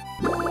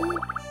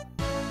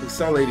 We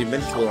saw Lady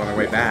Minstrel on our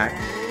way back.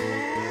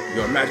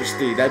 Your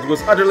Majesty, that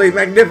was utterly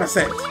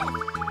magnificent!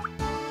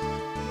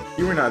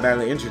 You were not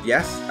badly injured,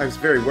 yes? I was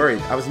very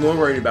worried. I was more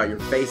worried about your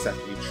face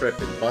after you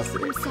tripped and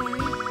busted it. I'm sorry.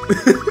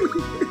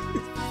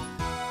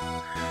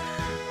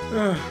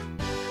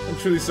 I'm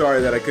truly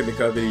sorry that I couldn't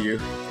accompany you.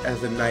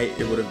 As a knight,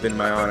 it would have been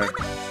my honor.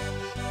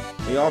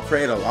 We all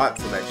prayed a lot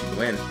so that you'd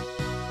win.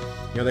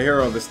 You're the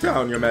hero of this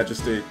town, Your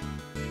Majesty.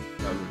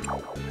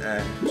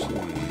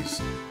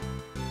 Jeez.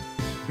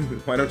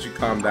 Why don't you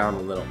calm down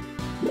a little?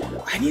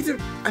 I need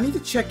to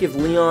check if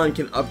Leon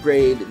can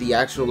upgrade the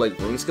actual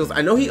rune skills.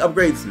 I know he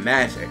upgrades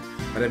magic,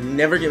 but I've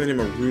never given him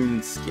a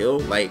rune skill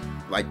like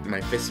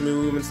my fist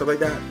move and stuff like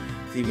that.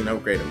 So you can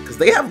upgrade them because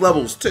they have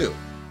levels too.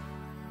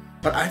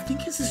 But I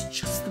think this is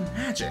just the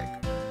magic.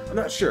 I'm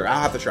not sure.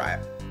 I'll have to try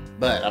it.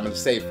 But I'm gonna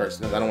save first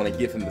because I don't want to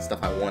give him the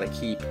stuff I want to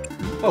keep.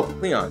 Oh,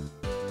 Leon,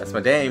 that's my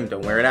dame.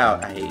 Don't wear it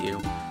out. I hate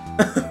you.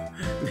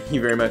 Thank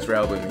you very much for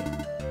helping me.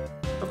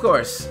 Of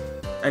course,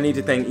 I need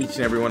to thank each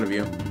and every one of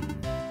you.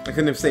 I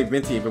couldn't have saved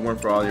Minty if it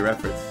weren't for all your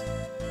efforts.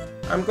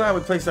 I'm glad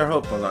we placed our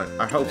hopes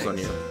on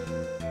you.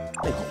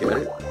 Thank you,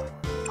 Coded.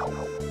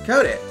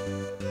 Coded!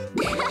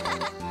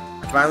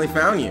 I finally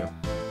found you.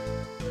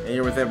 And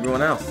you're with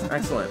everyone else.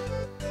 Excellent.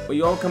 Will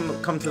you all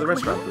come to the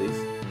restaurant, please?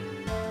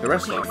 The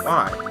restaurant?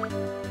 Why?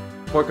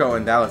 Porco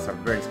and Dallas have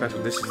very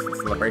special dishes in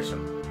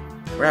celebration.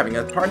 We're having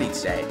a party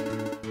today.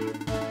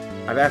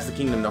 I've asked the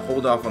kingdom to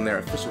hold off on their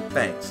official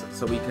thanks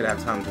so we could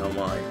have time to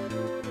unwind.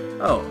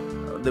 Oh,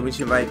 then we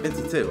should invite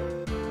Vinty too.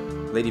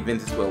 Lady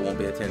Ventuswill won't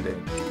be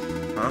attending.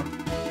 Huh?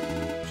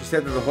 She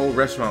said that the whole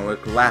restaurant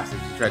would collapse if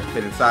she tried to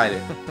fit inside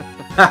it.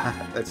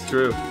 That's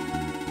true.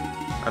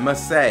 I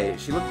must say,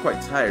 she looked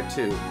quite tired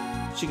too.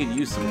 She could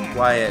use some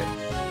quiet.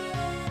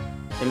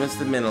 It must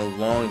have been a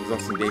long,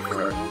 exhausting day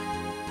for her.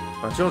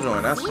 But you'll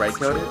join us, right,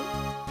 Coded?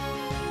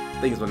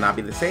 Things would not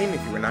be the same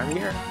if you were not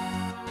here.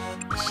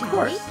 Of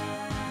course.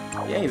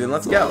 Yay, then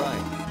let's go.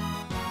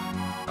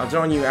 I'll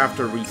join you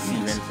after we see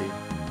Minty.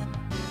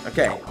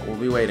 Okay, we'll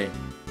be waiting.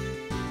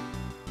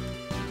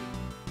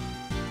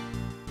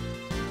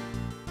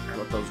 How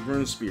about those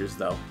rune spears,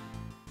 though?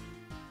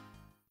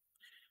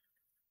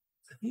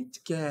 I need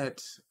to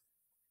get...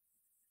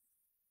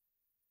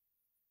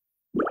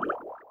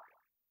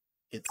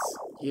 It's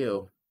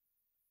you.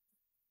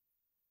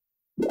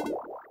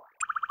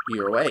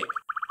 You're awake.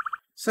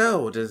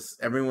 So, does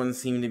everyone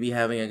seem to be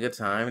having a good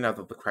time now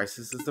that the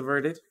crisis is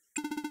averted?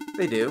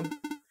 They do.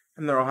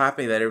 And they're all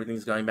happy that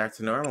everything's going back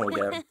to normal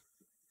again.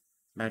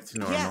 Back to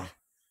normal. Yeah.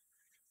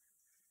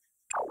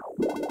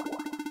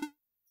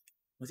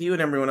 With you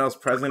and everyone else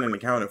present and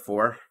accounted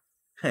for.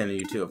 And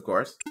you too, of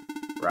course.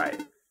 Right.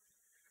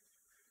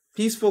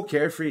 Peaceful,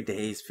 carefree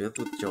days filled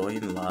with joy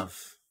and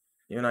love.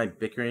 You and I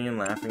bickering and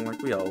laughing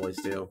like we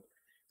always do.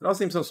 It all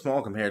seems so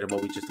small compared to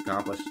what we just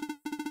accomplished.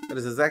 But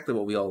it's exactly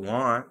what we all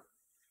want.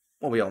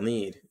 What we all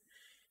need.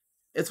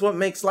 It's what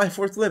makes life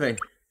worth living.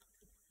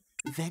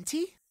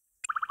 Venti?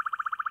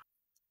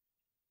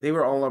 They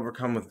were all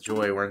overcome with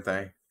joy, weren't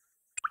they?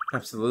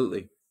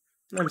 Absolutely.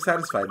 I'm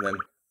satisfied then.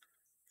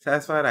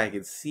 Satisfied I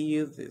could see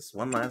you this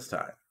one last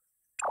time.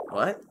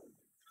 What?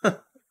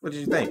 What did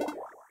you think?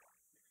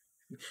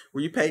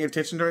 Were you paying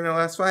attention during the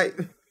last fight?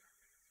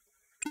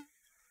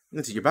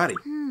 Into your body.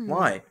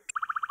 Why?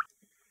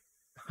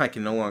 I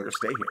can no longer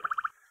stay here.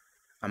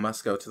 I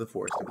must go to the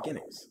Forest of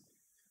Beginnings.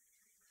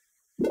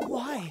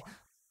 Why?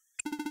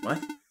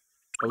 What?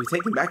 Are we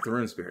taking back the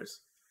rune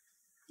spears?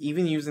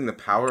 Even using the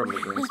power of the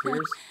rune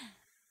spears,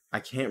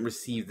 I can't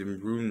receive the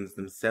runes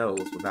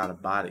themselves without a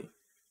body.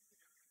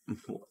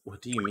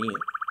 What do you mean?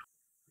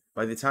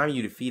 By the time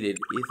you defeated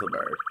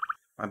Ethelberd,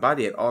 my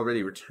body had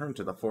already returned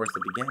to the Forest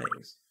of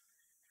Beginnings.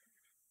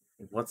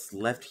 What's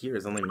left here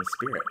is only my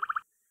spirit.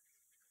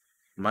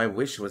 My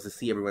wish was to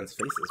see everyone's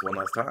faces one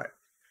last time,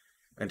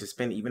 and to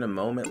spend even a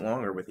moment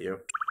longer with you.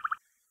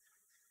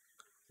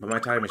 But my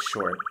time is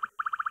short.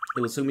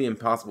 It will soon be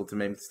impossible to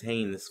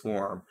maintain this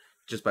form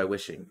just by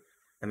wishing,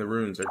 and the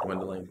runes are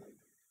dwindling.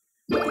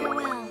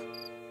 Farewell.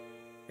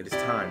 It is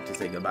time to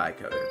say goodbye,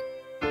 Coded.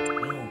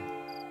 No.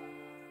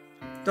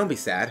 Don't be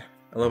sad.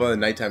 I love how the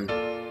nighttime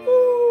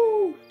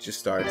woo, just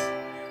starts.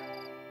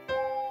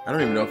 I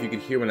don't even know if you could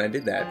hear when I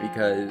did that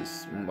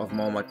because of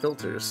all my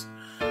filters.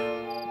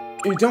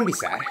 Dude, don't be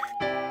sad.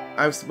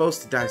 I was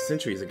supposed to die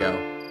centuries ago,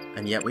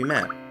 and yet we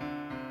met.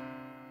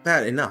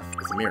 That enough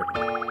is a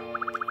miracle.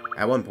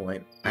 At one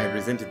point, I had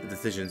resented the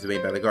decisions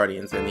made by the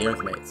Guardians and the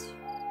Earthmates.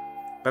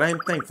 But I am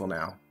thankful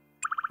now.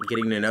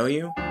 Getting to know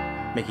you,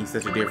 making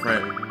such a dear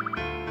friend,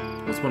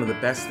 was one of the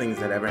best things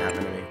that ever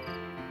happened to me.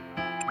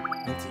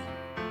 Minty.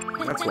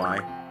 That's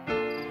why.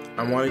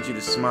 I wanted you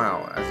to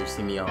smile as you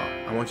see me off.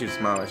 I want you to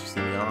smile as you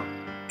see me off.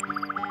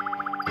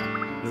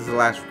 This is the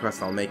last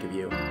request I'll make of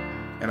you,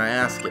 and I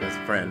ask it as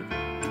a friend.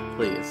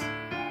 Please.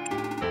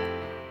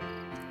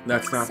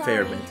 That's not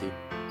fair, Minty.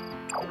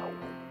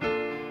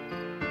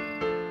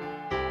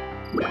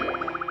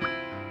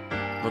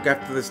 Look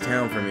after this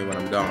town for me when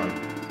I'm gone.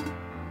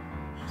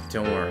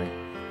 Don't worry.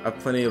 I have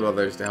plenty of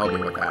others to help me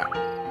with that.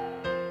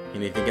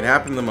 Anything can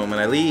happen the moment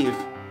I leave.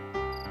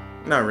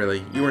 Not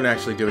really. You weren't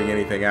actually doing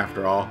anything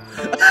after all.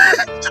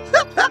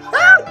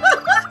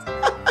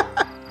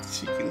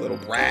 Cheeky little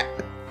brat.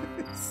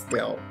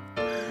 Still.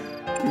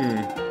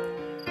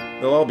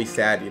 They'll all be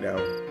sad, you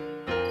know.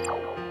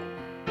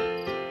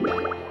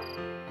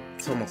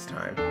 It's almost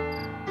time.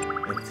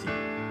 Venti.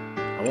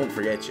 I won't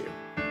forget you.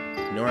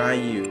 Nor I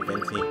you,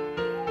 Venti.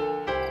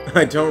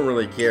 I don't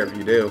really care if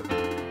you do.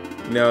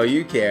 No,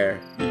 you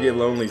care. You get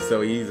lonely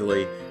so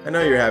easily. I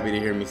know you're happy to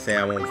hear me say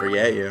I won't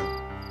forget you.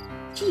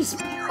 Jeez,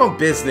 your own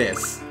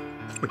business.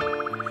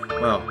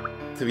 Well,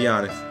 to be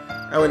honest,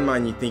 I wouldn't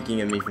mind you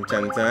thinking of me from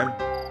time to time.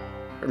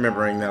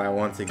 Remembering that I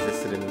once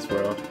existed in this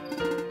world.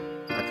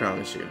 I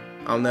promise you,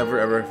 I'll never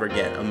ever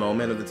forget a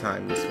moment of the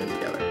time we spent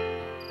together.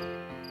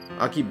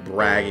 I'll keep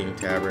bragging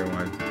to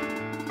everyone.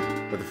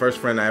 But the first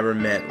friend I ever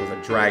met was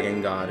a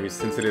dragon god who's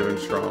sensitive and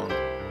strong.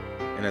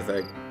 And has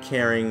a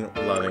caring,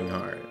 loving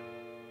heart.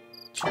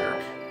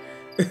 Jerk.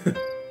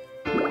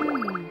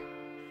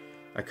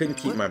 I couldn't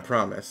keep my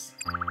promise.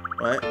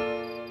 What?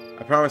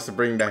 I promised to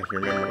bring back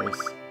your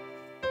memories.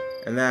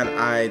 And that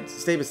I'd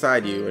stay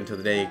beside you until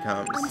the day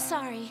comes. I'm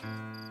sorry.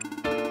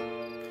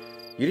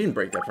 You didn't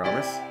break that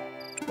promise.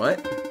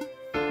 What?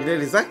 You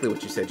did exactly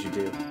what you said you'd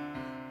do.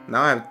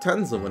 Now I have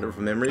tons of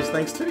wonderful memories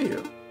thanks to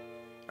you.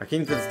 I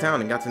came to this town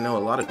and got to know a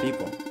lot of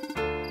people.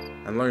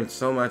 I learned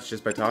so much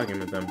just by talking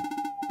with them.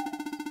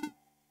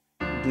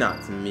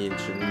 Not to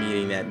mention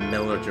meeting that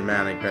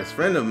melodramatic best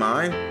friend of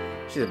mine.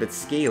 She's a bit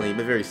scaly,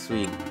 but very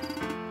sweet.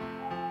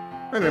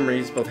 My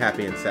memories, both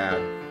happy and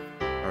sad,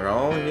 are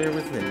all here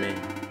within me.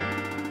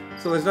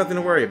 So there's nothing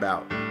to worry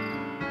about.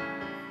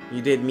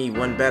 You did me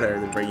one better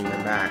than bringing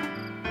them back.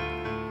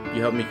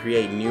 You helped me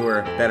create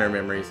newer, better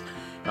memories.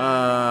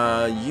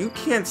 You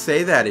can't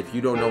say that if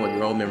you don't know what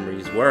your old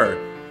memories were.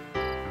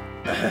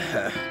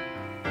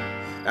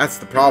 That's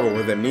the problem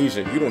with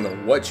amnesia. You don't know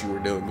what you were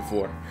doing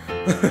before.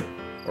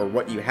 Or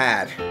what you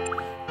had.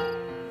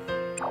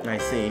 I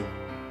see.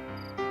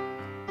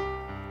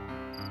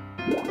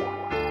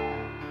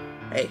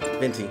 Hey,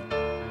 Venti.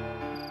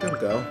 Don't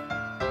go.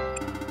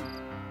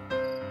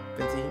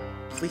 Venti,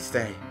 please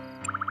stay.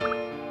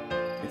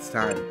 It's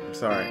time. I'm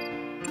sorry.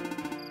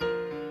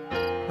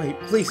 Wait,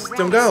 please,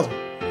 don't go!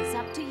 It's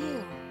up to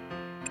you.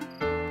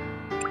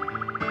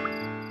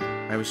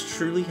 I was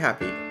truly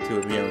happy to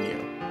have known you.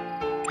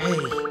 Hey!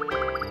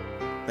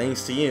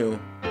 Thanks to you,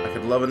 I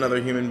could love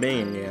another human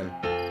being again.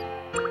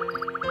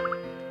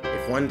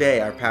 If one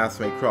day our paths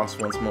may cross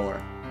once more,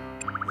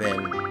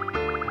 then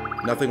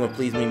nothing will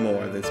please me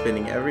more than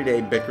spending every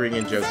day bickering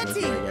and joking with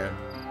you again.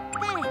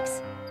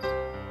 Thanks.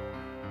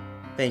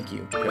 Thank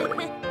you,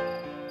 Cody.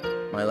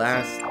 My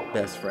last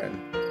best friend.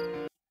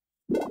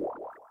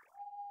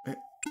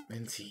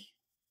 Venti.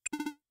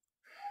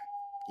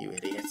 You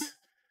idiot.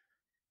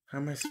 How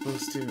am I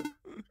supposed to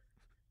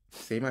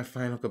say my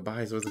final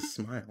goodbyes with a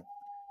smile?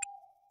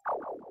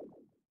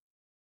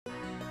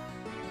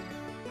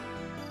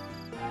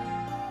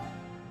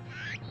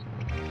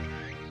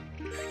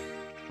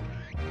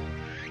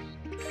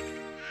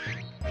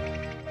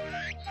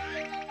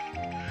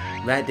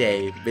 That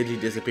day, Venti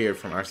disappeared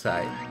from our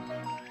sight.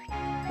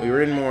 We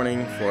were in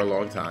mourning for a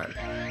long time,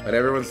 but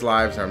everyone's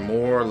lives are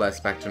more or less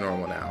back to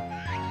normal now.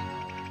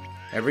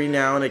 Every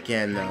now and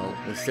again, though,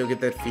 we still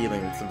get that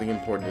feeling that something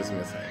important is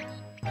missing.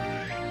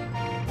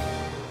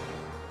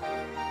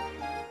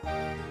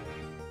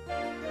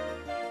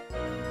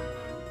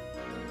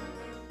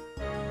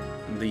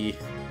 The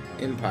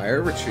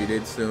Empire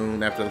retreated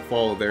soon after the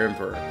fall of their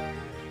Emperor.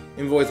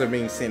 Envoys are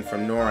being sent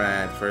from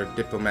NORAD for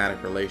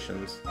diplomatic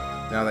relations.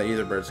 Now that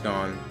Ethelberd's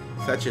gone,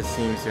 Setchus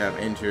seems to have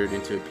entered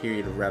into a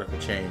period of radical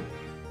change.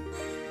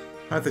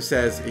 Arthur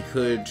says it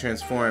could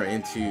transform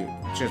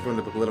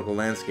the political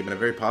landscape in a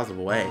very positive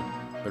way.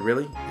 But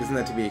really? Isn't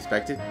that to be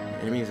expected?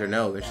 Enemies or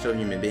no, they're still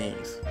human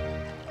beings.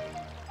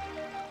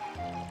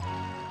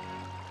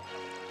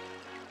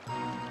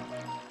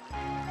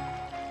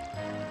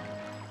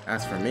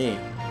 As for me,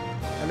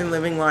 I've been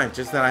living life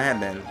just that I had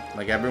been,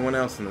 like everyone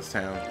else in this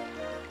town.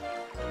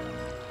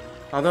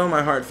 Although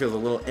my heart feels a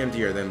little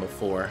emptier than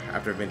before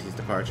after Venti's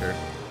departure.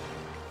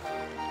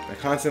 I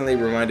constantly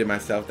reminded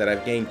myself that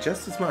I've gained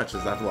just as much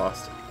as I've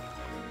lost.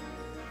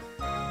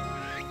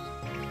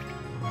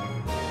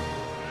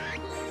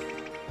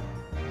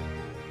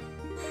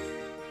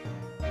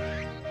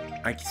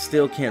 I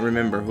still can't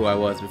remember who I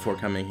was before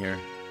coming here.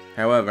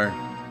 However,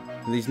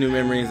 these new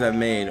memories I've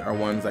made are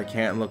ones I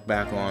can look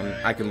back on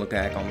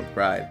with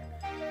pride.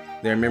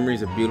 They are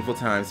memories of beautiful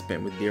times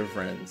spent with dear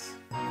friends.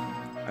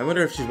 I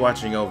wonder if she's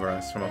watching over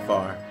us from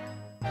afar.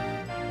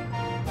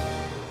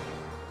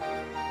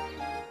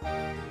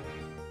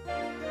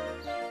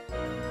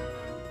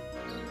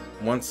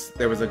 Once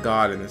there was a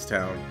god in this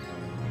town.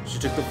 She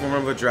took the form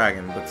of a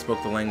dragon, but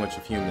spoke the language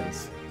of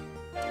humans.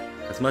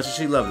 As much as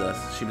she loved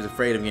us, she was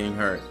afraid of getting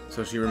hurt,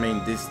 so she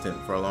remained distant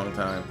for a long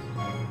time.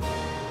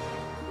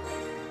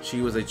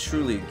 She was a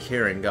truly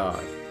caring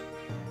god,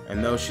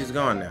 and though she's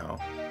gone now,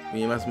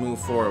 we must move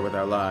forward with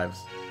our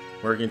lives,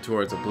 working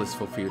towards a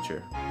blissful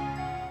future.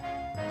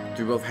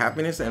 Through both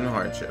happiness and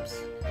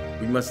hardships,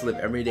 we must live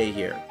every day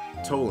here,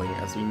 tolling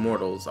as we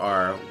mortals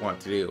are wont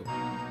to do,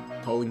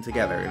 tolling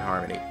together in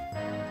harmony.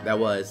 That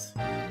was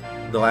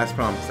the last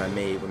promise I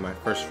made with my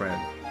first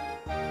friend.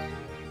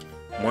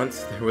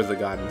 Once there was a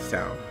god in this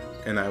town,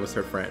 and I was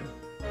her friend.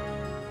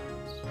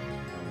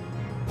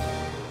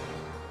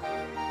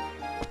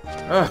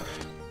 Ugh,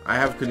 I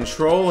have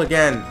control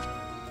again.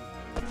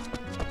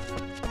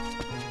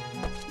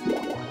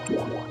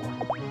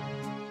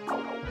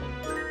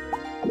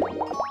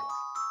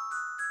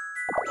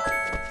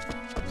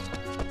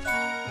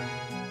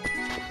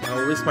 Well,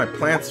 at least my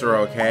plants are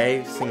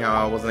okay, seeing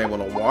how I wasn't able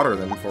to water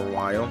them for a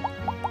while.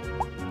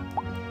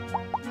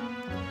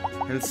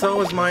 And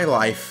so is my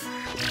life.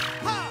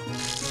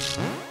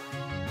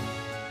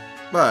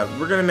 But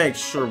we're gonna make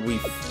sure we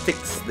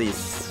fix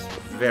this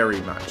very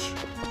much.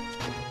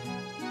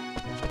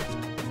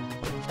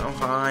 Oh,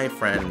 hi,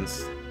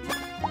 friends.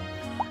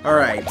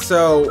 Alright,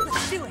 so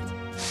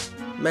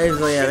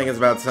basically I think it's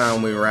about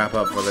time we wrap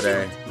up for the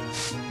day.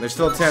 There's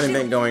still a town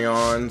event going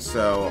on,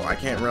 so I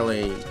can't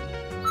really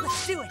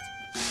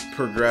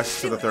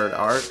progress to the third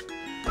arc.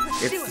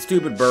 It's the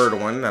stupid bird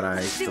one that I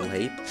still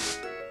hate.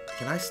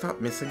 Can I stop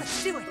missing?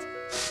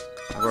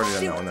 I've already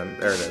done that one then.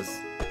 There it is.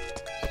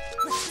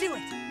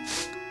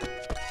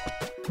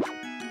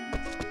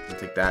 I'll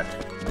take that.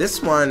 This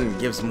one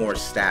gives more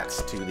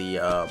stats to the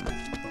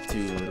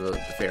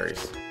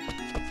fairies.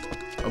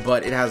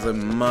 But it has a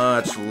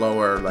much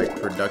lower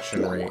like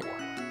production rate.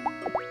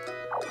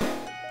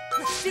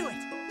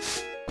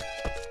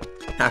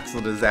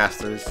 Absolute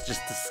disaster. It's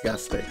just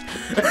disgusting.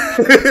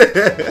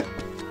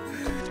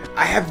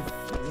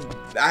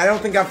 I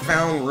don't think I've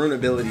found rune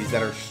abilities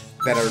that are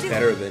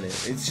better than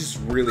it. It's just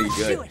really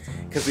good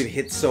because it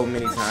hits so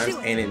many times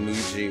and it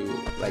moves you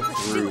like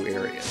through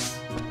areas.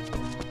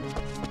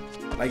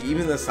 Like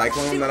even the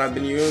cyclone that I've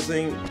been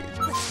using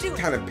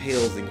kind of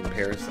pales in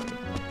comparison.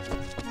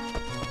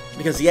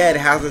 Because yeah, it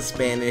has a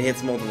spin, it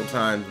hits multiple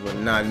times, but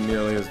not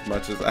nearly as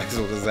much as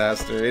Actual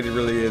Disaster. It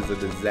really is a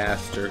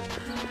disaster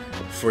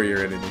for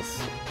your enemies.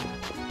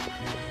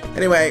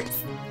 Anyway,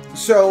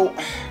 so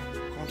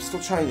I'm still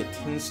trying to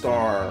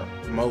 10-star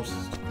most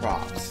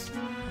crops.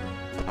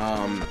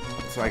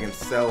 So I can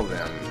sell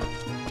them.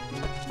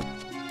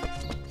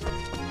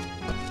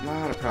 A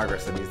lot of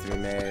progress that needs to be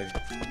made.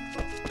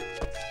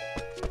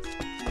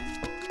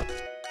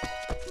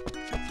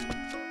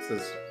 This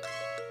is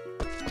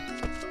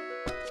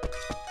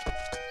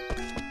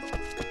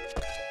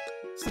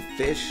it's a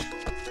fish.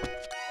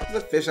 It's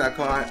a fish I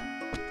caught.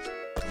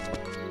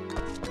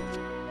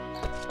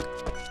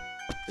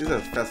 These are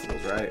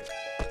festivals, right?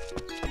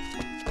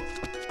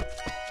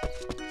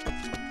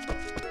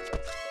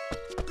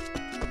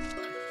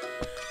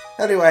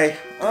 Anyway,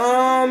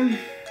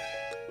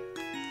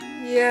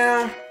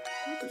 yeah,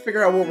 I have to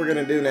figure out what we're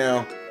gonna do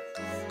now.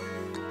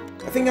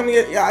 I think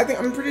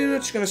I'm pretty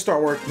much gonna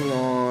start working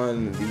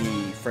on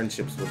the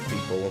friendships with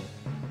people.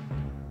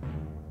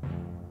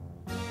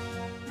 So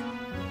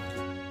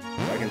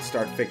I can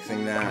start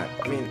fixing that.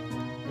 I mean,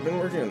 I've been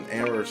working on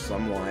Amber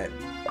somewhat,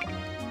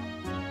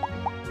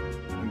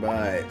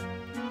 but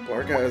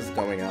Orca is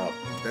going up.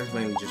 That's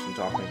mainly just from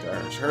talking to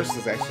her. Hers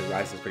is actually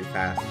rises pretty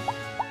fast.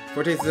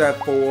 Fortes is at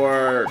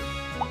 4.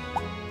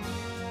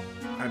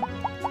 I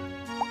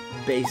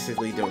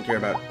basically don't care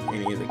about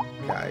any of the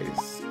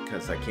guys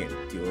because I can't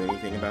do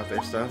anything about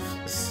their stuff.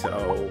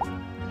 So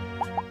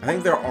I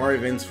think there are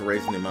events for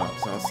raising them up.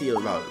 So I'll see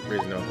about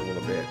raising them up a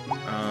little bit.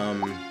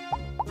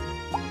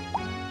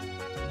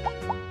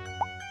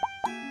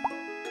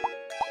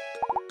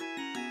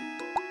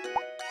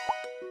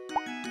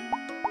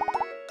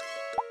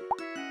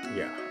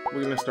 Yeah,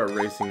 we're gonna start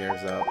raising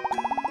theirs up.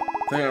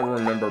 I think I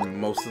remember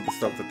most of the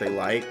stuff that they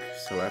like,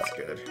 so that's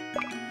good.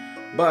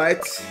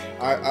 But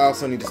I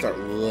also need to start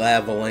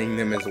leveling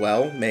them as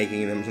well,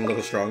 making them a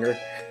little stronger.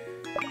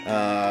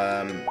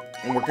 And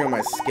working on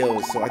my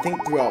skills. So I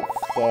think throughout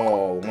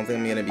fall, one thing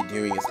I'm going to be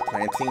doing is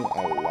planting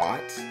a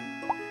lot.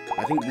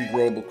 I think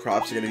regrowable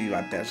crops are going to be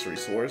my best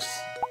resource.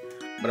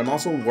 But I'm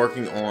also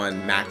working on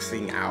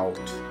maxing out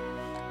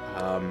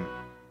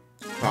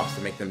crops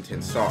to make them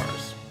 10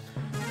 stars.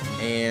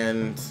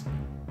 And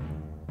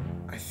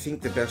I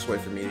think the best way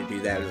for me to do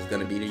that is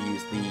going to be to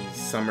use the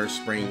summer,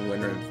 spring,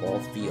 winter, and fall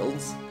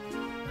fields.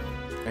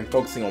 and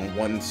focusing on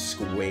one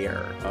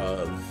square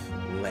of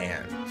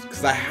land.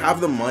 Because I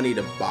have the money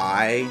to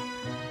buy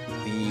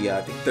the,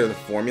 I think they're the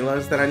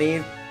formulas that I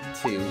need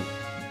to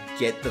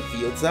get the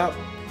fields up.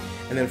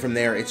 And then from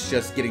there, it's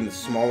just getting the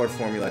smaller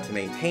formula to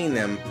maintain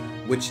them,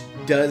 which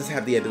does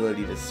have the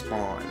ability to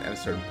spawn at a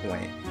certain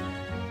point.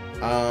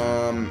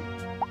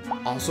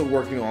 Also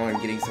working on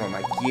getting some of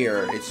my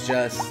gear. It's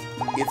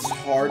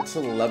hard to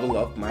level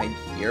up my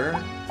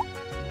gear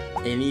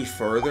any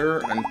further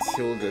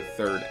until the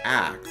third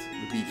act,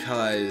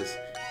 because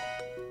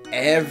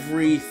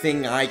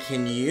everything I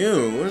can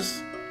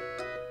use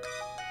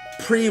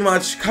pretty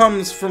much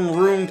comes from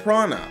Rune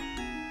Prana.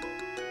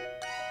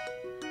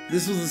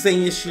 This was the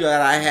same issue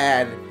that I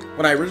had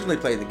when I originally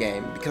played the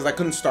game, because I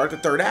couldn't start the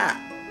third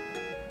act.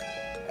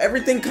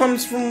 Everything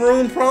comes from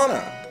Rune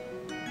Prana.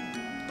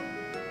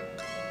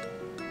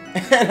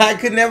 And I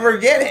could never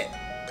get it,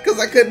 because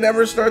I could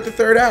never start the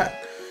third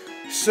act.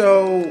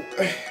 So,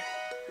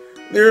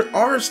 there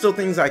are still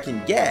things I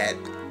can get.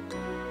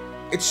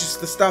 It's just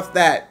the stuff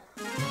that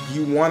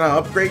you want to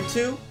upgrade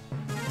to,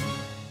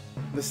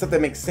 the stuff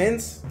that makes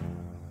sense,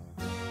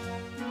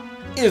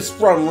 is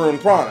from Rune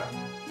Prana.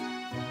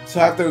 So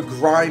I have to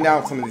grind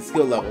out some of these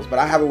skill levels, but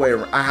I have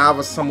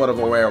a somewhat of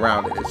a way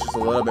around it. It's just a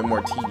little bit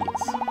more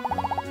tedious.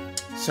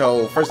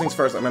 So first things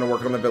first, I'm going to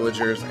work on the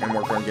villagers and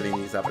work on getting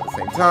these up at the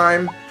same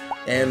time,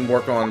 and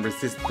work on the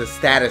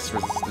status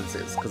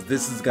resistances, because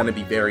this is going to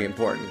be very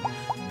important.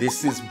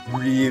 This is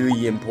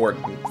really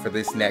important for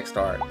this next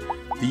arc.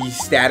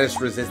 These status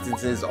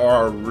resistances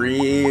are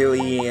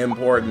really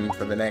important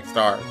for the next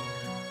arc.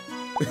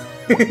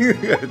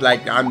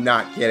 Like, I'm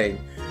not kidding.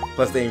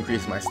 Plus they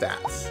increase my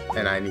stats,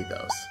 and I need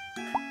those.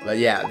 But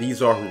yeah,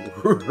 these are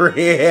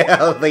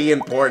really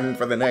important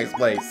for the next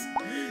place.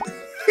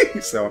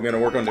 So I'm going to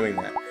work on doing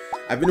that.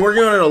 I've been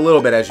working on it a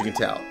little bit, as you can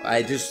tell.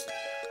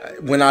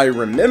 When I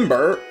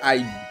remember,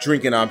 I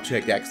drink an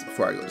Object X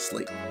before I go to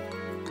sleep.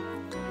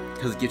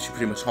 Because it gives you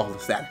pretty much all the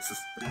statuses.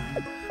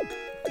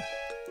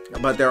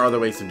 But there are other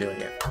ways of doing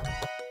it.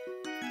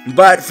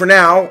 But for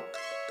now,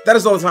 that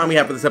is all the time we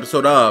have for this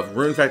episode of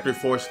Rune Factory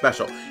 4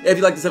 Special. If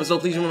you like this episode,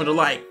 please remember to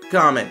like,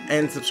 comment,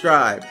 and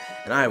subscribe.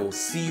 And I will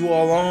see you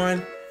all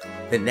on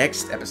the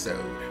next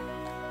episode.